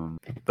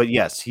 But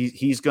yes,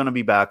 he's going to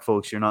be back,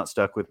 folks. You're not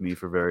stuck with me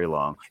for very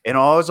long. And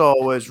as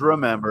always,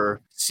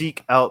 remember,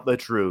 seek out the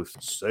truth.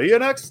 See you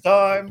next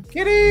time.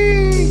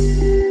 Kitty!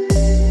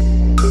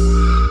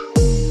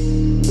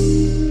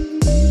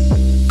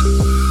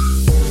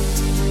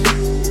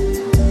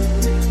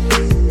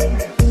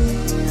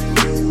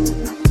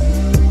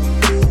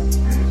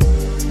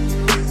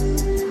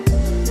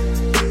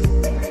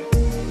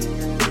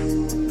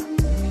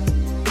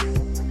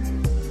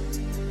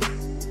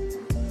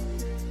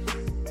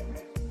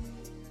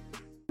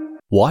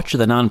 Watch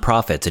The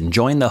Nonprofits and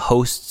join the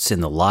hosts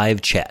in the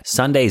live chat,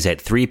 Sundays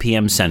at 3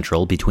 p.m.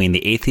 Central between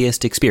The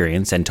Atheist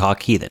Experience and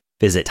Talk Heathen.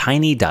 Visit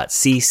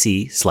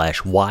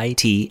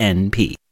tiny.cc/YTNP.